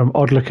 go from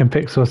odd-looking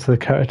pixels to the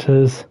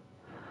characters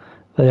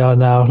they are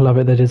now. Love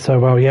it, they did so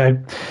well. Yeah,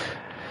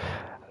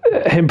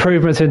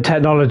 improvements in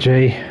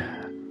technology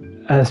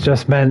has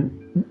just meant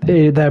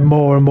they're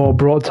more and more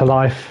brought to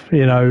life.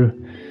 You know,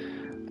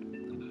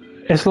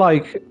 it's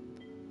like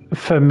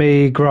for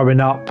me growing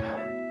up,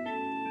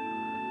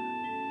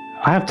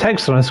 I have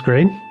text on a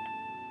screen,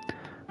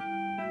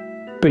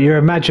 but your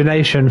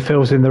imagination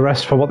fills in the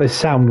rest for what they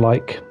sound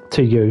like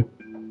to you.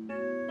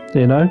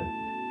 You know?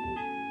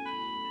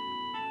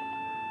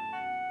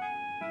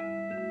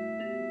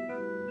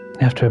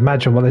 You have to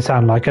imagine what they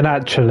sound like. And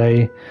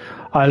actually,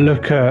 I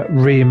look at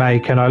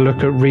Remake and I look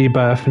at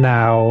Rebirth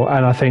now,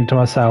 and I think to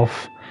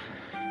myself,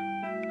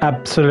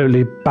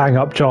 absolutely bang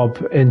up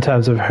job in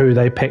terms of who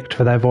they picked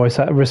for their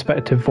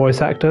respective voice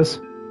actors.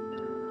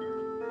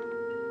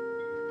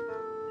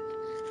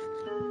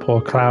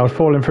 Poor Cloud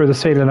falling through the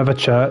ceiling of a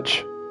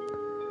church.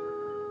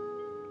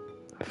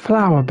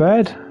 Flower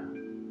bed.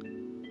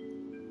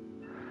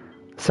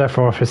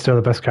 Sephiroth is still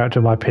the best character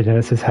in my opinion.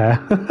 It's his hair.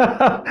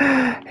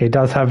 He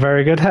does have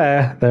very good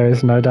hair. There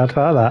is no doubt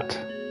about that.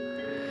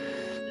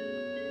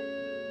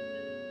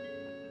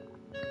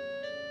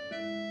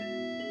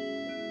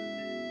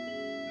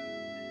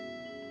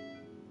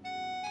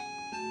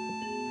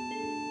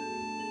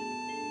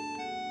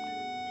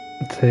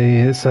 See,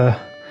 it's a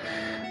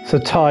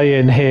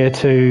tie-in here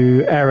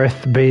to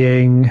Aerith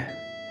being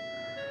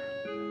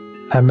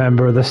a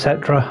member of the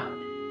Cetra,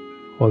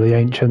 or the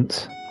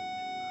Ancients.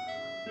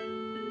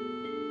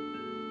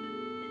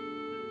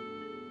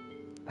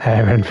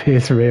 Hair envy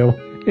is real.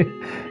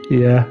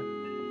 Yeah.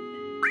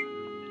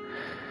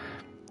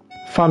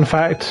 Fun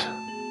fact.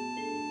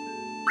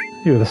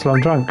 You were the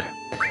slum drunk.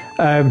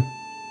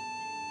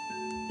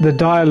 The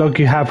dialogue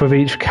you have with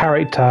each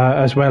character,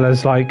 as well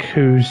as like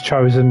who's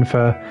chosen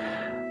for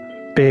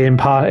being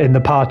in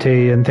the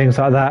party and things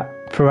like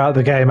that throughout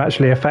the game,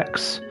 actually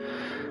affects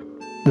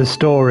the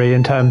story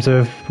in terms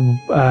of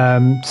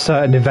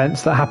certain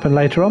events that happen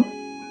later on.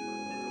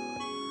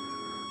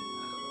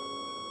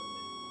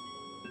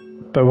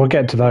 But we'll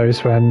get to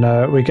those when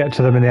we get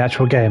to them in the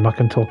actual game. I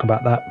can talk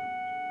about that.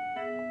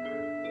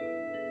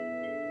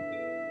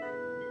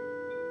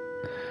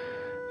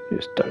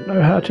 Just don't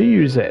know how to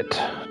use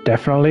it.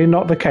 Definitely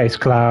not the case,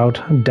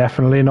 Cloud.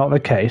 Definitely not the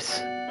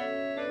case.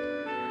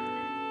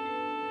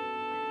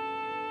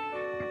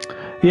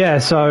 Yeah,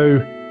 so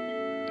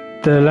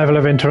the level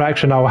of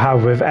interaction I'll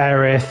have with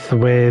Aerith,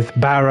 with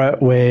Barrett,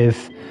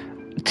 with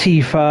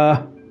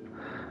Tifa,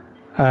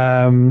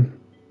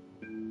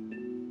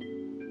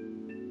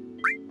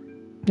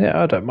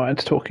 yeah, I don't mind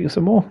talking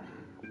some more.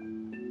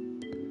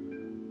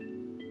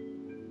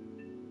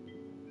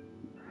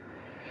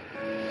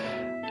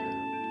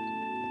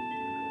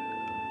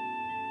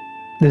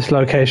 This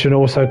location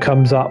also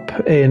comes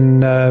up in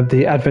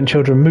the Advent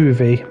Children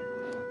movie,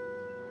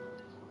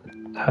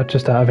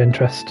 just out of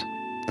interest,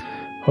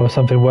 or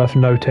something worth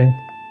noting.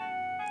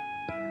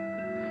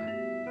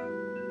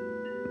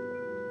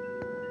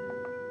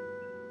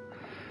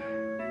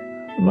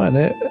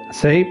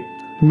 See,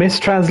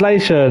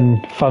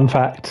 mistranslation. Fun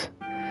fact: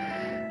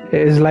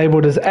 it is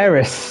labelled as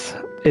Aerith,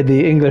 in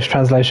the English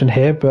translation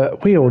here,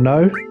 but we all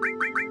know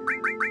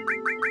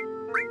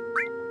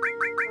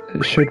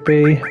it should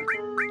be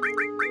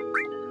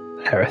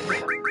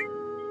Aerith.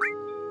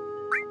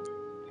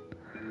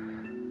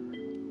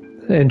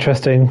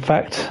 Interesting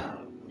fact,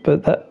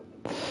 but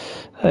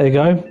there you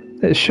go.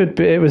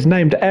 It was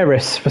named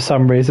Aerith for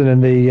some reason in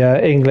the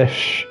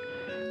English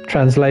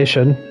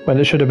translation when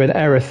it should have been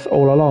Aerith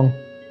all along.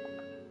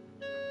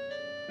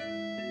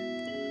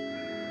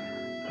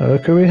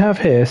 Look who we have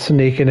here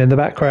sneaking in the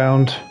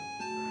background.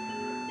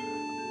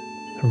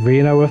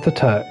 Reno of the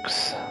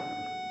Turks.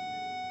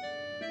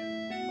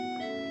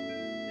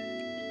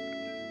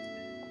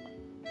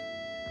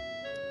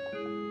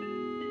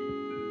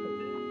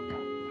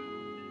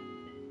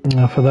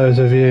 Now, for those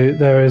of you,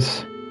 there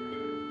is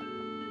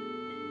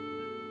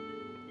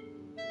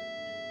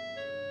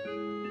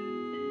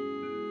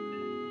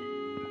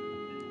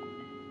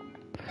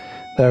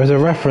a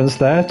reference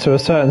there to a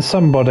certain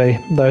somebody.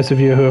 Those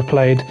of you who have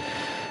played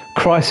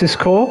Crisis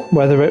Core,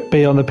 whether it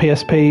be on the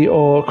PSP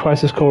or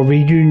Crisis Core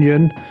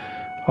Reunion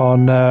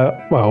on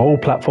all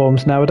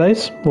platforms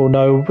nowadays, will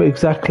know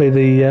exactly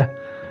the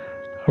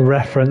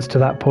reference to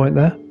that point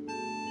there,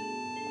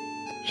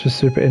 which is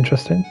super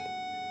interesting.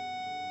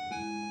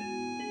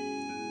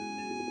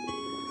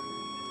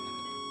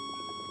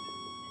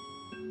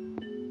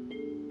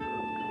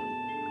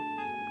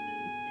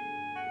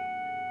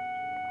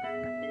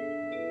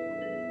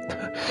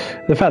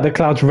 The fact that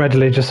Cloud's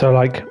readily just so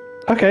like,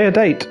 okay, a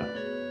date.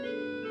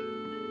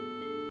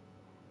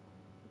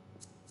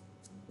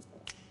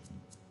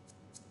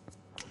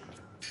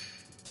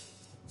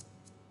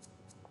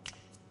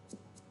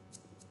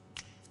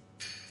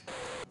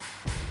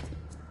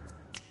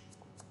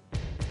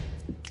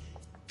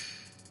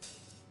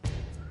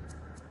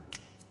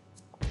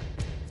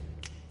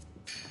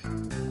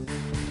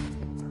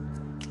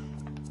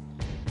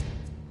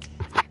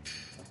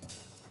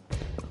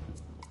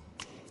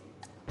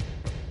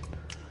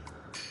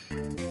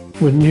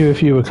 Wouldn't you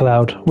if you were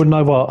Cloud? Wouldn't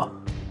I what?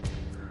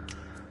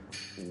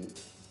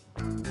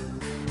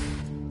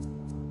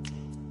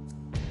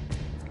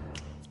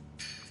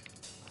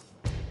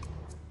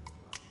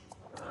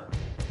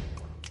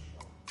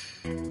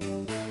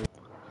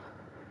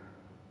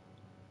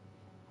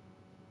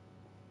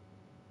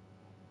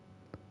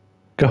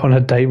 Go on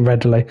a date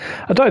readily.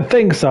 I don't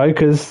think so,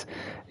 because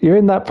you're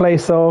in that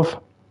place of,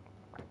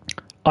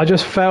 I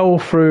just fell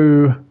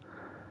through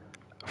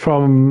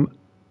from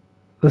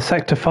the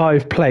Sector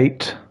 5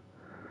 plate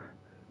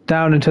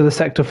down into the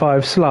Sector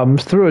 5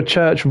 slums, through a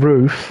church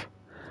roof,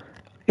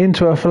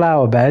 into a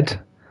flower bed,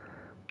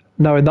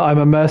 knowing that I'm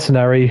a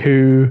mercenary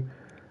who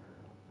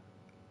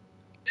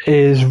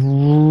is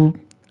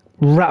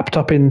wrapped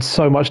up in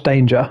so much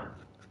danger.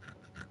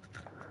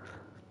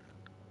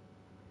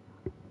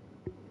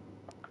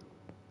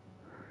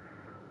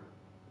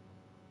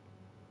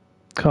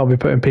 Can't be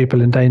putting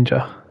people in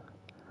danger.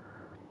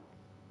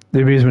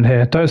 The amusement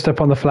here, don't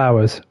step on the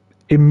flowers.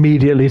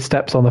 Immediately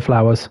steps on the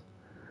flowers.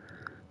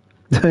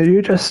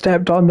 You just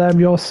stepped on them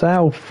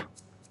yourself.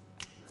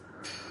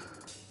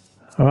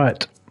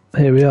 Alright,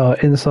 here we are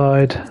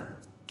inside.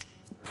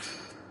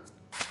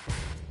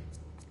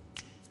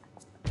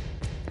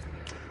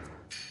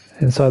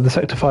 Inside the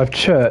Sector 5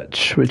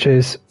 church, which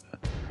is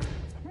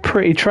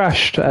pretty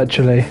trashed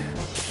actually.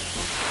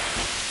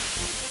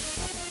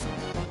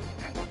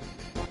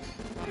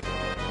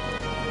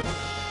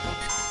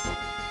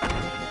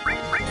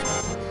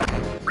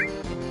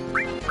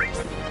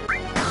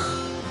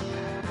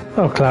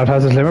 Oh, Cloud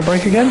has his limit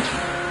break again?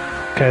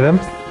 Okay then.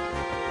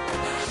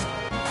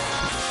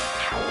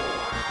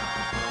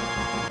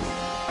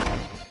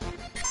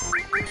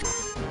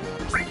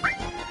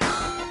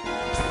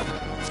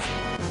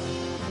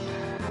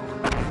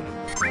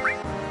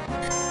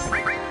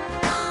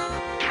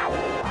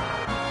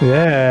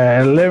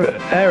 Yeah,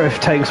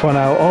 Aerith takes one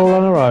out all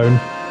on her own.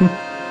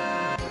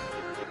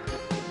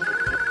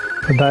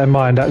 With that in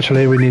mind,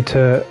 actually, we need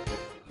to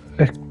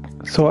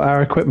sort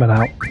our equipment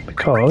out,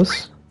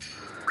 because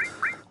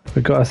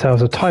we've got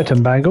ourselves a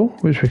Titan Bangle,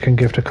 which we can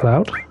give to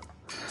Cloud.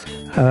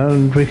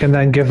 And we can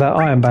then give that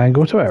Iron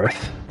Bangle to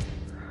Aerith,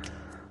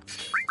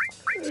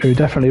 who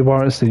definitely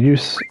warrants the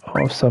use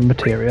of some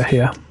materia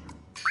here.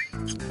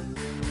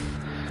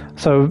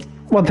 So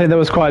one thing that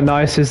was quite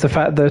nice is the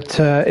fact that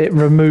it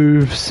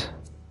removes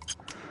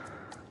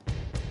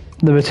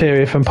the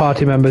materia from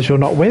party members you're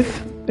not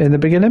with in the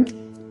beginning,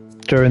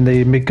 during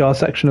the Midgard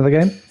section of the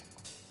game.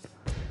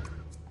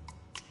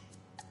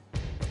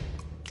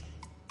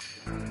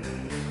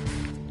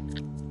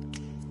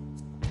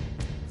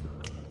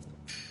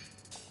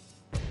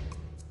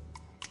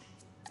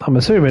 I'm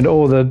assuming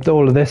all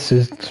of this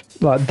is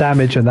like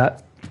damage and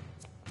that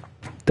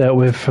dealt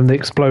with from the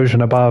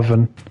explosion above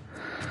and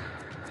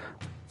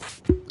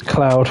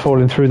Cloud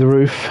falling through the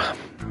roof.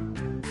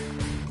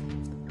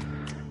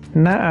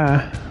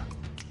 Nah.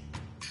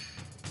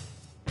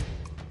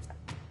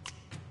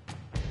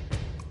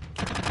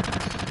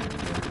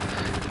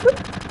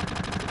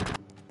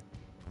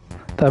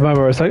 That moment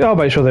where it's like, I'll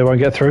make sure they won't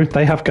get through.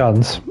 They have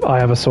guns. I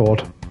have a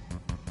sword.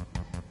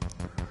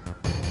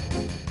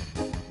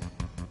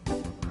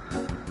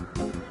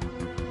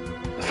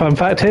 fun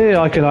fact here,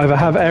 I can either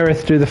have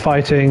Aerith do the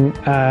fighting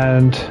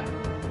and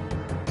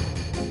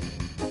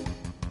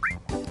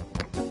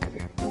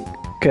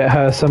get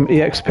her some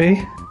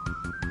EXP.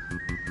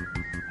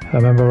 If I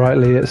remember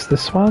rightly, it's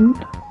this one.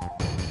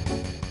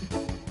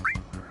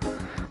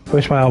 I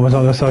wish my arm was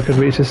longer so I could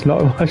reach this,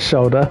 not on my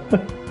shoulder.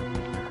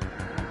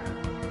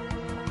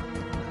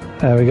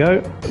 There we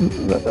go.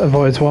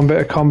 Avoids one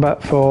bit of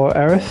combat for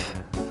Aerith.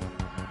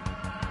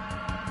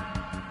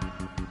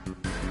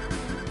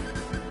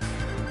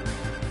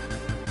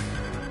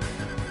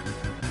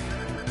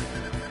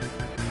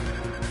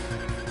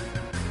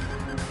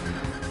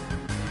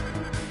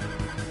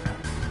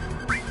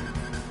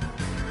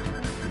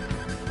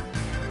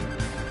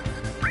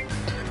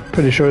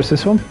 Pretty sure it's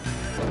this one.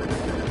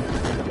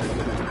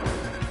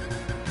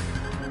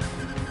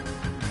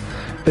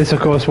 This, of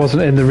course,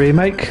 wasn't in the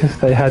remake.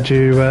 They had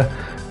you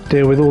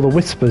deal with all the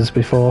whispers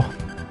before.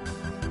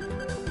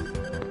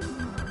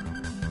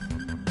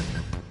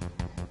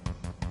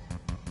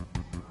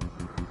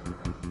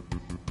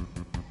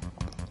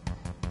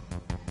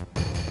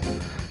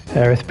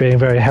 Aerith being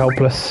very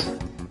helpless.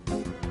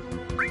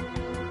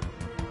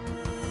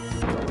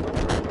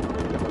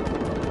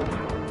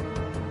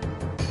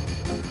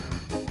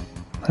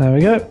 There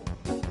we go.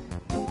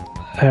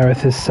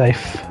 Aerith is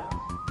safe.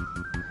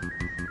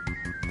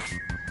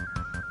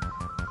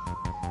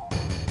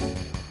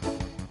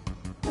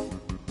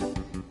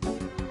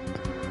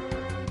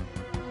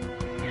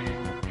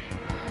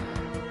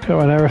 Go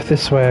on, Aerith,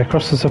 this way,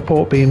 across the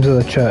support beams of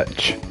the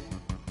church.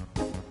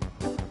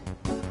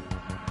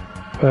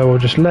 Where we'll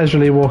just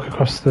leisurely walk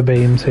across the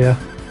beams here.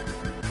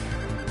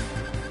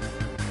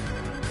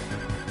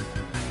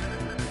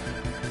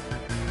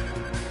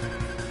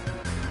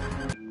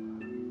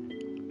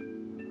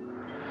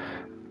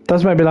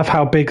 Does make me laugh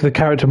how big the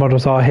character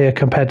models are here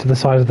compared to the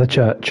size of the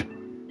church.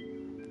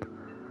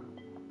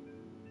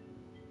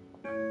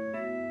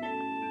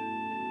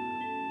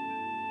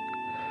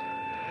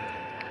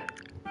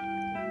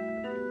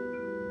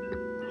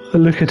 I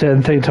look at it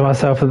and think to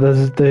myself that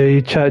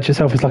the church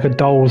itself is like a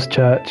doll's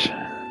church.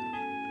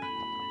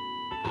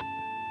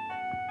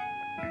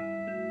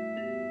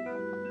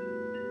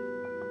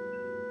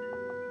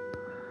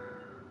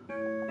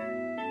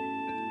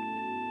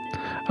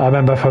 I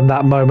remember from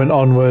that moment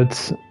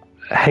onwards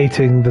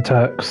hating the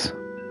Turks.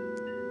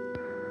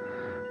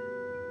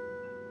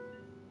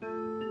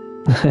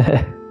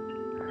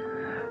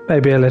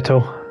 Maybe a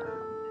little.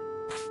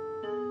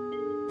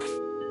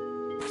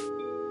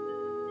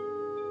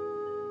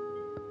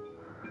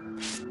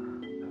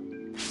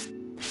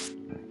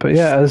 But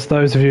yeah, as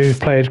those of you who've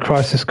played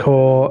Crisis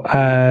Core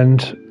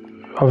and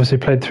obviously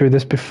played through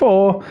this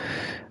before,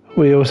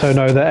 we also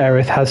know that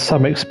Aerith has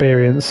some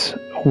experience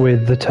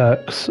with the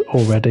Turks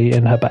already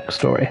in her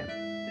backstory.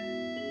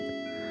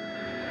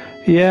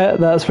 Yeah,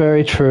 that's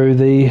very true.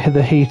 The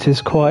heat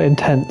is quite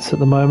intense at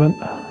the moment.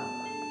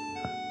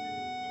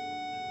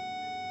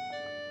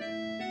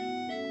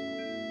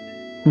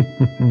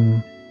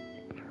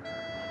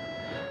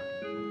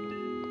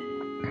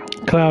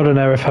 Cloud and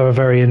Aerith have a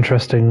very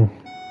interesting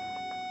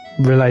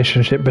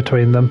relationship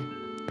between them.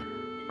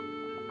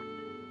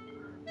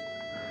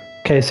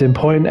 Case in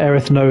point,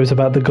 Aerith knows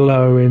about the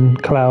glow in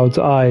Cloud's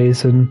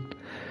eyes and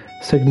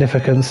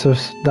significance of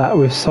that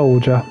with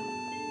Soldier.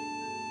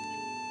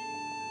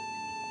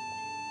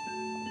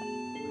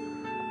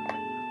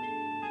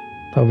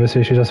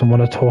 Obviously she doesn't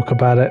want to talk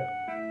about it.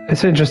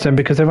 It's interesting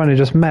because they've only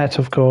just met,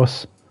 of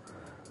course,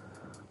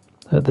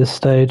 at this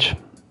stage.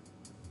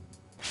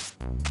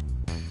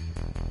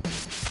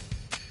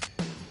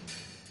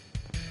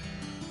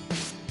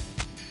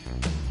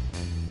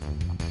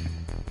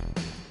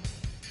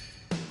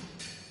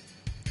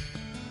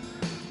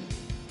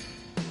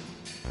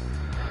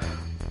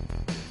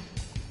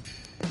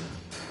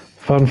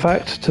 Fun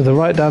fact, to the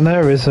right down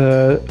there is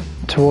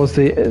towards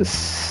the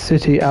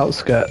city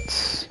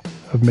outskirts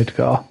of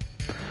Midgar.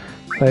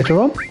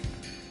 Later on.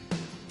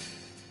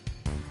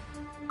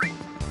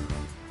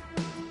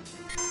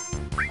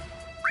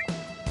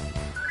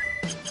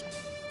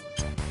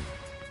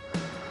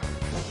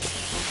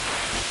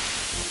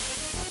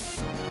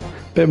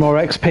 Bit more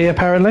XP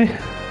apparently.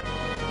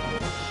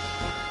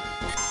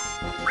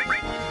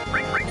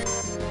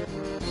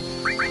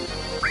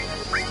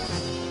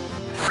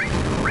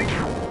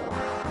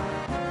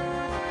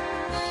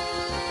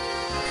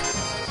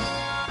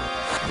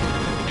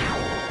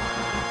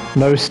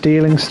 No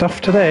stealing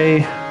stuff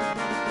today.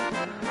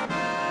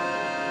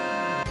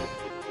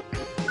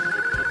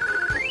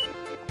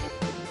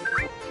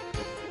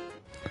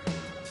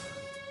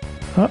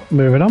 Oh,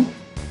 moving on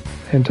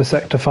into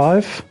Sector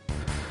 5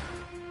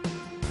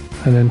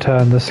 and in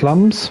turn the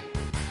slums.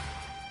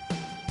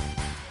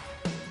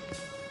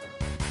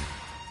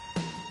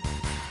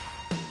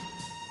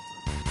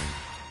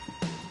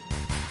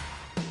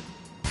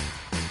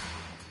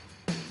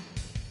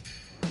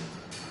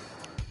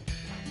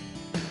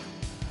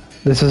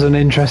 This is an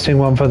interesting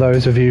one for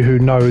those of you who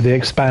know the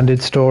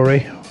expanded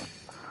story.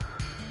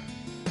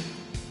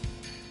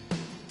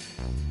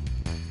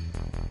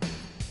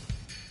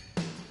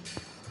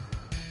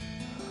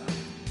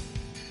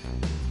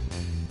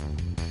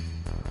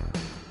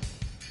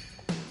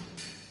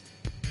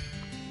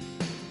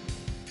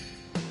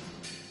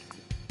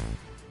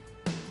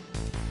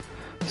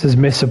 This is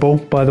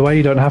missable, by the way.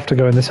 You don't have to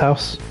go in this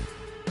house.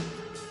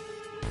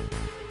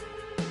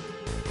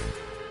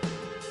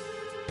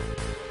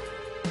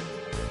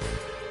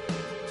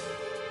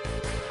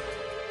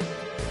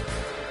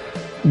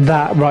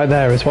 That right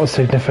there is what's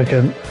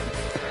significant.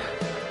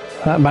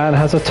 That man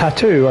has a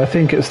tattoo. I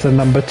think it's the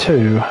number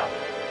 2.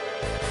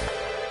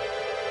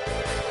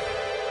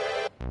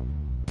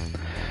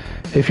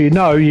 If you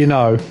know, you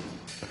know.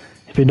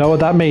 If you know what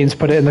that means,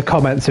 put it in the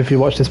comments if you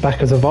watch this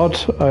back as a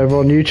VOD over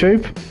on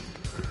YouTube.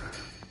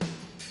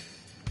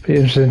 Be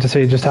interesting to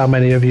see just how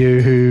many of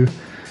you who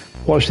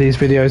watch these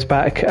videos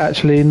back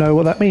actually know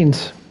what that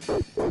means.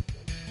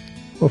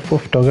 Woof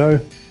woof doggo.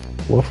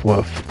 Woof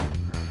woof.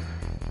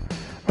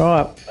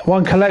 Right,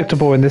 one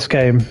collectible in this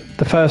game.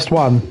 The first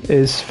one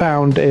is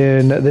found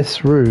in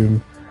this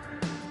room.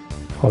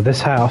 Or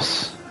this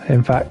house,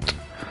 in fact.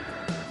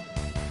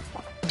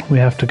 We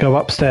have to go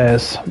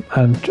upstairs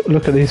and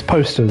look at these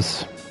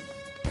posters.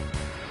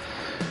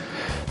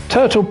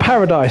 Turtle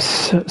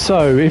Paradise.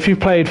 So, if you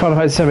played Final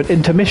Fantasy VII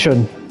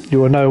Intermission, you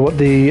will know what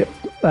the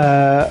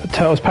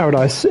Turtles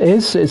Paradise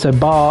is. It's a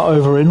bar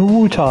over in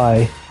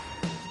Wutai.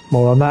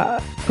 More on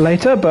that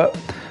later, but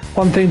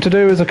one thing to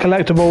do as a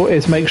collectible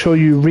is make sure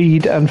you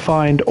read and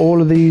find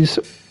all of these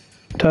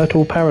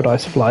Turtle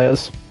Paradise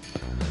flyers.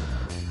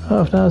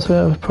 Oh, now so we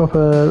have a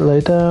proper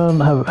lay down,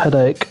 have a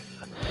headache.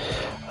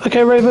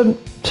 Okay, Raven,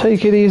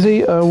 take it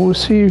easy. I will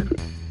see you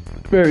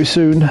very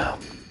soon.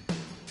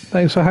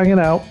 Thanks for hanging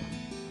out.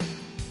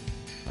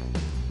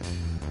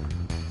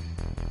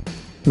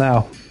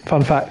 Now,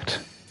 fun fact.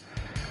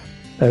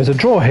 There's a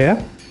drawer here,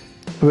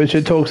 which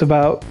it talks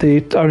about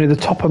only the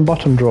top and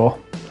bottom drawer,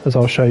 as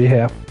I'll show you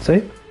here.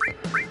 See?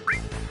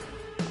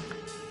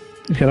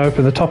 You can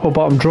open the top or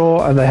bottom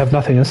drawer and they have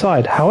nothing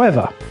inside.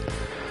 However,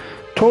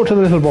 talk to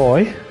the little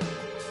boy.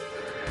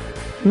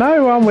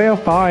 No one will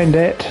find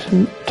it.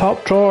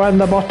 Top drawer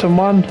and the bottom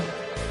one.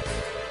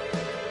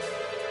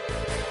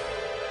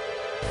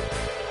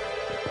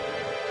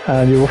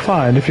 And you will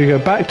find, if you go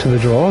back to the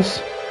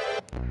drawers,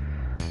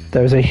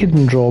 there is a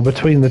hidden drawer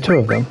between the two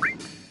of them.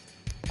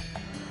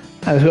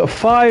 And it's got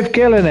 5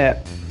 gil in it.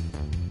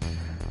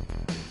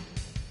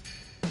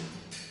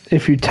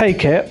 If you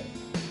take it,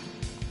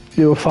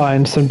 you will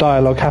find some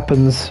dialogue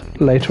happens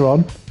later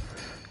on,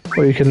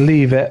 or you can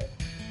leave it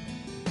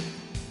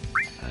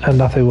and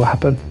nothing will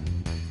happen.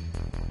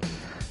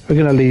 We're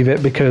going to leave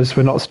it because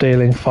we're not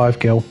stealing 5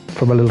 gil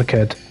from a little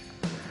kid.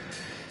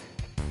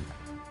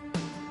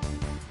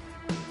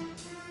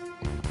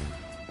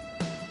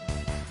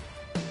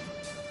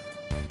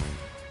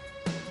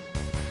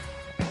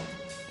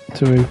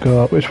 So we've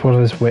got, which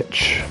one is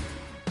which?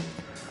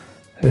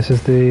 This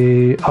is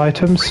the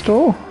item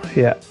store?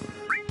 Yeah.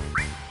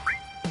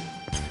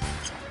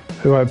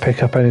 We won't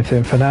pick up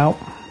anything for now.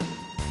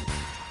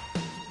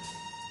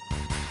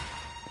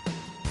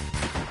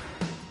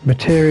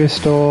 Materia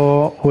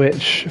store,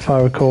 which, if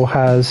I recall,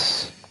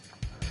 has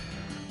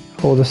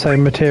all the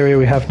same material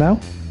we have now.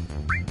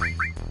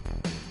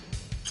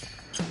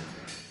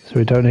 So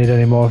we don't need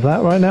any more of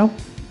that right now.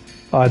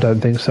 I don't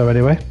think so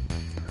anyway.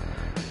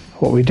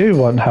 What we do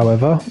want,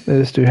 however,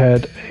 is to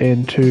head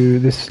into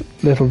this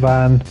little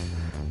van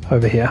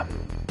over here.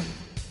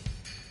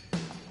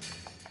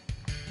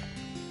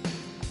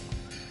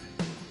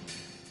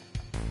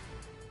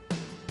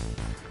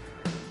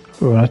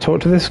 We want to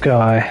talk to this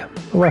guy,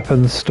 the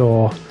weapons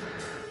store,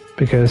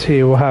 because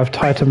he will have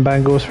Titan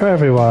bangles for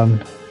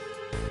everyone.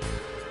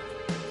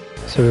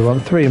 So we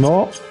want 3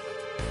 more.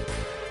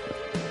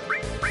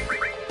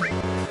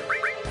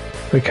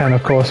 We can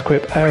of course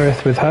equip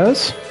Aerith with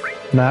hers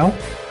now.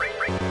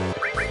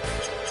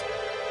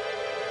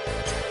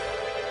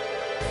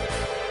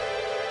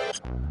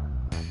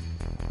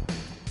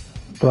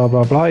 Blah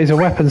blah blah. He's a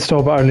weapons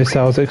store but only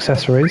sells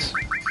accessories.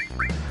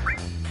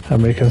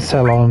 And we can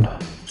sell on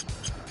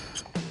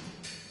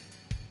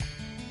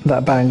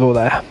that bangle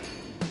there.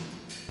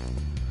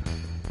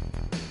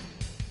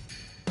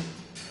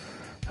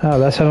 Now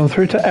let's head on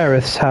through to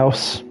Aerith's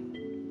house.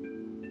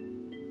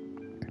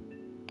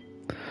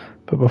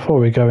 But before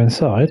we go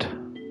inside,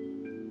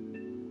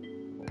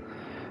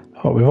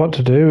 what we want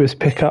to do is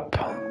pick up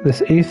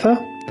this ether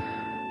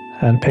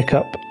and pick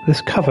up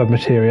this cover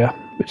materia,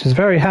 which is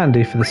very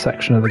handy for this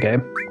section of the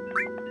game.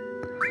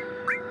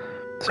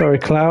 Sorry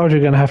Cloud,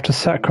 you're going to have to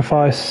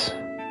sacrifice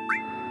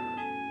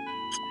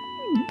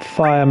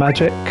fire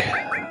magic.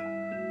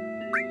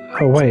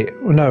 Oh wait,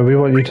 no, we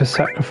want you to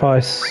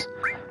sacrifice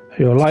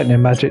your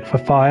lightning magic for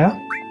fire.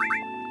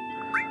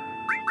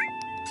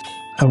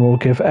 And we'll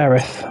give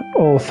Aerith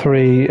all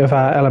 3 of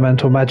our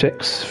elemental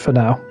magics for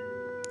now.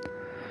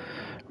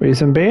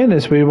 Reason being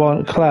is we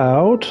want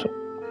Cloud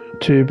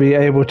to be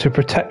able to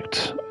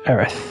protect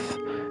Aerith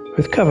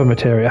with cover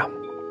materia.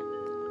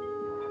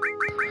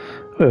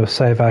 We'll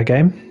save our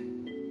game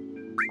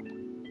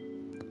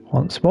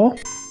once more.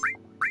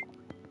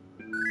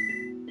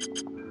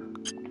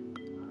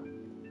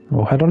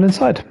 We'll head on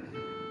inside.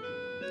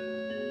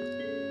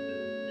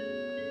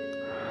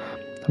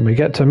 And we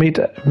get to meet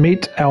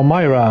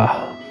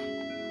Elmira.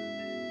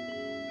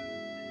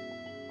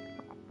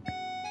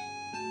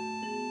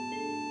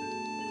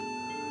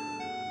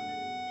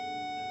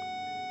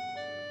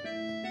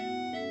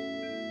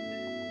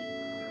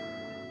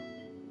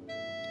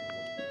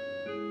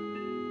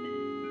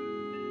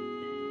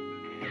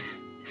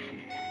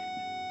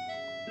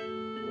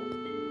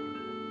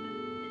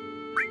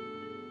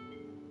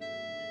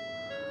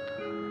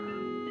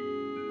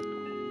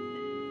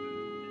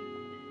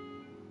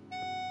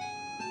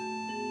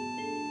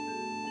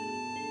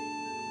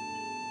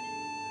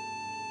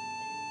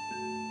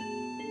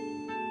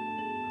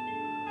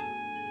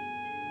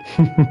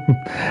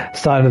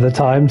 Sign of the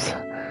times.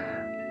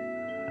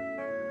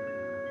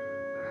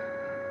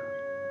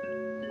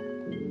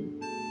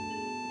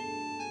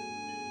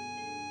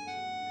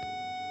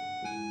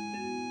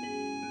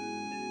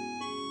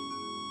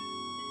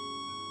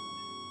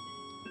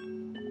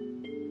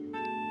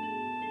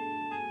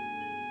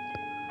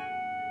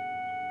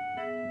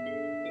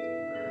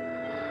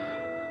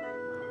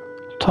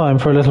 Time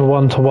for a little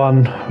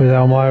one-to-one with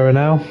Elmira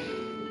now.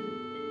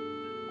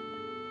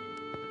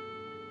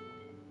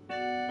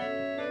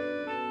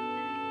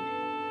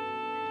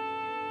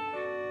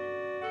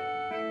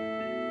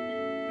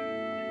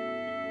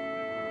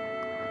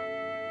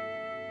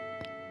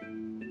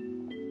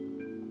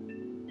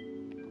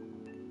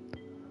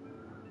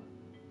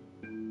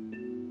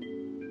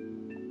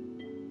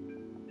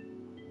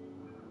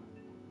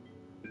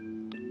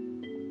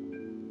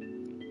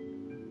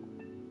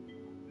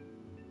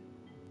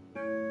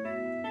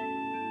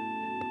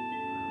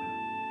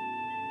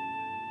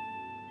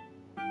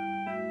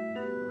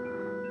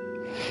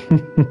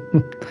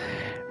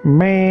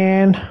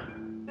 Man.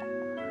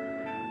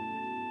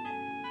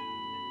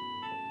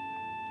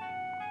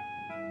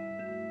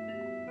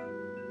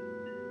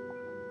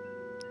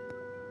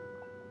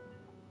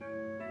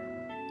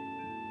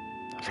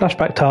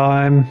 Flashback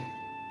time.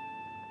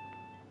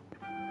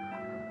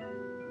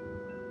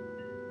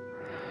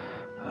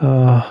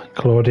 Oh,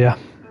 Claudia.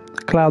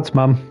 Cloud's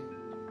mum.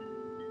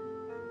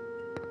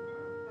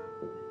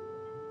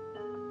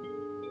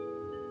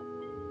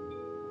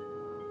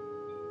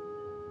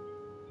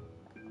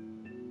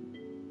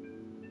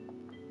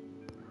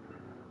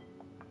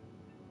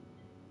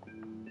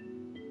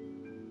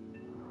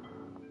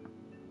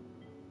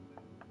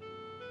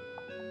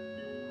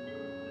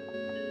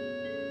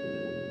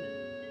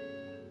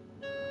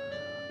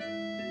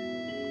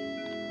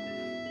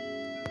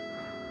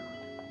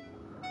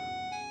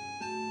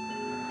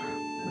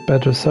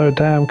 Bed was so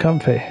damn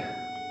comfy.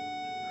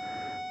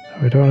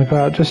 We don't want to go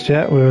out just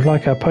yet. We would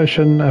like our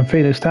potion and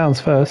Phoenix Downs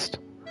first.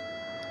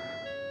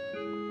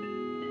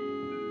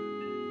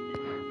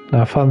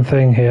 Now, fun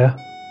thing here.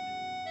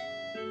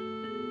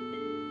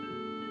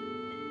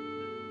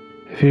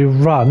 If you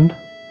run,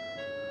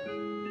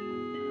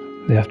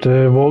 you have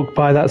to walk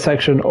by that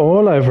section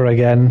all over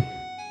again.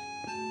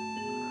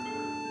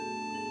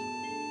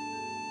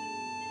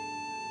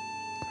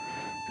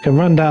 You can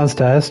run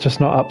downstairs, just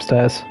not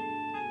upstairs.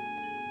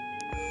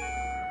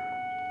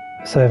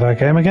 Save our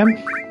game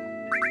again.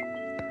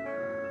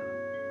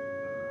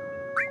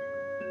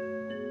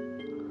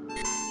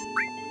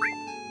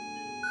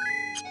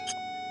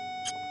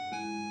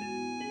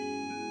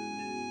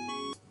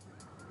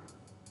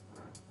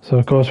 So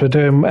of course we're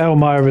doing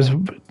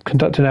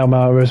conducting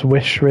Elmira's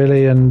wish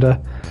really, and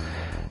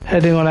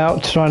heading on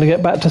out trying to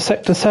get back to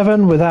Sector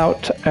 7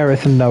 without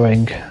Aerith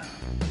knowing.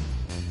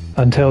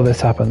 Until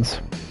this happens.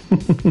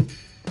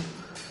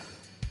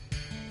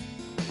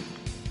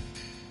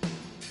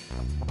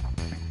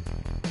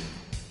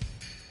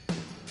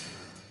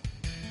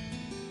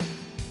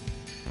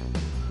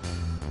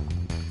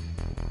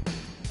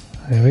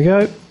 Here we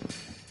go.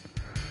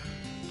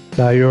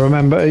 Now you'll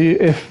remember,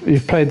 if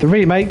you've played the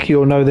remake,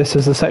 you'll know this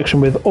is the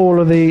section with all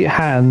of the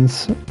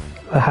hands,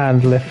 the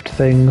hand lift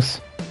things.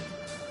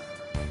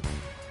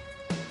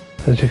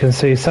 As you can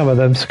see, some of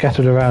them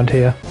scattered around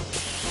here.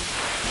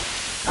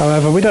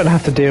 However, we don't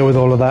have to deal with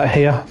all of that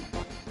here.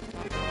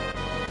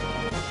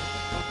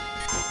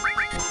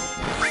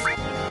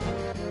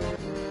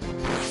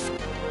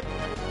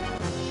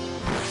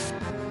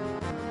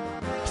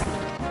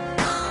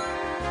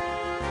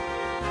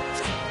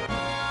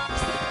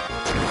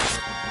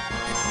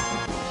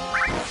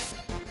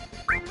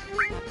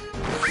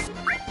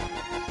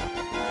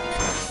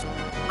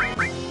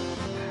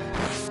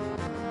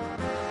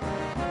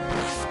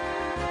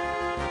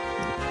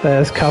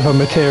 There's cover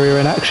materia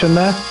in action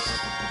there.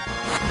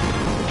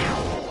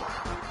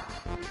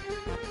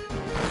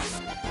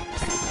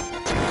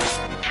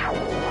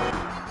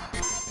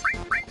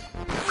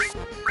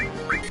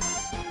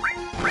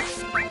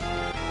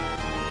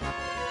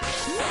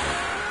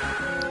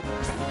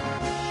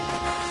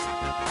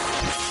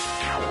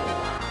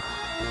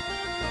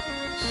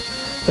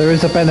 There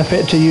is a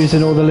benefit to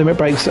using all the limit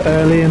breaks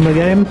early in the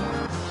game.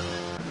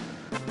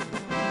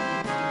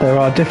 There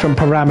are different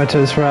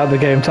parameters throughout the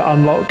game to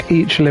unlock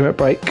each limit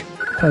break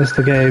as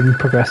the game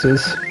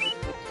progresses.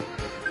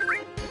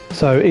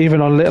 So even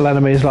on little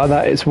enemies like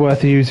that, it's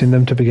worth using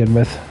them to begin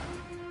with.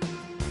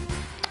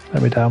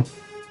 Let me down.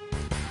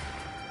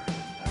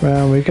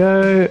 Round we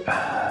go.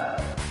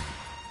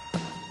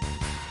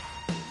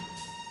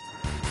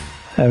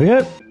 There we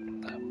go.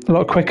 A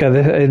lot quicker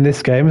in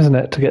this game, isn't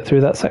it, to get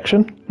through that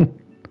section?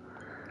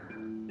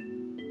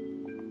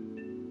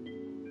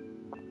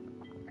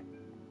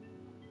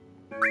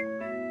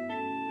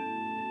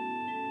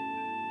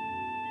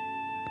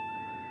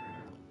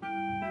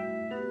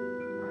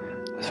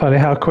 It's funny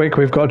how quick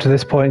we've got to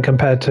this point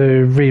compared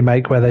to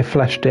Remake, where they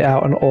fleshed it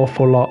out an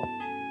awful lot.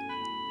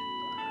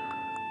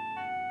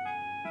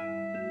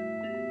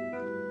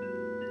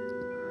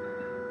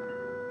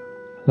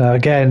 Now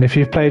again, if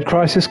you've played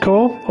Crisis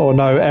Core or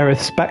know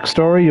Aerith's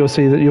backstory, you'll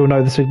see that you'll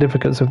know the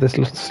significance of this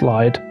little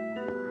slide.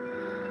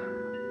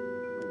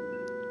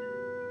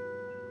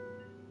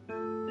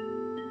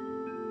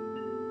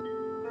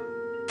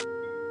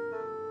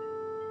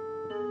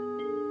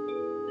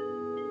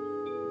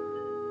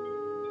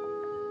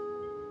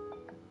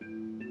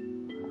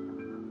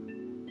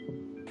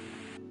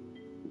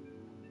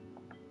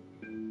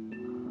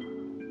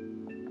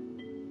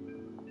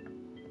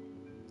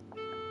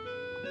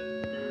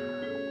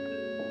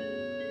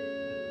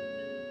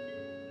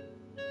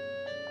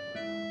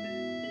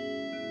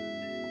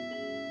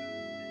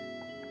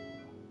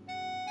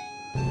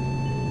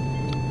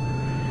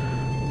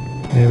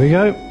 Here we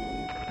go.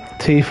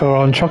 Tifa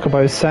on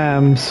Chocobo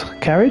Sam's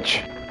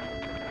carriage.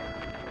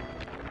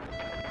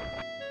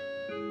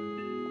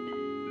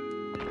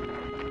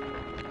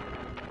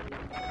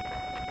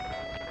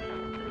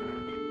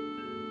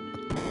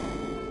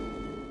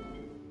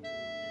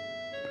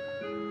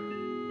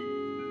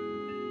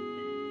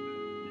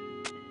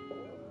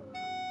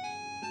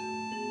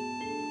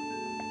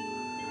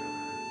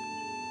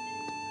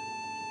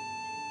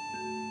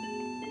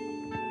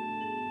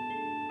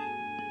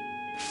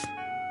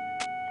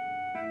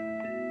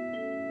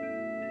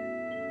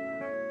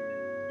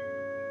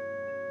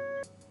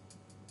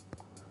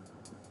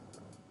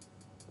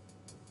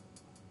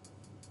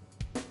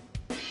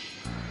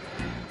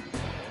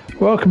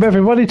 Welcome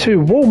everybody to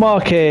Wall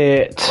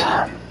Market.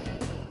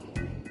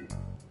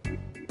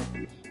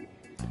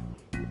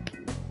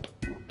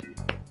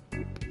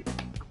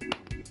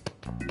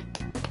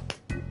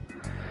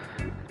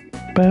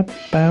 Ba,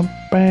 ba,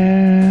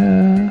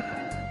 ba.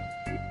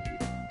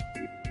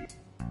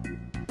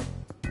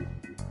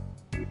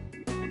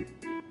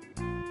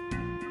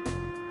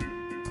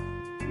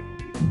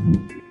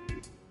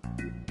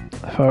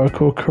 If I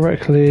recall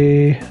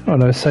correctly, oh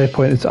no, save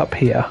point is up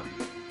here.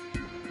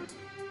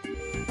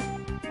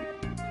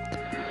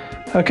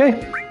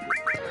 Okay,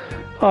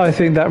 I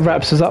think that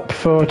wraps us up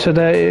for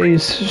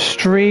today's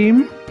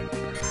stream.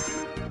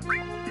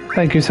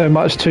 Thank you so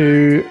much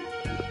to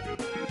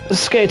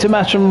Skater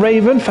Match and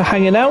Raven for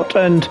hanging out,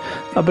 and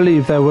I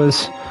believe there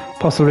was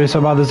possibly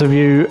some others of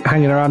you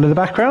hanging around in the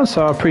background,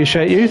 so I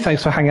appreciate you.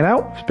 Thanks for hanging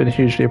out. It's been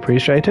hugely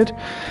appreciated.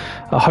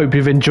 I hope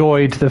you've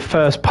enjoyed the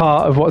first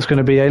part of what's going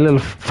to be a little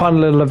fun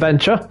little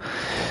adventure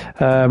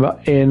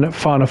in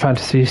Final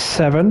Fantasy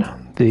VII,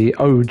 the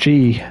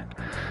OG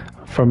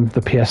from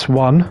the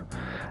PS1.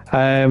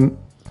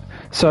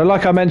 So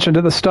like I mentioned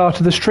at the start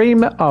of the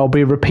stream, I'll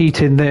be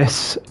repeating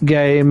this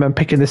game and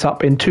picking this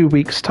up in 2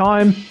 weeks'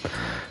 time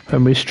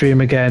when we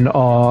stream again.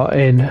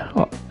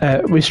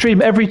 We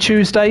stream every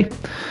Tuesday,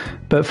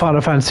 but Final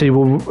Fantasy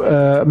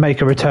will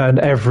make a return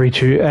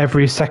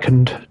every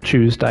second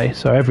Tuesday,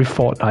 so every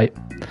fortnight,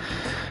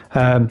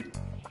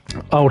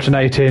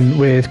 alternating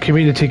with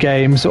community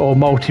games or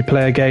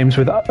multiplayer games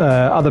with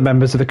other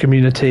members of the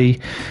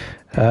community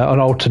on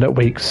alternate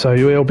weeks. So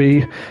it'll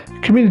be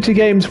community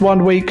games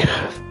 1 week,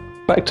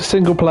 back to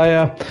single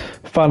player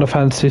Final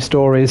Fantasy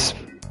stories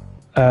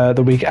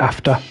the week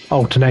after,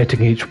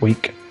 alternating each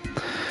week.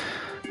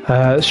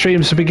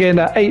 Streams will begin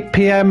at 8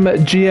 p.m.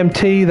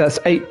 GMT, that's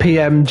 8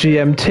 p.m.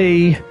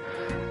 GMT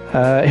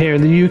here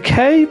in the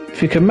UK.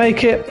 If you can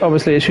make it,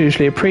 obviously it's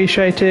hugely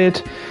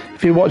appreciated.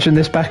 If you're watching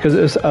this back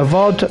as a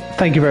VOD,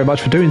 thank you very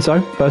much for doing so,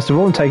 first of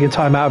all, and taking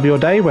time out of your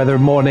day, whether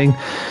morning,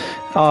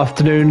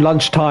 afternoon,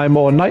 lunchtime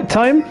or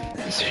nighttime.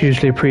 It's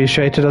hugely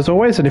appreciated as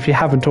always, and if you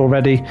haven't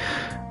already,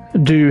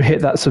 do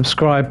hit that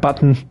subscribe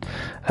button,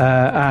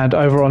 and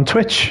over on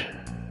Twitch,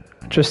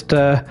 just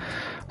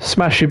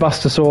smash your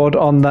Buster Sword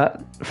on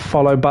that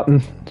follow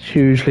button.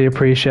 Hugely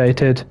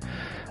appreciated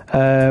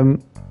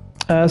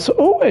as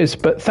always.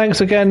 But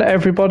thanks again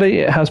everybody,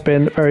 it has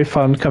been very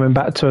fun coming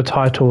back to a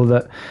title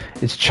that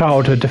is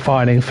childhood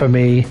defining for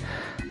me,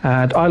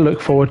 and I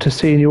look forward to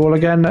seeing you all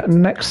again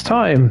next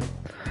time.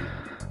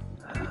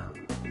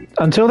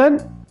 Until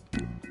then,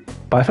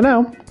 bye for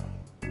now.